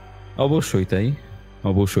 অবশ্যই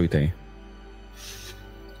তাই।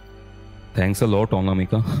 থ্যাঙ্কস আ লট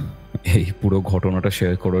অনামিকা এই পুরো ঘটনাটা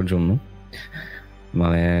শেয়ার করার জন্য।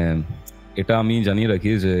 মানে এটা আমি জানিয়ে রাখি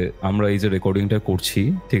যে আমরা এই যে রেকর্ডিংটা করছি,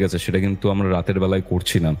 ঠিক আছে, সেটা কিন্তু আমরা রাতের বেলায়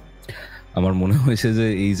করছি না। আমার মনে হয়েছে যে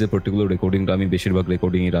এই যে পার্টিকুলার রেকর্ডিংটা, আমি বেশিরভাগ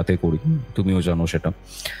রেকর্ডিংই রাতে করি, তুমিও জানো সেটা।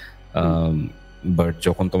 বাট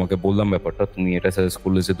যখন তোমাকে বললাম ব্যাপারটা, তুমি এটা সাজেস্ট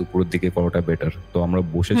করলে যে দুপুরের দিকে করাটা বেটার। তো আমরা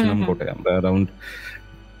বসেছিলাম কটায়, আমরা অ্যারাউন্ড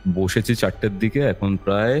বসেছি 4টের দিকে, এখন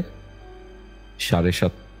প্রায়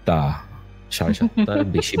 7:30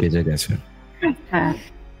 বেশি বেজে গেছে।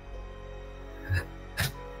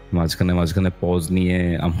 মাঝখানে পজ নিয়ে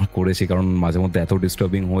আমরা করেছি, কারণ মাঝে মধ্যে এত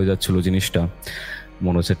ডিস্টার্বিং হয়ে যাচ্ছিল জিনিসটা,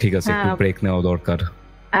 মনে হচ্ছে ঠিক আছে একটু ব্রেক নেওয়া দরকার।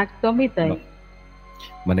 একদমই তাই।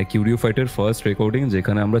 মানে কিউরিওফাইটের ফার্স্ট রেকর্ডিং,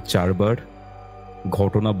 যেখানে আমরা 4 বার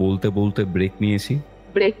ঘটনা বলতে বলতে ব্রেক নিয়েছি,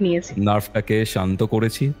 নার্ভটাকে শান্ত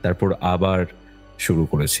করেছি, তারপর আবার শুরু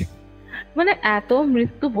করেছি। মানে এত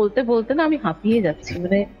মৃত্যু বলতে বলতে না আমি হাঁপিয়ে যাচ্ছি,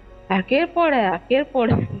 মানে একের পর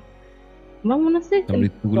আমার মনে হচ্ছে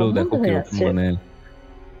মৃত্যুগুলো দেখো কিরকম,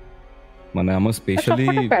 মানে আমার স্পেশালি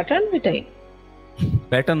প্যাটার্ন এটাই,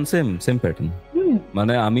 প্যাটার্ন সেম প্যাটার্ন।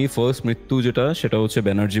 মানে আমি ফার্স্ট মৃত্যু যেটা, সেটা হচ্ছে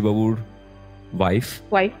ব্যানার্জি বাবুর ওয়াইফ।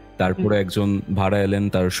 তারপরে একজন ভাড়া এলেন,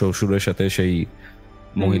 তার শ্বশুরের সাথে সেই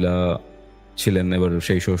মহিলা ছিলেন, এবার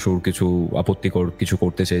সেই শ্বশুর কিছু আপত্তিকর কিছু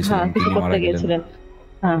করতে চেয়েছিলেন, তিনি মারা গেলেন।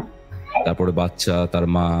 তারপরে বাচ্চা, তার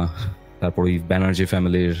মা, তারপর ওই ব্যানার্জি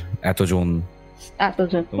ফ্যামিলির এতজন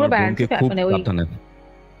খুব সাবধানে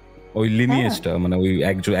ওই লিনিয়েজটা, মানে ওই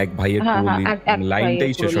এক ভাইয়ের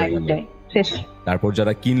লাইনটাই শেষ হয়ে গেল। তারপর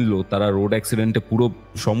যারা কিনলো তারা রোড অ্যাক্সিডেন্টে পুরো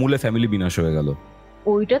সমূলে ফ্যামিলি বিনাশ হয়ে গেল।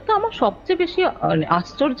 ওইটা তো আমার সবচেয়ে বেশি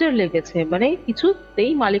আশ্চর্যের লেগেছে, মানে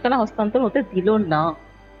কিছুতেই মালিকানা হস্তান্তর হতে দিল না।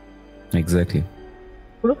 এক্স্যাক্টলি,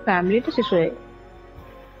 পুরো ফ্যামিলিটা শেষ হয়ে।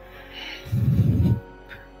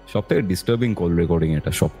 সব থেকে ডিস্টার্বিং কল রেকর্ডিং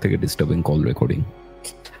এটা, সব থেকে ডিস্টার্বিং কল রেকর্ডিং।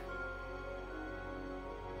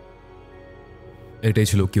 এটাই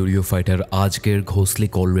ছিল কিউরিওফাইটের আজকের ঘোষলি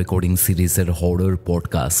কল রেকর্ডিং সিরিজের হরর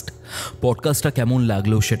পডকাস্টটা কেমন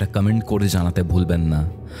লাগলো সেটা কমেন্ট করে জানাতে ভুলবেন না।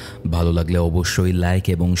 ভালো লাগলে অবশ্যই লাইক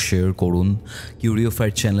এবং শেয়ার করুন।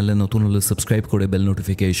 কিউরিওফাইট চ্যানেলে নতুন হলে সাবস্ক্রাইব করে বেল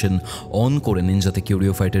নোটিফিকেশন অন করে নিন, যাতে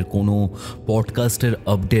কিউরিওফাইটের কোনো পডকাস্টের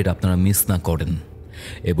আপডেট আপনারা মিস না করেন।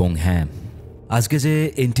 এবং হ্যাঁ, আজকে যে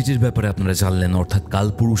এন্টিটির ব্যাপারে আপনারা জানলেন, অর্থাৎ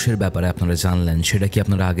কালপুরুষের ব্যাপারে আপনারা জানলেন, সেটা কি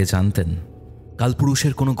আপনারা আগে জানতেন?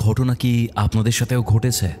 কালপুরুষের কোনো ঘটনা কি আপনাদের সাথেও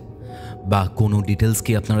ঘটেছে, বা কোনো ডিটেলস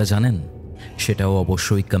কি আপনারা জানেন? সেটাও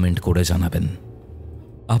অবশ্যই কমেন্ট করে জানাবেন।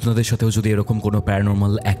 আপনাদের সাথেও যদি এরকম কোনো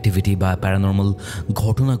প্যারানর্মাল অ্যাক্টিভিটি বা প্যারানর্মাল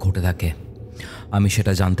ঘটনা ঘটে থাকে, আমি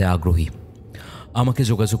সেটা জানতে আগ্রহী। আমাকে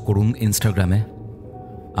যোগাযোগ করুন ইনস্টাগ্রামে।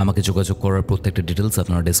 আমাকে যোগাযোগ করার প্রত্যেকটা ডিটেলস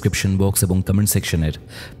আপনারা ডেসক্রিপশন বক্স এবং কমেন্ট সেকশনের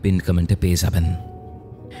পিন কমেন্টে পেয়ে যাবেন।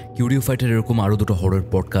 কিউরিওফাইটের এরকম আরও দুটো হরর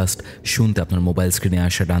পডকাস্ট শুনতে আপনার মোবাইল স্ক্রিনে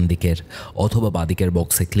আসা ডান দিকের অথবা বাঁ দিকের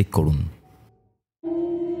বক্সে ক্লিক করুন।